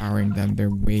overpowering them. They're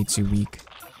way too weak.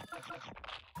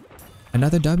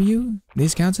 Another W?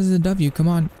 This counts as a W. Come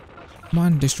on. Come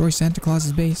on, destroy Santa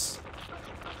Claus's base.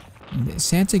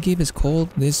 Santa gave us coal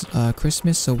this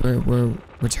Christmas, so we're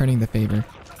returning the favor.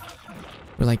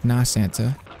 We're like, nah,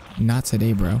 Santa. Not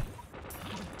today, bro.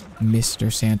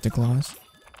 Mr. Santa Claus.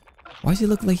 Why does he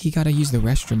look like he gotta use the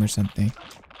restroom or something?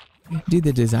 Dude,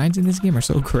 the designs in this game are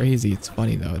so crazy. It's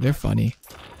funny, though. They're funny.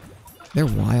 They're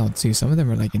wild, too. Some of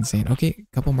them are, like, insane. Okay,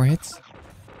 couple more hits.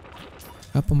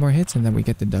 Couple more hits, and then we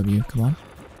get the W. Come on.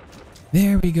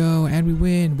 There we go, and we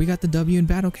win. We got the W in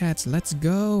Battle Cats. Let's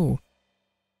go.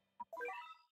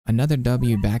 Another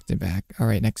W back to back. All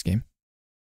right, next game.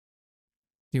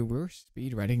 Dude, we're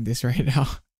speedrunning this right now.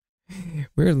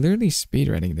 We're literally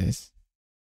speedrunning this.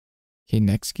 Okay,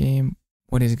 next game.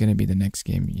 What is going to be the next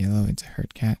game? Yellow, it's a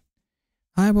hurt cat.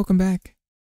 Hi, welcome back.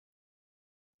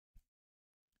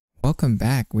 Welcome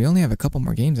back. We only have a couple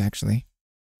more games, actually.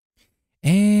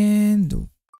 And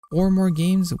 4 more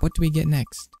games. What do we get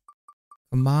next?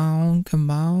 Come on, come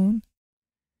on.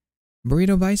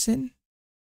 Burrito Bison?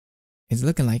 It's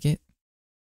looking like it.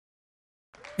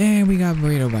 And we got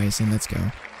Burrito Bison. Let's go.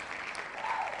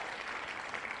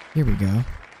 Here we go.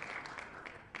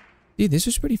 Dude, this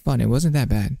was pretty fun. It wasn't that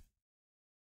bad.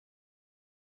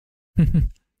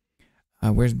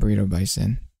 Where's Burrito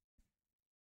Bison?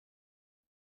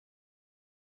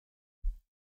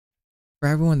 For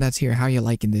everyone that's here, how you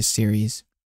liking this series?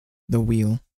 The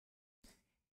wheel.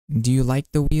 Do you like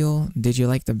the wheel? Did you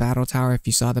like the battle tower? If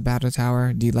you saw the battle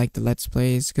tower, do you like the let's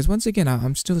plays? Because once again,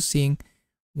 I'm still seeing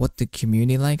what the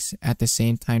community likes at the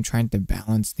same time trying to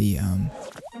balance the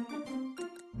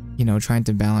you know, trying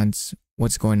to balance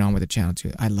what's going on with the channel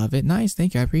too. I love it. Nice,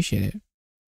 thank you. I appreciate it.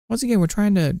 Once again, we're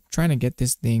trying to get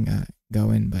this thing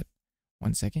going, but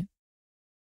 1 second.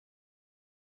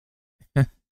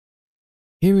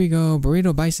 Here we go,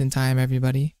 Burrito Bison time,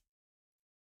 everybody.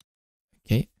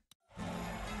 Okay.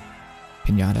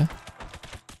 Pinata.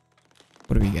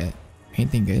 What do we get?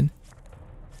 Anything good?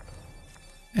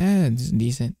 It's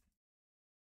decent.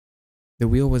 The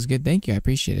wheel was good. Thank you. I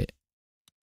appreciate it.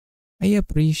 I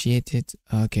appreciate it.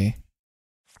 Okay.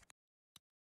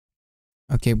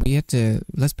 Okay, we have to...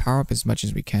 Let's power up as much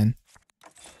as we can.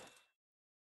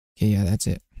 Okay, yeah, that's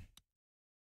it.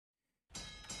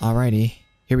 Alrighty.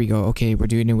 Here we go. Okay, we're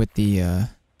doing it with the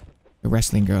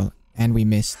wrestling girl. And we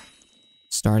missed.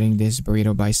 Starting this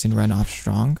Burrito Bison run off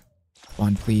strong. Come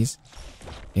on, please.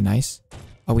 Okay, nice.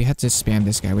 Oh, we had to spam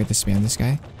this guy. We have to spam this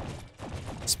guy.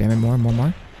 Spam it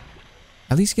more.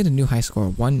 At least get a new high score.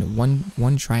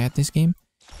 One try at this game.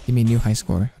 Give me a new high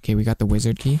score. Okay, we got the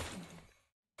wizard key.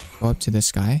 Go up to the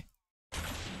sky.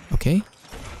 Okay.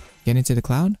 Get into the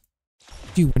cloud.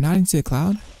 Dude, we're not into the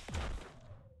cloud?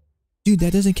 Dude,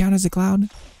 that doesn't count as a cloud?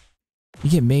 You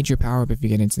get major power up if you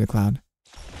get into the cloud.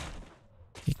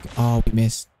 Oh, we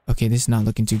missed. Okay, this is not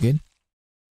looking too good.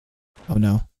 Oh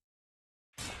no.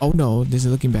 Oh no, this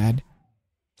is looking bad.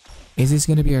 Is this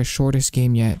going to be our shortest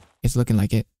game yet? It's looking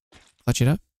like it. Clutch it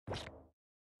up.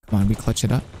 Come on, we clutch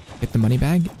it up. Get the money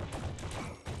bag.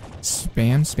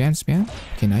 Spam.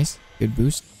 Okay, nice. Good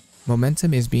boost.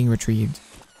 Momentum is being retrieved.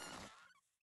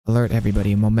 Alert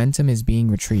everybody, momentum is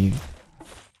being retrieved.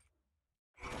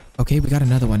 Okay, we got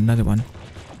another one.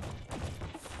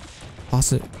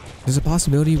 There's a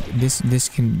possibility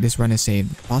this run is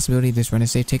saved. Possibility this run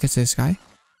is saved. Take us to the sky.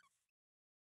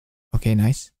 Okay,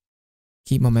 nice.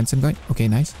 Keep momentum going. Okay,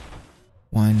 nice.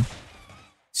 1,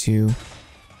 2,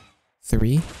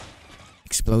 3.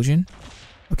 Explosion.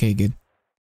 Okay, good.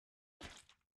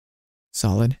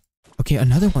 Solid. Okay,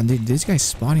 another one. Dude, this guy's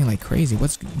spawning like crazy.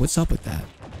 What's up with that?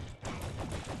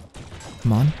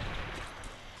 Come on.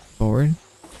 Forward.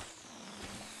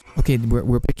 Okay,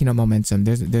 we're picking up momentum.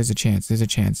 There's a chance.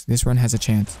 This run has a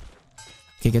chance.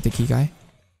 Okay, get the key guy.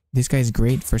 This guy's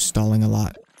great for stalling a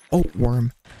lot. Oh,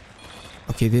 worm.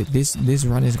 Okay, this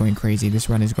run is going crazy. This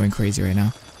run is going crazy right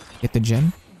now. Get the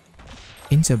gem.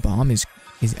 Into bomb is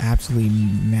absolutely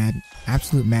mad.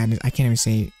 Absolute madness. I can't even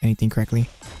say anything correctly.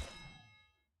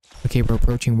 Okay, we're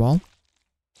approaching wall.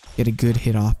 Get a good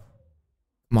hit off.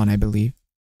 Come on, I believe.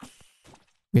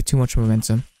 We have too much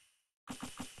momentum.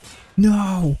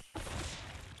 No!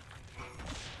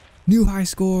 New high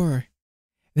score!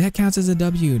 That counts as a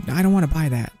W. I don't want to buy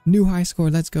that. New high score,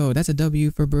 let's go. That's a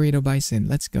W for Burrito Bison.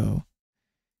 Let's go.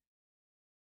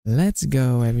 Let's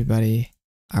go, everybody.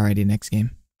 Alrighty, next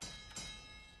game.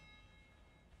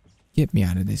 Get me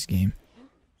out of this game.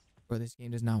 Bro, this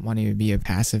game does not want to be a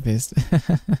pacifist.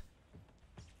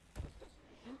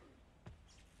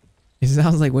 It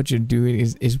sounds like what you're doing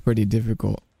is pretty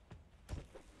difficult.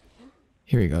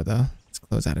 Here we go, though. Let's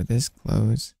close out of this.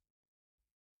 Close.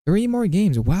 3 more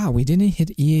games. Wow, we didn't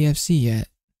hit EAFC yet.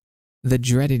 The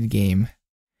dreaded game.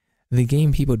 The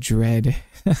game people dread.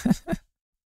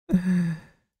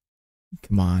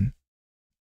 Come on.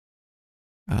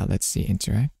 Let's see.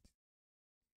 Interact.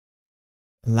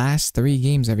 Last 3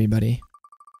 games, everybody.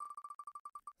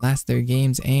 Last 3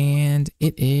 games, and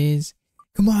it is...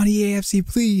 Come on, EAFC,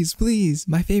 please, please.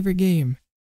 My favorite game.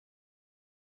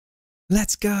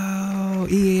 Let's go!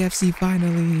 EAFC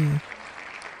finally!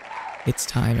 It's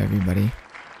time, everybody.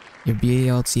 Your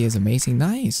BLT is amazing.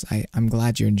 Nice. I'm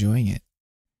glad you're enjoying it.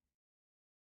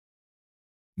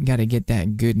 You gotta get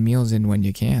that good meals in when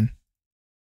you can.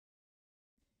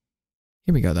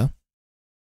 Here we go, though.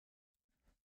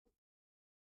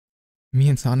 Me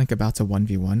and Sonic about to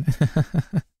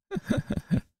 1v1.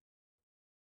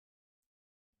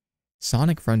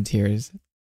 Sonic Frontiers.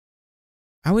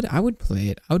 I would play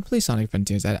it. I would play Sonic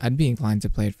Frontiers. I'd be inclined to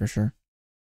play it for sure.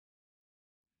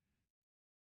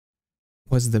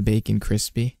 Was the bacon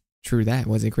crispy? True that.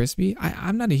 Was it crispy?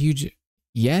 I'm not a huge...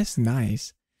 Yes,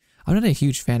 nice. I'm not a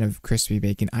huge fan of crispy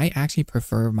bacon. I actually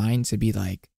prefer mine to be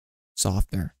like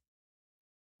softer.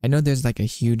 I know there's like a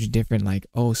huge different like,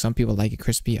 oh, some people like it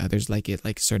crispy, others like it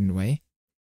like a certain way.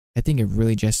 I think it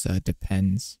really just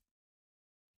depends.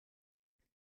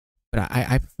 But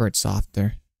I prefer it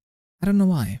softer. I don't know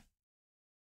why.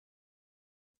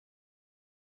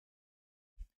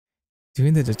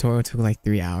 Doing the tutorial took like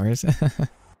 3 hours.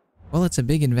 Well, it's a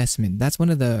big investment. That's one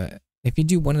of the... If you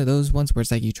do one of those ones where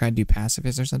it's like you try to do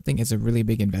pacifist or something, it's a really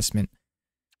big investment.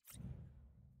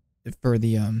 For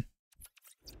the,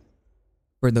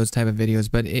 for those type of videos,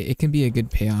 but it can be a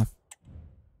good payoff.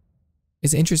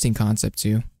 It's an interesting concept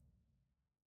too.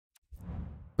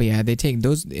 But yeah, they take...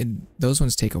 Those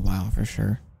ones take a while for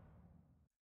sure.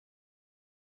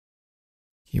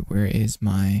 Okay, where is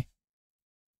my...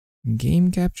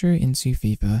 game capture into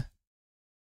FIFA?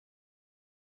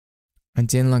 I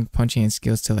didn't like punching and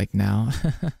skills till like now.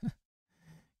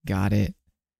 Got it.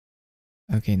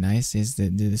 Okay, nice.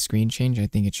 Did the screen change? I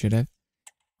think it should have.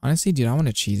 Honestly, dude, I want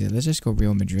to cheese it. Let's just go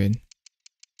Real Madrid.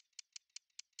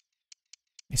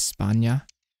 España.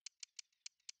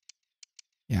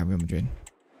 Yeah, Real Madrid.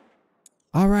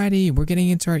 Alrighty, we're getting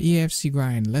into our EAFC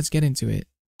grind. Let's get into it.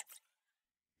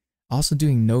 Also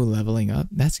doing no leveling up.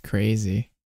 That's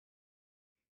crazy.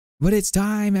 But it's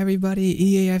time, everybody.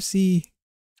 EAFC.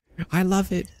 I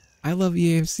love it. I love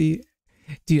EAFC.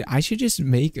 Dude, I should just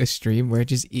make a stream where it's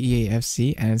just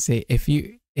EAFC and say if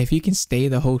you can stay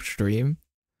the whole stream.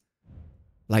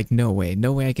 Like no way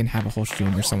I can have a whole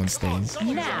stream where someone stays.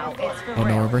 Now it's for Oh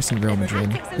no, real. reversing Real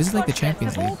Madrid. This is like the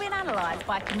Champions League.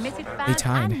 They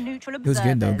tied. It was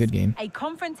good though, good game. A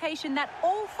confrontation that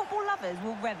all football lovers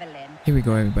will revel in. Here we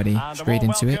go, everybody. Straight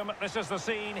into it.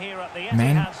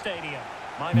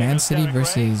 Man City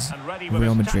versus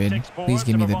Real Madrid. Please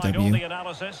give me the W.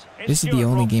 This is the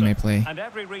only game I play,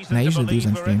 and I usually lose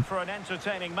on stream.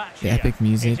 The epic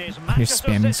music, you're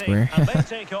spamming square.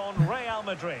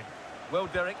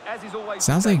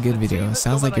 Sounds like a good video.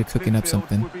 Sounds like you're cooking up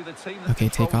something. Okay,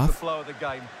 take off.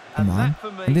 Come on.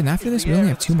 And then after this, we only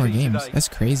have 2 more games. That's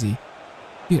crazy.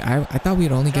 Dude, I thought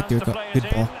we'd only get through a good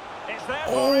ball.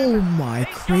 Oh my,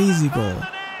 crazy goal.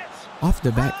 Off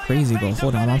the bat, crazy goal.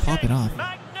 Hold on, I'll pop it off.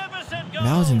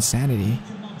 That was insanity.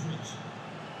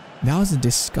 That was a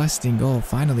disgusting goal.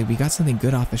 Finally, we got something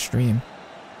good off the stream.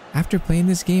 After playing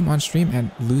this game on stream and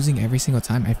losing every single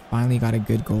time, I finally got a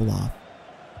good goal off.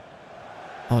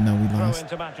 Oh no, we lost.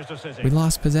 We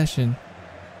lost possession.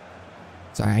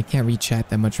 Sorry, I can't read chat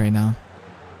that much right now.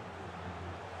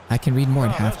 I can read more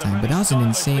at halftime, but that was an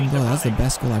insane goal. That was the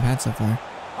best goal I've had so far.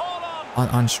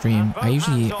 On stream. I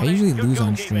usually lose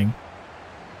on stream.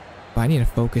 But I need to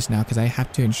focus now because I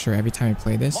have to ensure every time I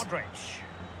play this,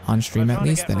 on stream at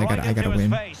least, that I gotta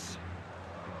win.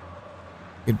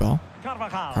 Good ball.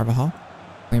 Carvajal.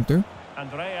 Play him through.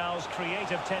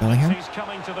 Bellingham.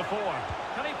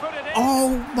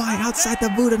 Oh my, outside the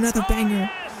boot, another banger.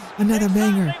 Another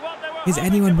banger. Is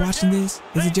anyone watching this?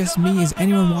 Is it just me? Is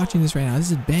anyone watching this right now?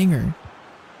 This is a banger.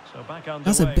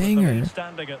 That's a banger.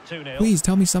 Please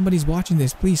tell me somebody's watching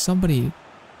this. Please, somebody.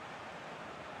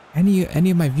 Any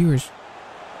of my viewers.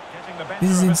 This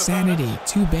is insanity.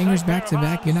 2 bangers back to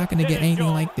back. You're not going to get anything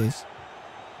like this.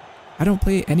 I don't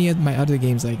play any of my other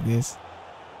games like this.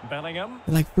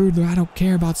 Like Froodler, I don't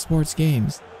care about sports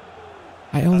games.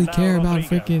 I only care about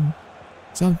freaking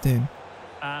something.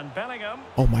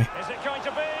 Oh my.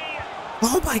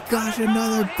 Oh my gosh,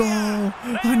 another goal.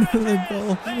 Another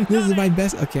goal. This is my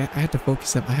best. Okay, I have to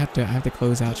focus up. I have to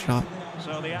close out shop.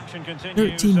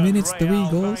 13 minutes, 3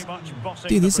 goals.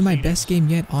 Dude, this is my best game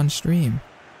yet on stream.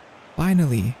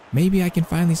 Finally. Maybe I can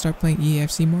finally start playing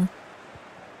EAFC more.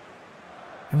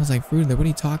 I was like, Froodler, what are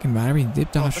you talking about? I already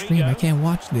dipped off stream. I can't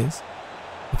watch this.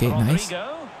 Okay, nice.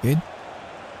 Good.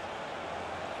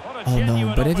 Oh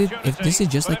no, but if this is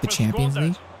just like the Champions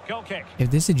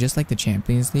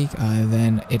League,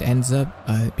 then it ends up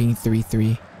being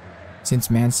 3-3. Since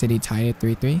Man City tied it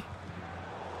 3-3.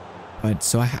 But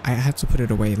so I have to put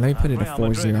it away. Let me put it at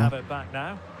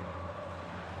 4-0.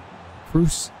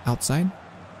 Cruz outside.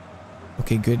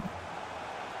 Okay, good.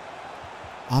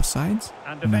 Offsides?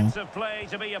 And No. defensive play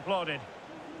to be applauded.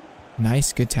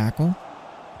 Nice, good tackle.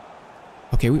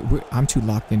 Okay, I'm too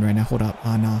locked in right now. Hold up.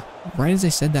 Nah. Right as I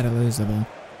said that, I lose the ball.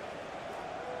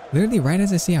 Literally, right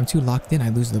as I say I'm too locked in, I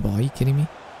lose the ball. Are you kidding me?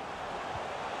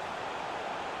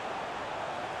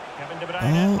 Kevin De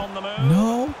Bruyne on the move.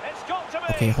 No. It's got to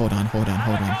be. Okay, hold on.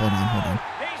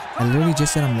 I literally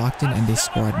just said I'm locked in and they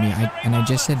scored me. I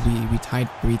just said we tied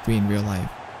 3-3 in real life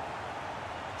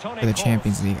for the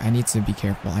Champions League. I need to be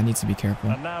careful.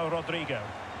 And now Rodrigo.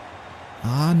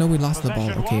 Ah, no, we lost the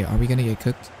ball. Okay, are we gonna get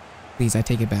cooked? Please, I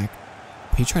take it back.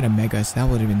 He tried to mega us. That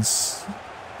would have been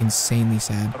insanely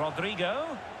sad.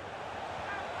 Rodrigo.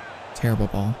 Terrible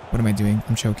ball. What am I doing?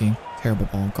 I'm choking. Terrible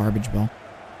ball. Garbage ball.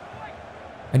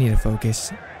 I need to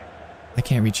focus. I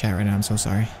can't read chat right now. I'm so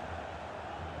sorry.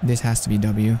 This has to be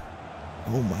W.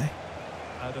 Oh my.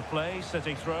 Out of play,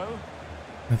 City throw.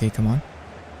 Okay, come on.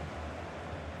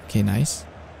 Okay, nice.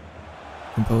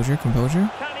 Composure. Can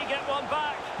he get one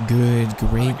back? Good,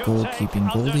 great Good goalkeeping. take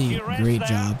under Goalie, duress great there.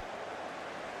 job.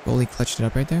 Goalie clutched it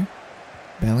up right there.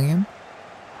 Bellingham.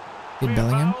 Hit Clear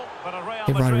Bellingham. foul, but a Real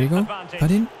Hit Madrid Rodrigo. advantage.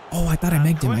 Cut in. Oh, I thought I And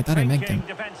megged him. quick thinking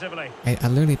defensively. I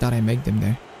literally thought I megged him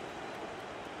there.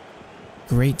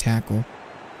 Great tackle.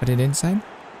 Put it inside.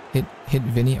 Hit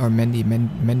Vinny or Mendy.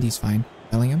 Mendy's fine.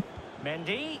 Bellingham.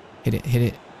 Mendy. Hit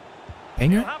it.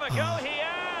 Banger? He'll have a go Oh, here.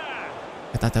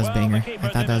 I thought that was Well, banger. the keeper I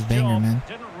thought did that was his banger, job. man.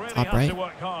 Didn't really Top have right. to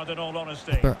work hard, in all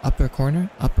honesty. Upper corner.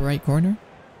 Upper right corner.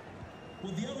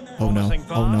 Oh no.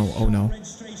 Oh no. Oh no.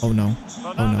 Oh no.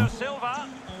 Oh Bernardo no. Silva.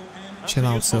 That's Chill a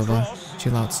out, useful Silva. cross.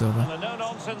 Chill out, And Silva. a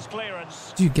no-nonsense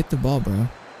clearance. Dude, get the ball, bro.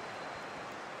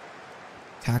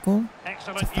 Tackle?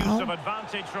 Excellent It's a foul? use of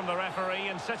advantage from the referee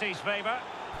in City's favour.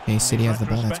 Okay, City has the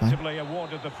ball. That's fine. Retrospectively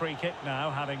awarded the free kick now,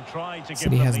 having tried to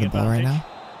City give has them the ball right advantage.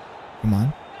 now. Come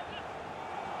on.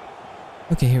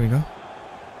 Okay, here we go.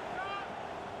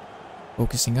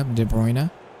 Focusing up. De Bruyne.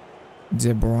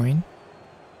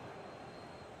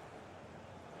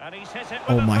 And he's hit it with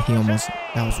Oh my, he authority. almost.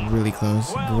 That was really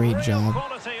close. Well, Great real job.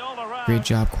 quality all around. Great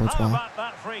job, How Courtois. about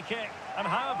that free kick? And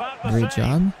how about the Great save?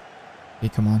 job. Okay,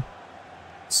 come on.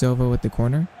 Silva with the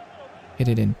corner. Hit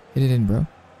it in, bro.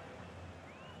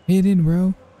 Hit it in,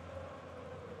 bro.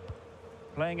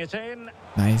 Playing it in.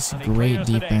 Nice. And he Great clears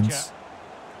the defense.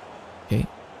 Okay,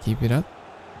 keep it up.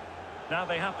 Now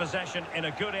they have possession in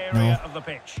a good area No. of the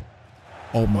pitch.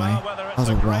 Oh my. Well, whether That it's was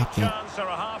a great rocket. chance or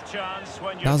a half chance,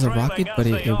 when That you're was a trailing rocket, as but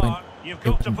they it went are, you've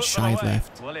got to put them shy away.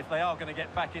 left. Well, if they are going to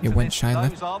get back into It went this, shy those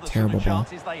left. are the Terrible sort of ball.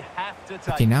 chances they have to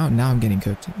take. Okay, now I'm getting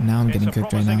cooked. Now I'm It's getting a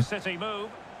cooked right promising now. City move.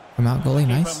 Come out, goalie.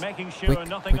 Keeper Nice. making sure Quick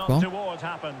nothing ball. untoward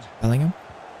happened. Bellingham.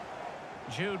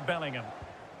 Jude Bellingham.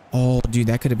 Oh, dude,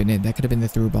 that could have been it. That could have been the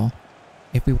through ball.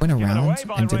 If we went Given around away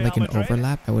by and did like Real an Madrid.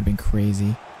 overlap, that would have been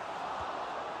crazy.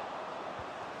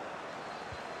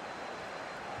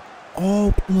 Oh,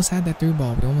 we almost had that through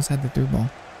ball.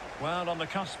 Well, on the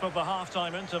cusp of the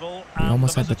half-time interval, We and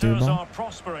almost the had the through visitors ball. are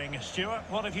prospering. Stuart,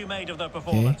 what have you made of their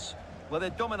performance? Well, they're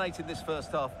dominating this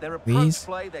first half. Their Please. approach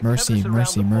play, their Mercy,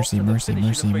 cleverness around mercy, the box, mercy, and the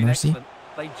mercy, finishing have been mercy. excellent.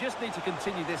 They just need to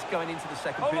continue this going into the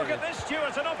second Oh, look period. at this,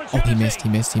 Stuart, an Oh, opportunity. he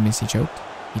missed.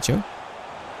 He choked.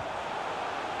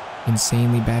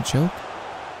 Insanely bad choke.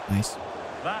 Nice.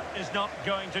 That is not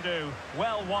going to do.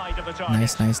 Well wide of the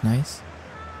target. Nice.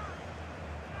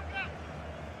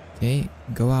 Okay,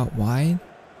 go out wide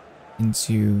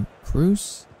into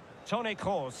Cruz, Toni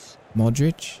Kroos.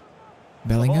 Modric,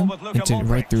 Bellingham, with Luka into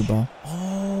right Modric. through ball.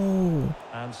 Oh,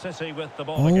 And City with the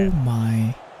ball oh again.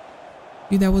 my.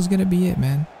 Dude, that was gonna be it,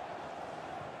 man.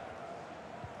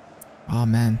 Oh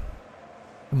man.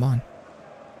 Come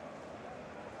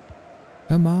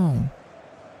on.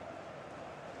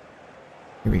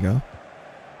 Here we go.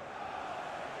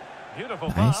 Beautiful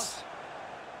Nice. pass.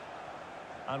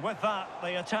 And with that,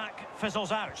 the attack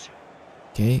fizzles out.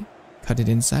 Okay, cut it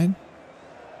inside.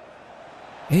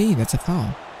 Hey, that's a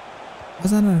foul.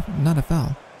 Was that not a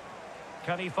foul?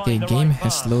 Can he find Okay, the game right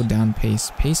has pass? slowed down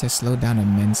pace. Pace has slowed down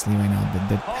immensely right now.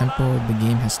 The tempo of the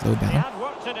game has slowed He down. had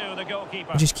work to do, the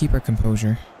goalkeeper. We just keep our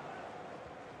composure.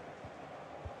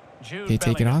 Jude Okay,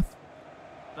 take it Bellingham.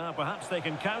 off. Now perhaps they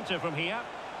can counter from here.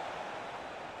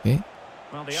 Okay,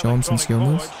 Well, the Show him some electronic skill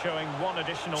board moves. Showing one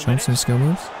additional show him some minute. skill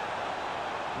moves.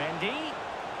 Mendy.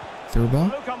 Through ball.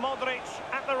 Luka Modric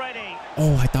at the ready.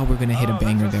 Oh, I thought we were gonna hit a Oh,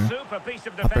 banger that's a there. super piece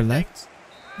of Upper defending. left.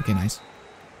 Okay, nice.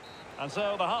 And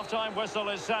so the half-time whistle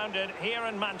is sounded here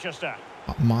in Manchester.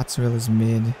 Mozzarella's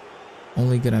mid.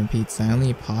 Only good on pizza.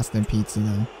 Only pasta and pizza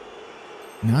though.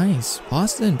 Nice.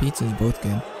 Pasta and pizza is both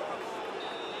good.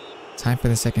 Time for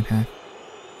the second half.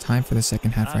 Time for the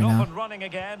second half right And off now. and running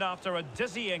again after a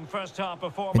dizzying first half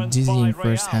performance. dizzying by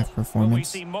first Real. half Will we performance.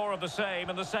 see more of the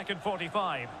same in the second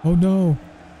 45? Oh no.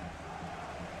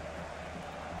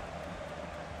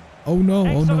 Oh no, oh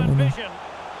no, Excellent oh no. vision.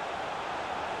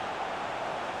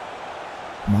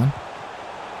 Come on.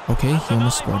 Okay, And he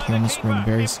almost denied scored. He by the almost scored. keeper.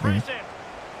 Very scary. Impressive.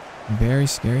 Very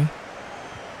scary.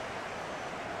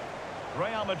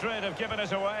 Real Madrid have given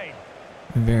us away.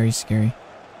 Very scary.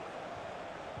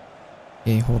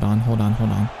 Okay, hold on, hold on,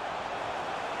 hold on.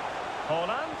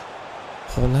 Holland.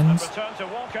 And Holland, return to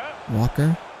Walker.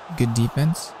 Walker, good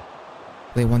defense.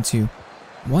 Play 1-2.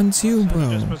 1-2, So you bro.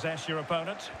 dispossess your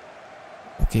opponent.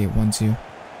 Okay, 1-2.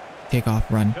 Take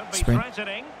off, run, Could be sprint.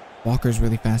 threatening. Walker's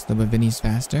really fast though, but Vinny's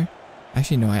faster.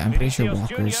 Actually, no, I'm pretty sure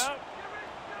Vinicius Walker's. Junior.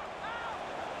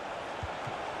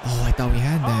 Oh, I thought we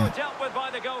had Oh, that. dealt with by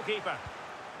the goalkeeper.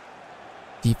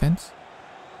 Defense.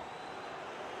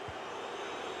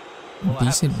 Well, I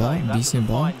have Decent to ball, say, that was a decent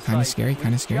ball. fine Kind of save, scary, kind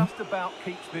of which scary. just about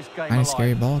keeps this game Kind of scary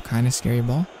alive. ball, kind of scary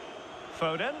ball.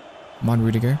 Foden. Come on,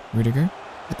 Rudiger, Rudiger.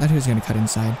 I thought he was going to cut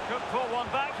inside. Could pull one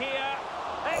back here.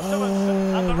 Excellent.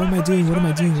 Oh, And the what am I doing? What am I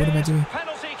referee's doing? What am I doing?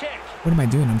 Penalty kick. What am I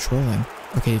doing? I'm trolling.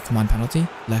 Okay, come on, penalty.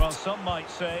 Well, Left. some might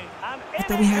say. And I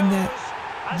thought we had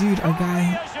that. Dude, our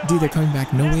guy. Dude, they're coming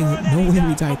back. No way, no way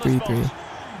we tie 3-3.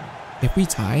 If we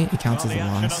tie, it counts as a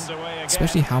loss.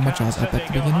 Especially how much I was up at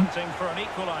the beginning.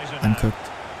 I'm cooked.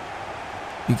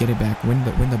 You get it back. Win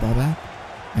the ball back.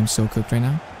 I'm so cooked right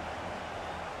now.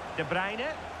 De Bruyne.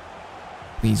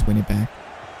 Please win it back.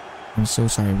 I'm so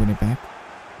sorry. Win it back.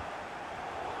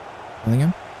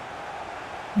 Bellingham.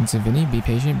 Into Vinny. Be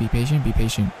patient. Be patient. Be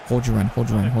patient. Hold your run. Hold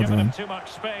your run. Hold your run. Too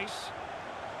much space.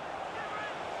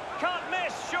 Can't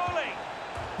miss, surely.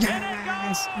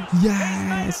 Yes.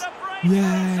 Yes.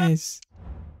 Yes.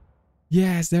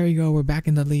 Yes. There we go. We're back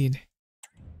in the lead.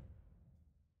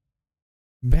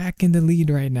 Back in the lead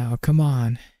right now. Come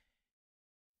on.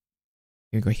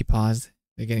 Here we go. He paused.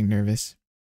 They're getting nervous.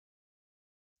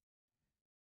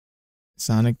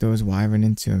 Sonic throws Wyvern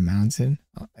into a mountain.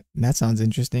 Oh, that sounds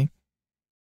interesting.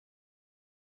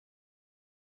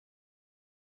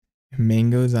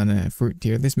 Mangoes on a fruit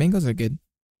tier list. Mangoes are good.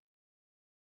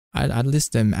 I'd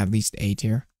list them at least A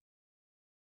tier.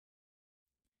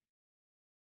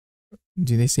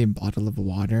 Do they say bottle of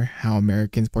water? How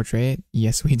Americans portray it?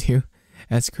 Yes, we do.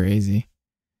 That's crazy.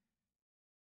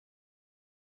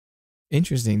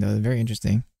 Interesting though. Very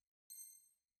interesting.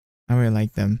 I really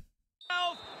like them.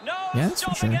 No, Yeah, that's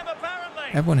for stopping sure. him, apparently.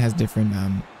 Everyone has different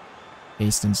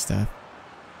taste and stuff.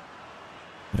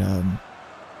 But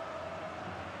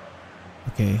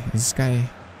okay, is this guy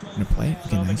gonna play? Okay,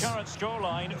 So nice. the current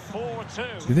scoreline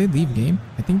 4-2. Did they leave game?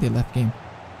 I think they left game.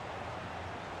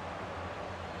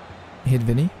 Hit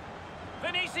Vinny.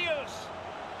 Vinicius.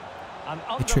 And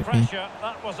under tripped me. pressure,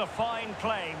 that was a fine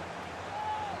claim.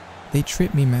 They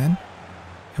tripped me, man.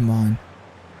 Come on.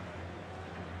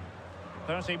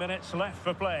 30 minutes left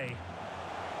for play.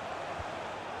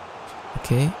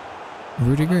 Okay.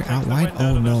 Rudiger out wide.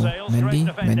 Oh no.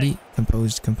 Mendy.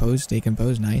 Composed. Stay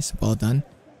composed. Nice. Well done.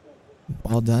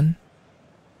 Well done.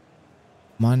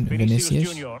 Come on, Vinicius.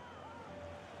 Junior.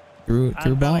 Through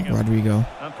ball. Bellingham. Rodrigo.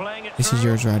 And playing it This is through.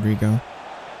 yours, Rodrigo.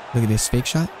 Look at this fake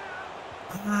shot.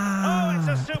 Oh, it's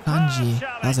a Ah, superb Kanji.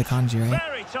 That was a challenge. Kanji, right?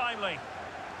 Very timely.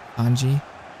 Kanji.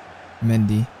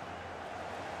 Mendy.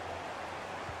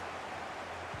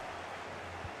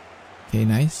 Okay,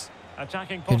 nice.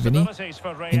 Attacking Hit Vinny. possibilities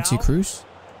for Real. Into Cruz.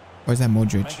 Or is that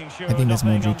Modric? Making sure I think that's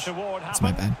nothing Modric. untoward That's my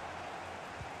happened. bad.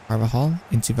 Carvajal.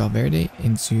 Into Valverde.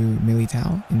 Into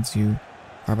Militao. Into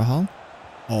Carvajal.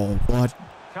 Oh, what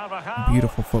Carvajal.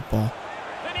 beautiful football.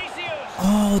 Vinicius.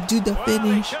 Oh, dude, the Well, they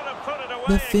finish. should have put it away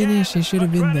The finish, again, it should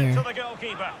have but been credit there. to the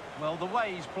goalkeeper. Well, the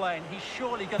way he's playing, he's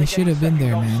surely going He to should get his have been second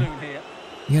there, goal man. soon here.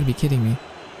 You gotta be kidding me.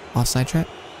 Offside trap?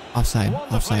 Offside.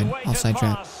 Wonderfully Offside. weighted Offside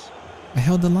trap. pass. I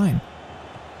held the line.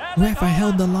 And Ref, I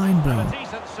held the line, bro. And a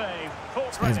decent save. Full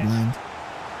This guy's credit. blind.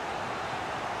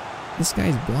 This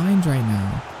guy's blind right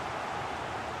now.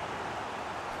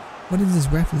 What is this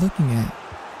ref looking at?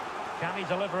 Can he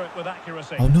deliver it with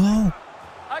accuracy? Oh no!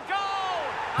 A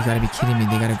goal! You gotta be kidding me.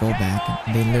 They gotta go back.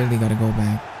 They literally gotta go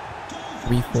back.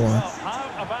 3-4. Well,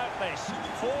 how about this?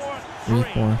 4-3.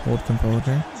 3-4. Hold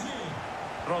composure.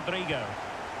 Rodrigo.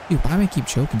 Dude, why do I keep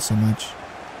choking so much?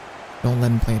 Don't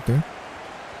let him play it through.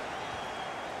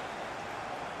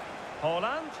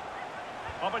 Holland.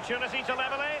 Opportunity to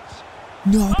level it.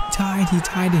 No, he tied. He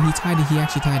tied it. He tied it. He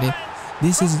actually tied it.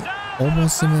 This is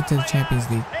almost similar to the Champions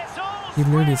League. It's all He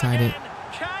literally square tied it. again.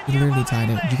 Can He you literally believe tied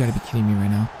it. You this? gotta be kidding me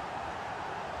right now.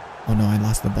 Oh no, I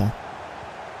lost the ball.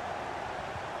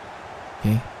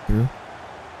 Okay, through.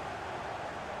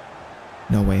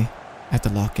 No way. I have to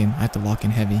lock in. I have to lock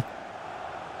in heavy.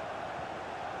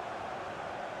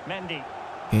 Mendy.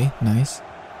 Okay, nice.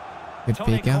 Good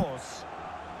Toni fake out. Kroos.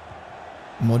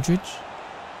 Modric.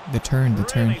 The turn.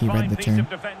 Really He read fine the piece turn. of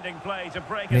defending play to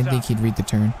break I didn't it think up. he'd read the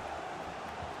turn.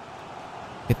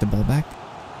 Get the ball back.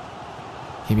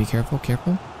 Okay, be careful,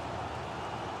 careful.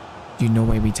 Dude, no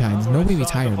way we tie. There's Well, no we're way we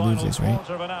inside tie the or lose final this, right?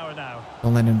 quarter of an hour now.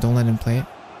 Don't let him play it.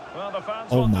 Well, the fans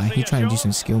Oh want to my, see he's it trying to do show.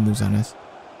 some skill moves on us.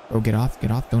 Bro, get off,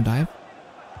 don't dive.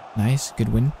 Nice, good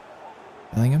win.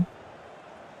 Bellingham.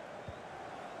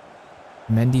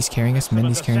 Mendy's carrying us. Excellent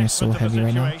Mendy's carrying us so assessment of the heavy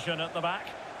right now. situation at the back.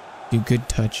 Dude, good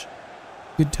touch.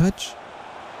 Good touch.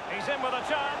 He's in with a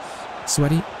chance.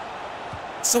 Sweaty.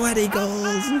 Sweaty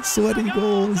goals. Sweaty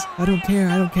goals. I don't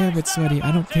care if it's sweaty.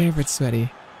 I don't care if it's sweaty.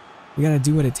 We gotta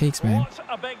do what it takes, man. What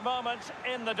a big moment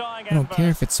in the dying I don't care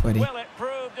if embers. it's sweaty. Will it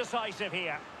prove decisive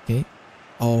here? Okay.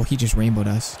 Oh, he just rainbowed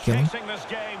us. Kill him. Chasing this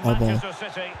game, All ball. Manchester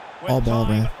City, with All ball,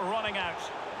 time ref. running out.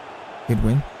 Good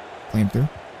win. Play him through.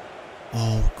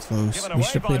 Oh, close. Given We away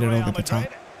should have by played it Real over the top.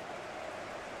 Madrid.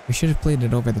 We should have played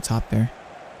it over the top there.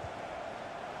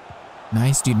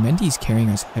 Nice, dude. Mendy's carrying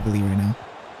us heavily right now.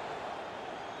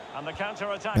 And the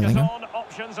counter-attack is Bellingham. on.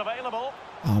 Options available.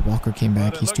 Oh, Walker came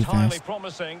back. But it He's too looked highly fast.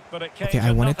 promising, but it came Okay, to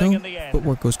I won it nothing though. in the end.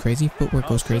 Footwork goes crazy. Footwork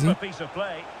goes crazy. Super piece of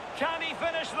play. Can he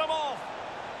finish them off?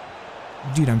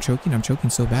 Dude, I'm choking. I'm choking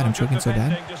so bad. I'm Good choking so bad.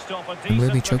 defending to stop a I'm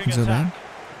really decent choking so looking bad. attack.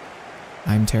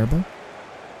 I'm terrible.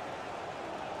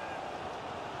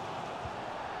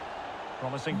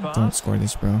 Promising pass. Don't score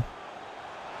this, bro. And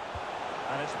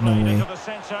it's No played way. into the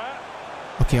centre.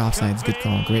 Okay, offsides. Good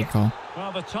call. Great call.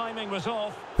 Well, the timing was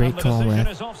off. Great and the call, decision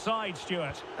ref. is offside,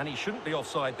 Stuart. And he shouldn't be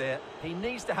offside there. He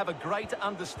needs to have a greater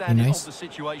understanding nice. of the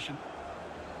situation.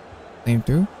 Play him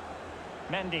through.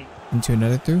 Mendy. Into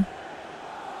another through.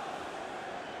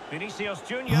 Vinicius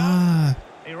Junior. Ah,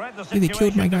 He read the Hey, they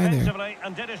situation killed my guy there. defensively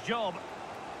and did his job.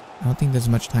 I don't think there's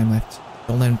much time left.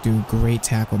 Don't let him do. Great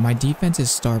tackle. My defense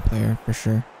is star player for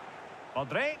sure.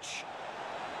 Modric.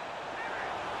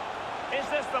 Is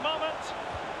this the moment?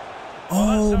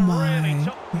 Oh That's a my. really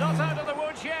not out of the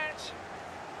woods yet.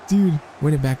 Dude,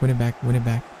 win it back. Win it back. Win it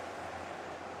back.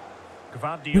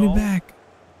 Gvardiol. Win it back.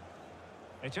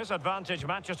 It is advantage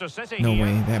Manchester City No here.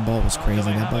 way. That ball was Not crazy.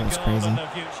 gonna That have ball a was goal crazy. in the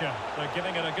future. They're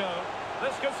giving it a go.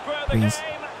 This could square the Please.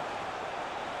 game.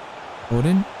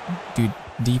 Odin, dude,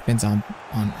 defense on.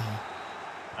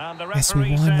 And the Yes, we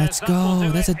referee won. says Let's that will go.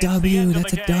 do That's a it. It's the W. end of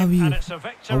That's the a game, W. and it's a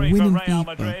victory win for in Real FIFA,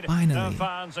 Madrid. finally. Their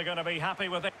fans are going to be happy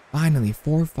with it. Finally,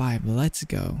 4-5. Let's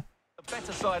go. The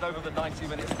better side over the 90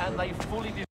 minutes, and they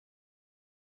fully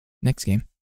Next game.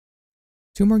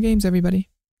 2 more games, everybody.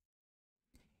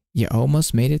 You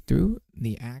almost made it through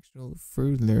the actual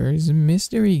Froodler's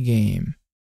mystery game.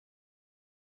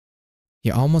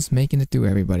 You're almost making it through,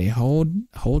 everybody. Hold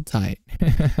tight.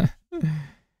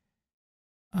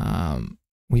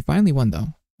 We finally won, though.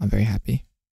 I'm very happy.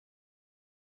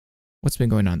 What's been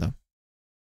going on, though?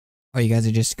 Oh, you guys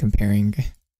are just comparing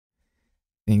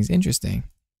things. Interesting.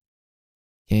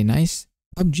 Okay, nice.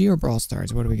 PUBG or Brawl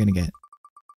Stars? What are we gonna get?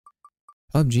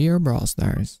 PUBG or Brawl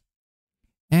Stars?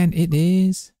 And it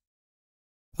is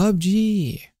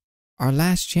PUBG. Our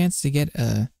last chance to get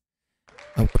a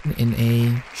win in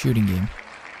a shooting game.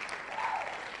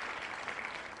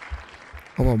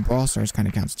 Oh well, Brawl Stars kind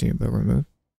of counts too, but remove.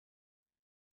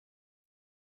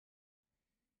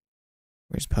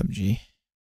 Where's PUBG?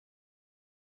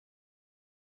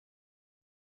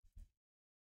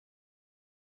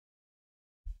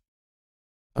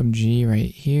 PUBG right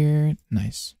here.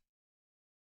 Nice.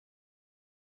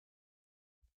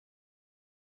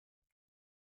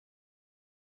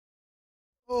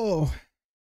 Oh.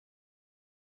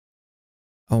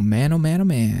 Oh man, oh man, oh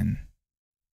man.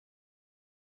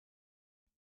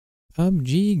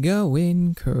 PUBG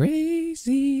going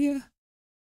crazy.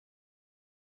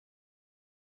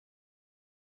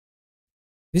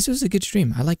 This was a good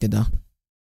stream. I liked it though.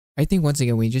 I think once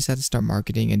again we just had to start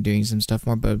marketing and doing some stuff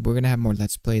more, but we're gonna have more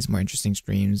Let's Plays, more interesting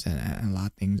streams, and a lot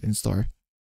of things in store.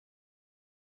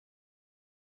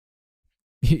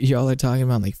 Y'all are talking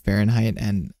about like Fahrenheit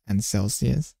and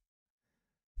Celsius.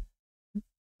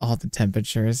 All the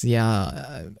temperatures.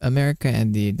 Yeah, America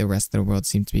and the rest of the world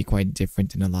seem to be quite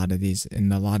different in a lot of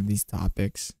these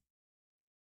topics.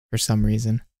 For some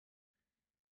reason.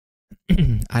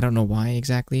 I don't know why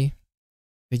exactly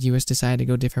the US decided to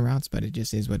go different routes, but it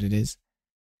just is what it is.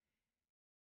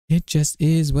 It just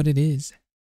is what it is.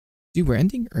 Dude, we're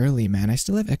ending early, man. I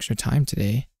still have extra time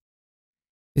today.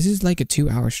 This is like a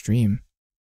 2-hour stream.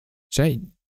 Should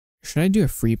I do a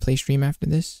free play stream after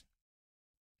this?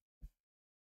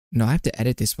 No, I have to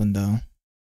edit this one though.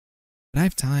 But I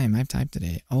have time. I have time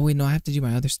today. Oh, wait, no, I have to do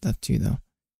my other stuff too, though.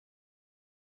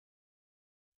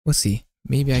 We'll see.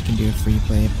 Maybe I can do a free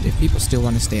play. If people still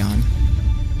want to stay on,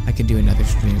 I could do another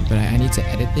stream. But I need to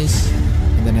edit this.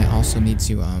 And then I also need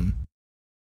to,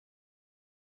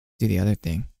 do the other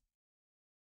thing.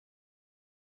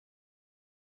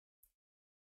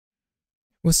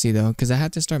 We'll see, though, because I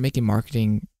have to start making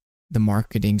the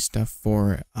marketing stuff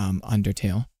for,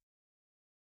 Undertale.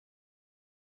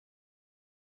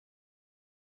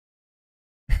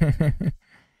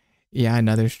 Yeah,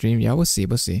 another stream. Yeah, we'll see.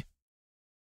 We'll see.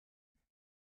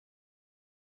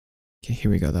 Okay,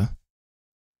 here we go, though.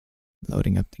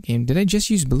 Loading up the game. Did I just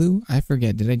use blue? I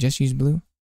forget. Did I just use blue?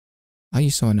 I'll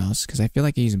use someone else because I feel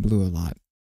like I use blue a lot.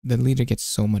 The leader gets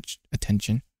so much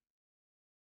attention.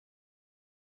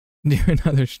 Do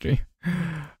another stream.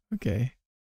 Okay,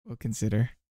 we'll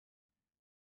consider.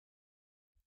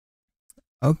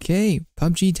 Okay,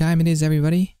 PUBG time it is,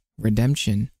 everybody.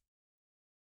 Redemption.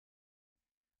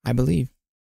 I believe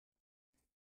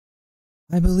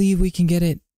we can get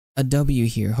it a W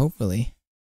here, hopefully.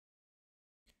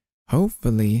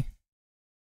 Hopefully.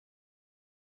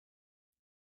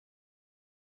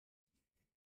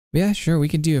 Yeah, sure, we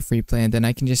could do a free play and then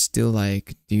I can just still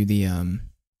like do the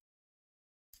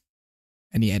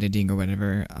any editing or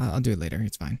whatever. I'll do it later,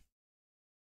 it's fine.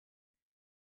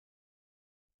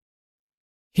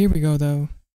 Here we go though.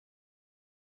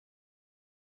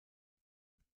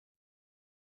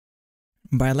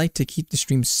 But I like to keep the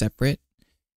streams separate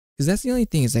because that's the only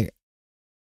thing is like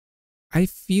I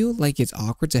feel like it's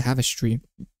awkward to have a stream.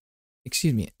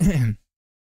 Excuse me.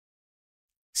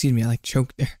 Excuse me, I like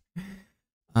choked there.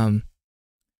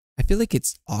 I feel like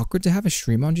it's awkward to have a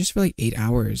stream on just for like 8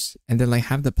 hours and then like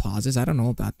have the pauses. I don't know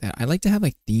about that. I like to have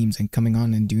like themes and coming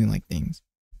on and doing like things.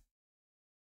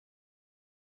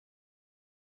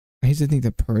 I used to think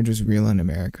the purge was real in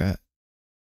America.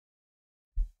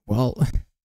 Well,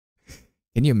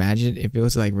 can you imagine if it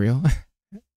was like real?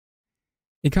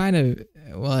 It kind of,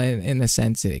 well, in a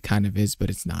sense, it kind of is, but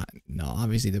it's not. No,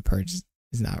 obviously the purge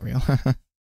is not real.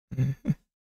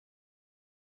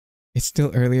 It's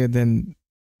still earlier than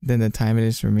the time it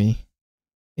is for me.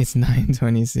 It's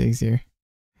 9:26 here.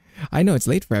 I know it's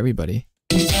late for everybody.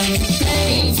 What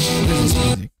is this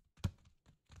music?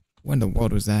 What in the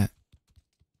world was that?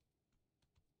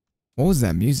 What was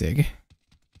that music?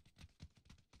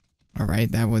 All right,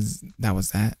 that was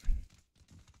that.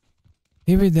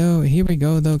 Here we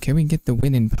go though. Can we get the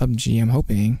win in PUBG? I'm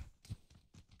hoping.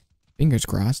 Fingers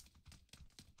crossed.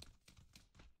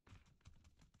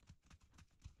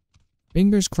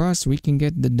 Fingers crossed we can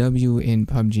get the W in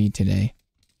PUBG today.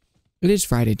 It is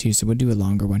Friday too, so we'll do a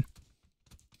longer one.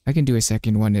 I can do a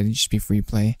second one, it'll just be free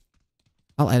play.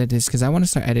 I'll edit this because I want to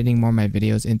start editing more of my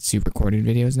videos into recorded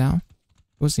videos now.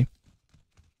 We'll see.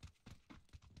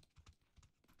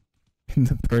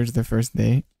 The purge the first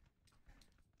day.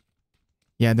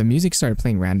 Yeah, the music started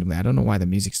playing randomly. I don't know why the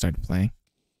music started playing.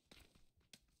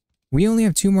 We only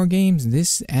have 2 more games.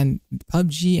 This and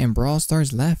PUBG and Brawl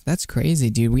Stars left. That's crazy,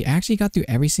 dude. We actually got through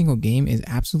every single game. Is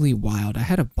absolutely wild. I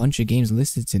had a bunch of games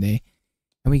listed today.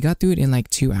 And we got through it in like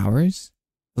 2 hours.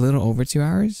 A little over 2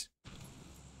 hours.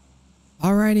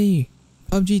 Alrighty.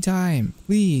 PUBG time.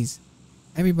 Please.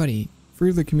 Everybody.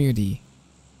 Froodler community.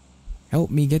 Help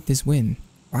me get this win.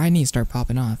 Or I need to start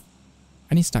popping off.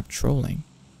 I need to stop trolling.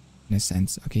 In a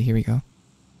sense. Okay, here we go.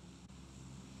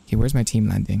 Okay, where's my team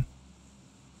landing?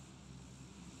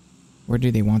 Where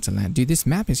do they want to land? Dude, this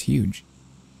map is huge.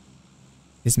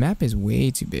 This map is way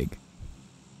too big.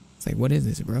 It's like, what is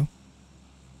this, bro?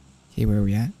 Okay, where are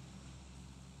we at?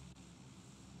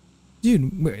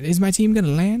 Dude, is my team gonna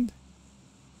land?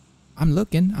 I'm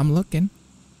looking.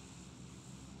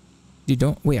 Dude,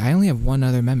 don't... Wait, I only have 1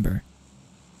 other member.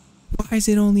 Why is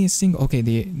it only a single... Okay,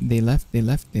 they left.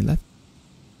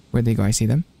 Where'd they go? I see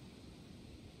them.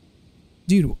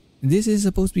 Dude, this is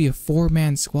supposed to be a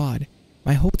 4-man squad.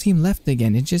 My whole team left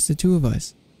again. It's just the 2 of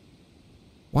us.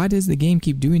 Why does the game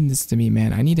keep doing this to me,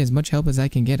 man? I need as much help as I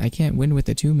can get. I can't win with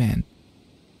a 2-man.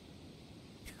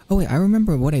 Oh wait, I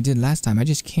remember what I did last time. I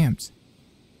just camped.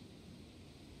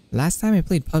 Last time I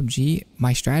played PUBG,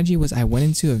 my strategy was I went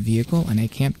into a vehicle and I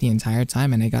camped the entire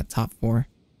time and I got top 4.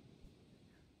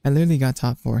 I literally got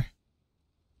top 4.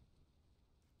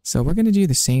 So we're gonna do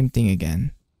the same thing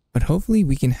again. But hopefully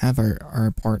we can have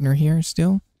our partner here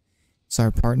still. So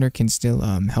our partner can still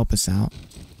help us out.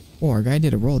 Oh, our guy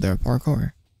did a roll there,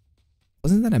 parkour.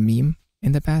 Wasn't that a meme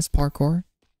in the past, parkour?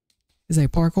 It's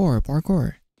like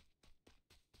parkour.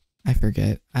 I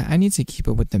forget. I need to keep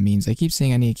up with the memes. I keep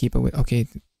saying I need to keep up with... Okay,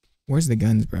 where's the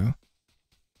guns, bro?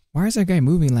 Why is that guy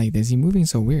moving like this? He's moving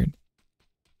so weird.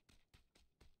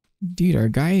 Dude, our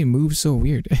guy moves so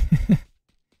weird.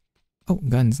 Oh,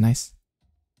 guns, nice.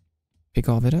 Pick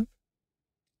all of it up.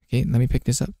 Okay, let me pick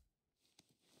this up.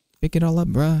 Pick it all up,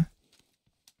 bruh.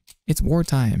 It's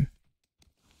wartime.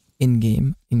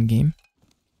 In-game, in-game.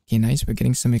 Okay, nice, we're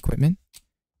getting some equipment.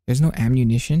 There's no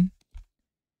ammunition.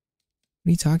 What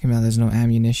are you talking about? There's no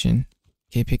ammunition.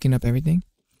 Okay, picking up everything.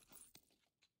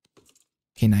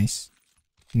 Okay, nice.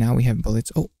 Now we have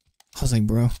bullets. Oh, I was like,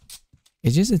 bro.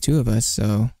 It's just the two of us,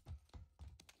 so...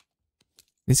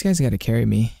 This guy's gotta carry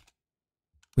me.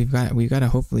 We've got to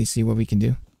hopefully see what we can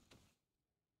do.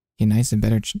 Okay, nice, a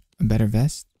better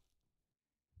vest.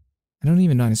 I don't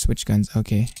even know how to switch guns.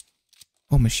 Okay.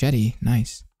 Oh, machete.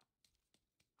 Nice.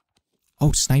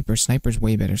 Oh, sniper. Sniper's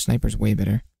way better. Sniper's way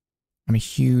better.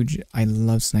 I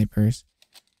love snipers.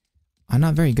 I'm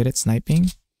not very good at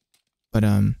sniping, but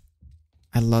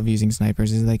I love using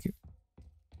snipers. It's like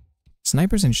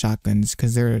snipers and shotguns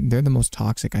because they're the most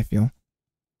toxic, I feel.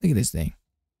 Look at this thing.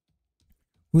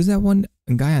 Who's that one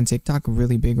guy on TikTok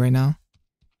really big right now?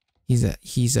 He's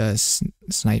a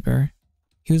sniper.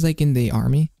 He was like in the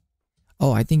army.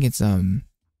 Oh, I think it's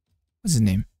what's his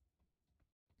name?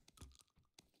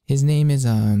 His name is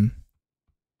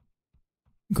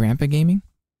Grandpa Gaming.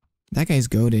 That guy's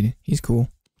goated. He's cool.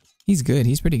 He's good.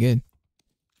 He's pretty good.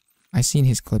 I've seen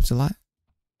his clips a lot.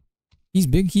 He's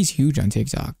big. He's huge on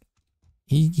TikTok.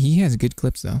 He has good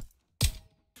clips though.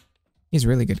 He has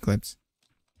really good clips.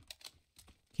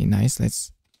 Okay, nice.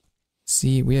 Let's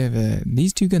see. We have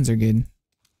these two guns are good.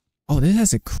 Oh, this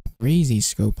has a crazy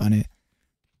scope on it.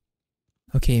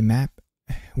 Okay, map.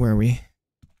 Where are we?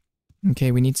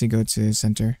 Okay, we need to go to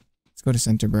center. Let's go to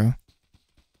center, bro.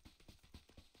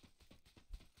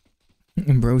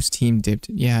 And bro's team dipped.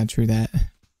 Yeah, true that.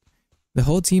 The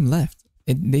whole team left.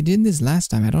 They did this last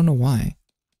time. I don't know why.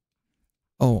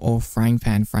 Oh, frying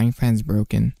pan. Frying pan's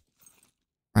broken.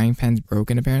 Frying pan's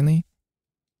broken, apparently.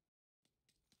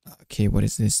 Okay, what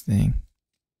is this thing?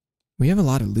 We have a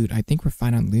lot of loot. I think we're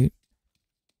fine on loot.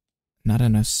 Not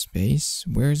enough space.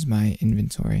 Where's my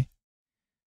inventory?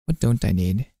 What don't I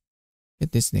need?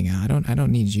 Get this thing out. I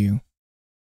don't need you.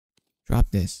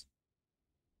 Drop this.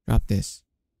 Drop this.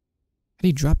 How do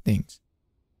you drop things?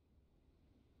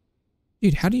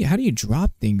 Dude, how do you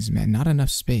drop things, man? Not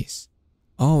enough space.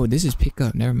 Oh, this is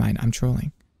pickup. Never mind. I'm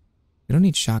trolling. We don't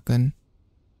need shotgun.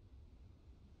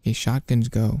 Okay, shotguns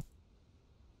go.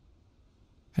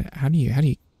 How do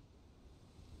you...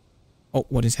 Oh,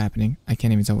 what is happening? I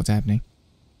can't even tell what's happening.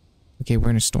 Okay, we're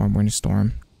in a storm. We're in a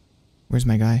storm. Where's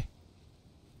my guy?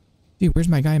 Dude, where's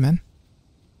my guy, man?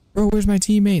 Bro, where's my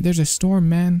teammate? There's a storm,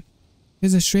 man.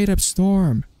 There's a straight up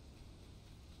storm.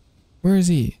 Where is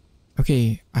he?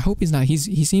 Okay, I hope he's not. He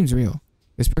seems real.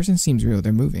 This person seems real.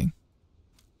 They're moving.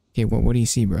 Okay, what do you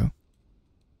see, bro?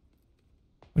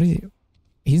 What is he?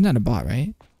 He's not a bot,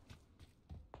 right?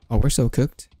 Oh, we're so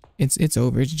cooked. It's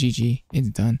over. It's GG. It's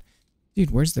done. Dude,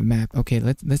 where's the map? Okay,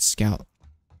 let's scout.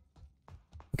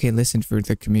 Okay, listen for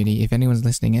the community. If anyone's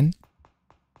listening in,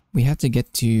 we have to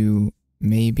get to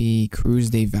maybe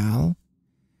Cruz de Val.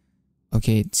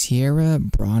 Okay, Tierra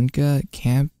Bronca,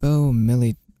 Campo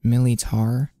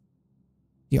Militar.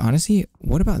 Dude, honestly,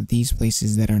 what about these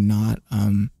places that are not,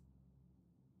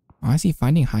 honestly,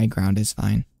 finding high ground is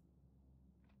fine.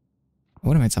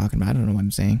 What am I talking about? I don't know what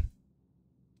I'm saying.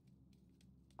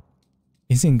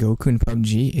 Isn't Goku in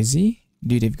PUBG? Is he?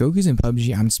 Dude, if Goku's in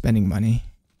PUBG, I'm spending money.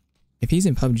 If he's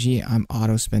in PUBG, I'm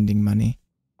auto-spending money.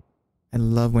 I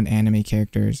love when anime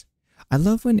characters... I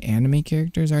love when anime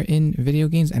characters are in video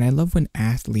games, and I love when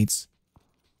athletes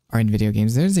are in video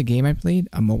games. There's a game I played,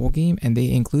 a mobile game, and they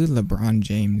include LeBron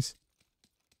James.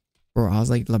 Bro, I was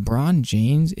like, LeBron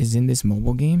James is in this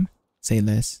mobile game? Say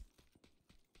less.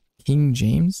 King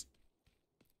James?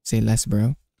 Say less,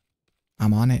 bro.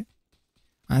 I'm on it.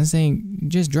 I'm saying,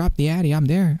 just drop the addy. I'm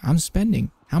there. I'm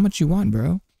spending. How much you want,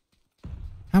 bro?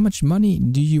 How much money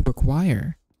do you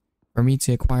require for me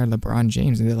to acquire LeBron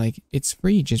James? And they're like, it's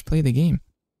free. Just play the game.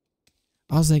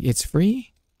 I was like, it's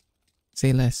free?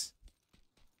 Say less.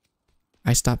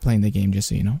 I stopped playing the game, just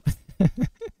so you know.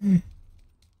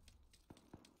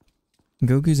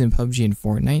 Goku's in PUBG and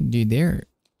Fortnite? Dude,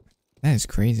 that is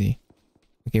crazy.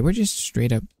 Okay, we're just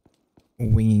straight up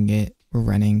winging it. We're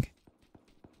running.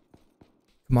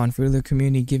 Come on, Froodler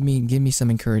community, give me some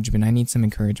encouragement. I need some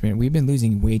encouragement. We've been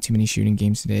losing way too many shooting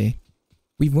games today.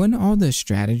 We've won all the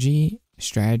strategy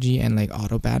and like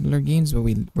auto battler games, but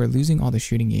we're losing all the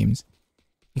shooting games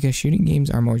because shooting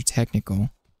games are more technical.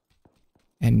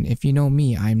 And if you know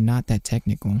me, I'm not that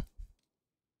technical.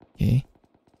 Okay,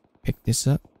 pick this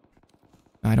up.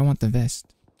 No, I don't want the vest.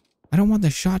 I don't want the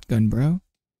shotgun, bro.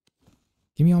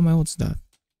 Give me all my old stuff.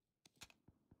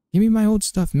 Give me my old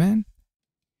stuff, man.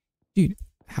 Dude,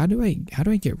 how do I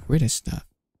get rid of stuff?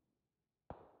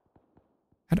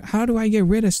 How do I get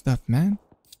rid of stuff, man?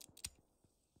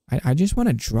 I just want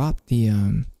to drop the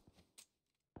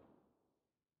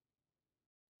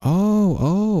Oh.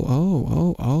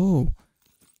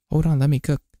 Hold on, let me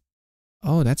cook.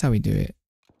 Oh, that's how we do it.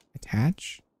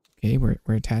 Attach. Okay, we're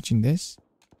attaching this.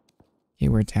 Okay,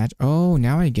 we're attached. Oh,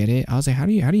 now I get it. I was like, how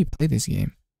do you play this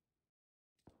game?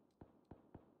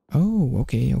 Oh,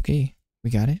 okay. We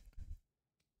got it.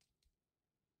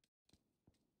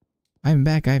 I'm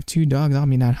back. I have 2 dogs on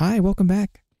me now. Hi, welcome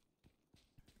back.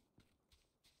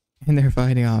 And they're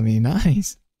fighting on me.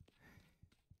 Nice.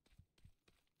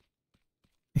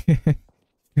 Great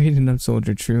enough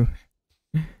soldier, true.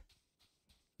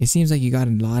 It seems like you got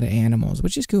a lot of animals,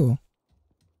 which is cool.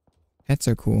 Pets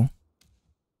are cool.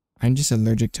 I'm just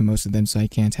allergic to most of them, so I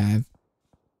can't have.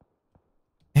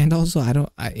 And also,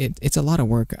 it's a lot of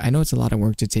work. I know it's a lot of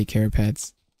work to take care of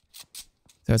pets.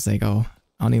 So it's like, oh,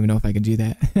 I don't even know if I could do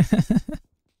that.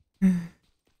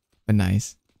 But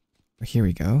nice. But here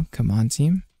we go. Come on,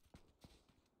 team.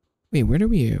 Wait, where do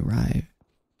we arrive?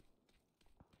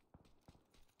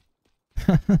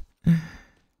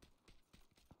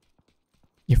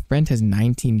 Your friend has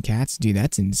 19 cats? Dude,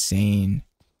 that's insane.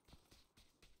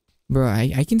 Bro,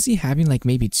 I can see having like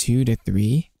maybe 2 to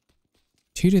 3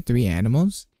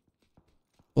 animals.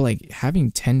 Well, like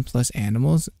having 10 plus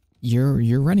animals,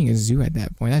 you're running a zoo at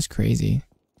that point. That's crazy.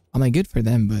 I'm like, good for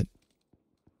them, but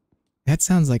that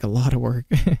sounds like a lot of work.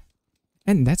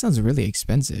 And that sounds really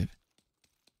expensive.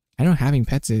 I know having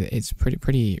pets it's pretty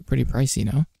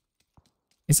pricey, no?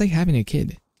 It's like having a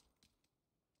kid.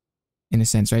 In a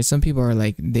sense, right? Some people are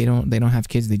like they don't have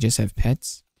kids, they just have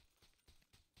pets.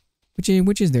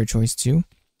 Which is their choice too.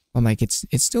 I'm like, it's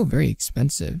still very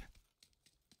expensive.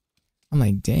 I'm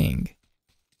like, dang.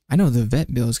 I know the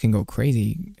vet bills can go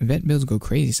crazy. Vet bills go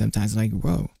crazy sometimes. Like,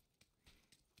 whoa.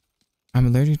 I'm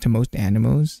allergic to most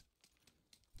animals.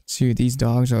 So these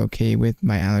dogs are okay with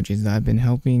my allergies. I've been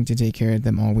helping to take care of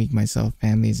them all week myself,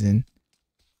 families, and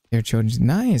their children.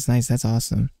 Nice. That's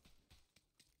awesome.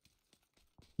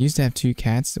 Used to have 2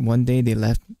 cats. One day they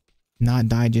left. Not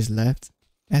died, just left.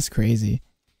 That's crazy.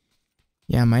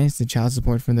 Yeah, minus the child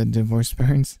support from the divorce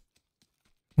parents.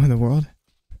 What in the world?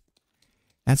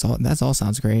 That's all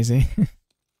sounds crazy. I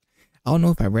don't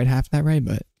know if I read half that right,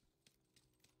 but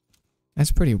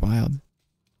that's pretty wild.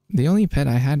 The only pet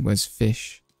I had was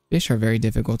fish. Fish are very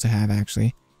difficult to have,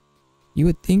 actually. You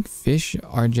would think fish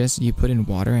are just you put in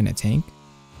water in a tank.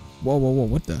 Whoa,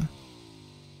 what the?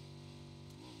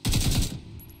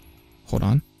 Hold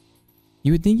on.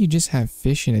 You would think you just have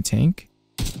fish in a tank,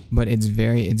 but it's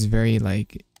very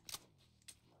like,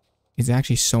 it's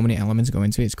actually so many elements go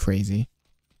into it. It's crazy.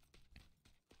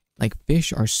 Like,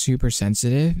 fish are super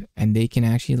sensitive, and they can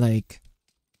actually like,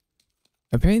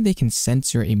 apparently they can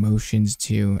sense your emotions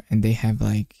too, and they have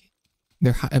like,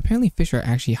 apparently fish are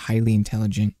actually highly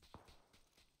intelligent.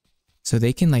 So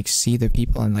they can like see the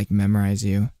people and like memorize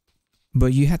you.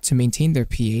 But you have to maintain their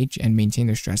pH and maintain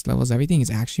their stress levels. Everything is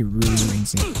actually really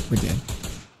insane. We're dead.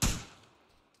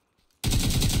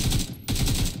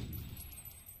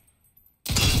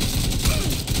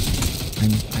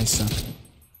 I suck.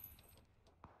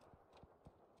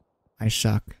 I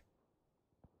suck.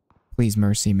 Please,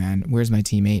 mercy, man. Where's my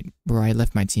teammate? Bro, I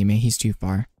left my teammate. He's too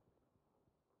far.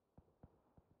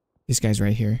 This guy's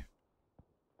right here.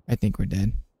 I think we're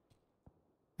dead.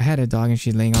 I had a dog and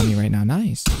she's laying on me right now.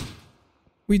 Nice.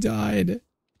 We died.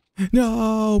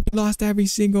 No, we lost every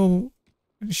single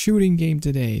shooting game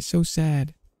today. So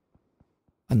sad.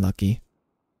 Unlucky.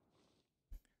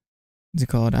 What's it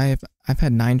called? I've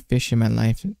had 9 fish in my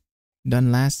life.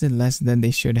 Done lasted less than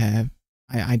they should have.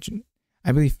 I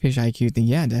believe fish IQ thing.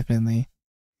 Yeah, definitely.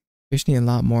 Fish need a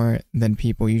lot more than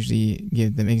people usually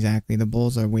give them. Exactly. The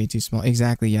bowls are way too small.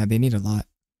 Exactly. Yeah, they need a lot.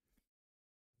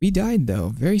 We died though.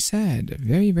 Very sad.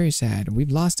 Very, very sad.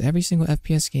 We've lost every single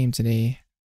FPS game today.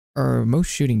 Or most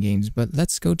shooting games, but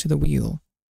let's go to the wheel.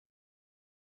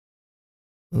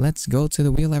 Let's go to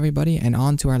the wheel, everybody, and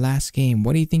on to our last game.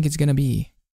 What do you think it's gonna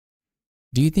be?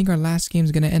 Do you think our last game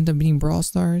is gonna end up being Brawl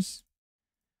Stars?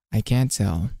 I can't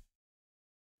tell.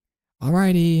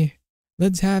 Alrighty,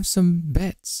 let's have some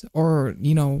bets. Or,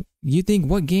 you know,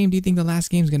 what game do you think the last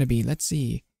game is gonna be? Let's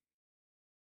see.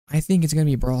 I think it's gonna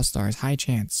be Brawl Stars. High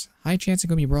chance. High chance it's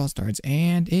gonna be Brawl Stars.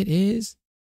 And it is...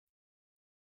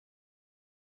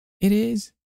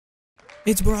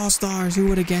 It's Brawl Stars. Who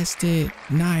would have guessed it?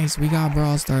 Nice. We got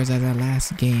Brawl Stars as our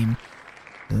last game.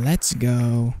 Let's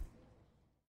go.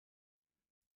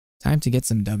 Time to get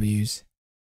some W's.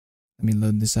 Let me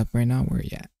load this up right now. Where are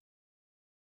you at?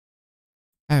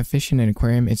 I have a fish in an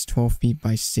aquarium. It's 12 feet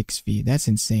by 6 feet. That's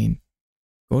insane.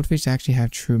 Goldfish actually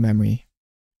have true memory.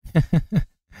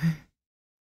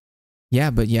 Yeah,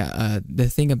 but yeah, the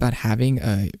thing about having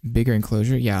a bigger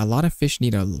enclosure, yeah, a lot of fish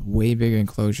need a way bigger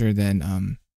enclosure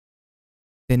than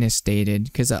is stated.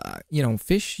 Because you know,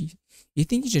 fish, you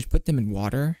think you just put them in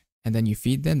water and then you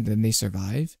feed them, then they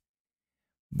survive.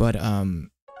 But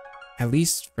at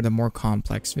least for the more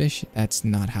complex fish, that's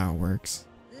not how it works.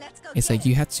 It's like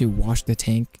you have to wash the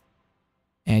tank,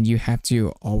 and you have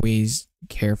to always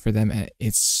care for them, and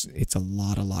it's a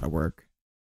lot of work.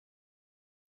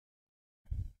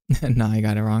 No, I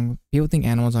got it wrong. People think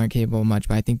animals aren't capable of much,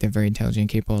 but I think they're very intelligent and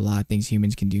capable of a lot of things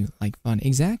humans can do, like fun.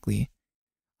 Exactly.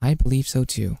 I believe so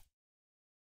too.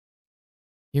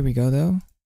 Here we go though.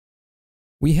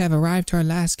 We have arrived to our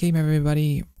last game,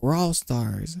 everybody. Brawl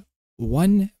Stars.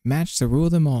 One match to rule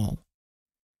them all.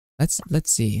 Let's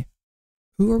see.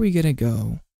 Who are we gonna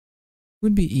go? It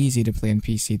would be easy to play on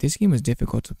PC. This game was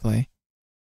difficult to play.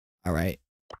 Alright.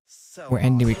 We're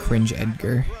ending with Cringe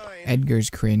Edgar. Edgar's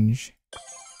cringe.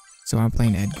 So I'm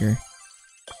playing Edgar.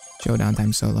 Showdown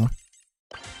time solo.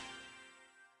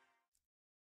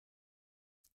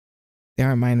 They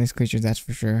aren't mindless creatures, that's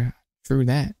for sure. True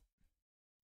that.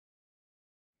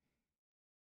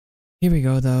 Here we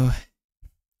go though.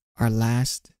 Our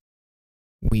last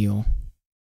wheel.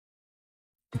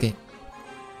 Okay.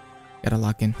 Gotta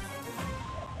lock in.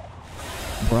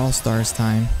 Brawl Stars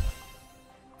time.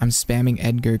 I'm spamming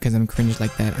Edgar because I'm cringed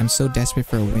like that. I'm so desperate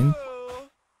for a win.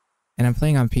 And I'm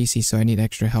playing on PC, so I need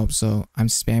extra help. So I'm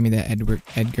spamming that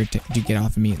Edgar to get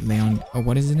off of me. Leon. Oh,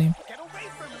 what is his name?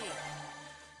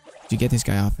 To get this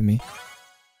guy off of me.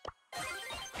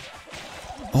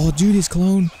 Oh, dude, his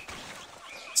clone.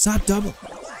 Stop double.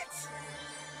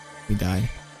 We died.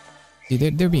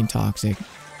 Dude, they're being toxic.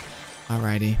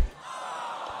 Alrighty.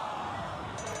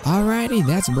 Alrighty,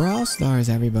 that's Brawl Stars,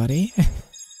 everybody.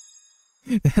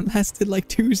 That lasted like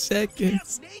 2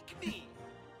 seconds.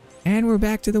 And we're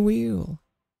back to the wheel.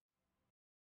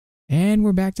 And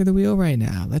we're back to the wheel right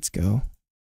now. Let's go.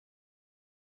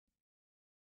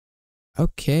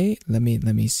 Okay, let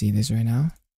me see this right now.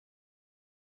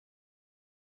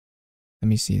 Let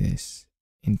me see this.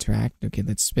 Interact. Okay,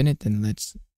 let's spin it, then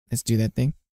let's do that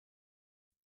thing.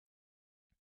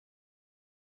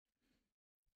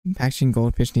 Action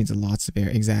goldfish needs lots of air,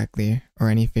 exactly. Or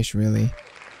any fish really.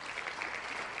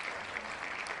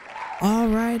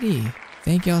 Alrighty.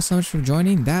 Thank y'all so much for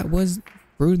joining. That was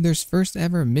Froodler's first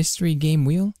ever mystery game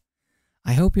wheel.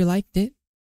 I hope you liked it.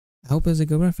 I hope it was a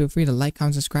good one. Feel free to like,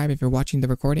 comment, subscribe if you're watching the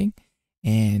recording.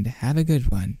 And have a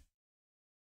good one.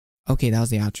 Okay, that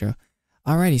was the outro.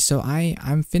 Alrighty, so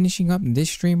I'm finishing up this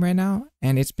stream right now.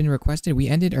 And it's been requested. We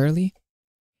ended early.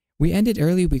 We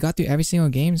got through every single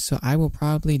game. So I will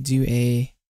probably do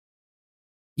a...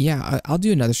 Yeah, I'll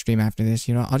do another stream after this.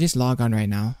 You know, I'll just log on right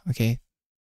now. Okay.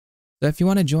 So if you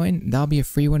want to join, that'll be a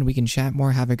free one. We can chat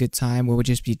more, have a good time. We'll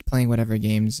just be playing whatever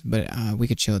games, but we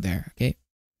could chill there, okay?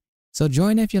 So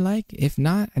join if you like. If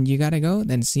not, and you gotta go,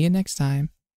 then see you next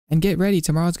time. And get ready,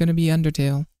 tomorrow's gonna be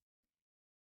Undertale.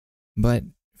 But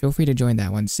feel free to join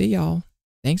that one. See y'all.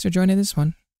 Thanks for joining this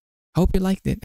one. Hope you liked it.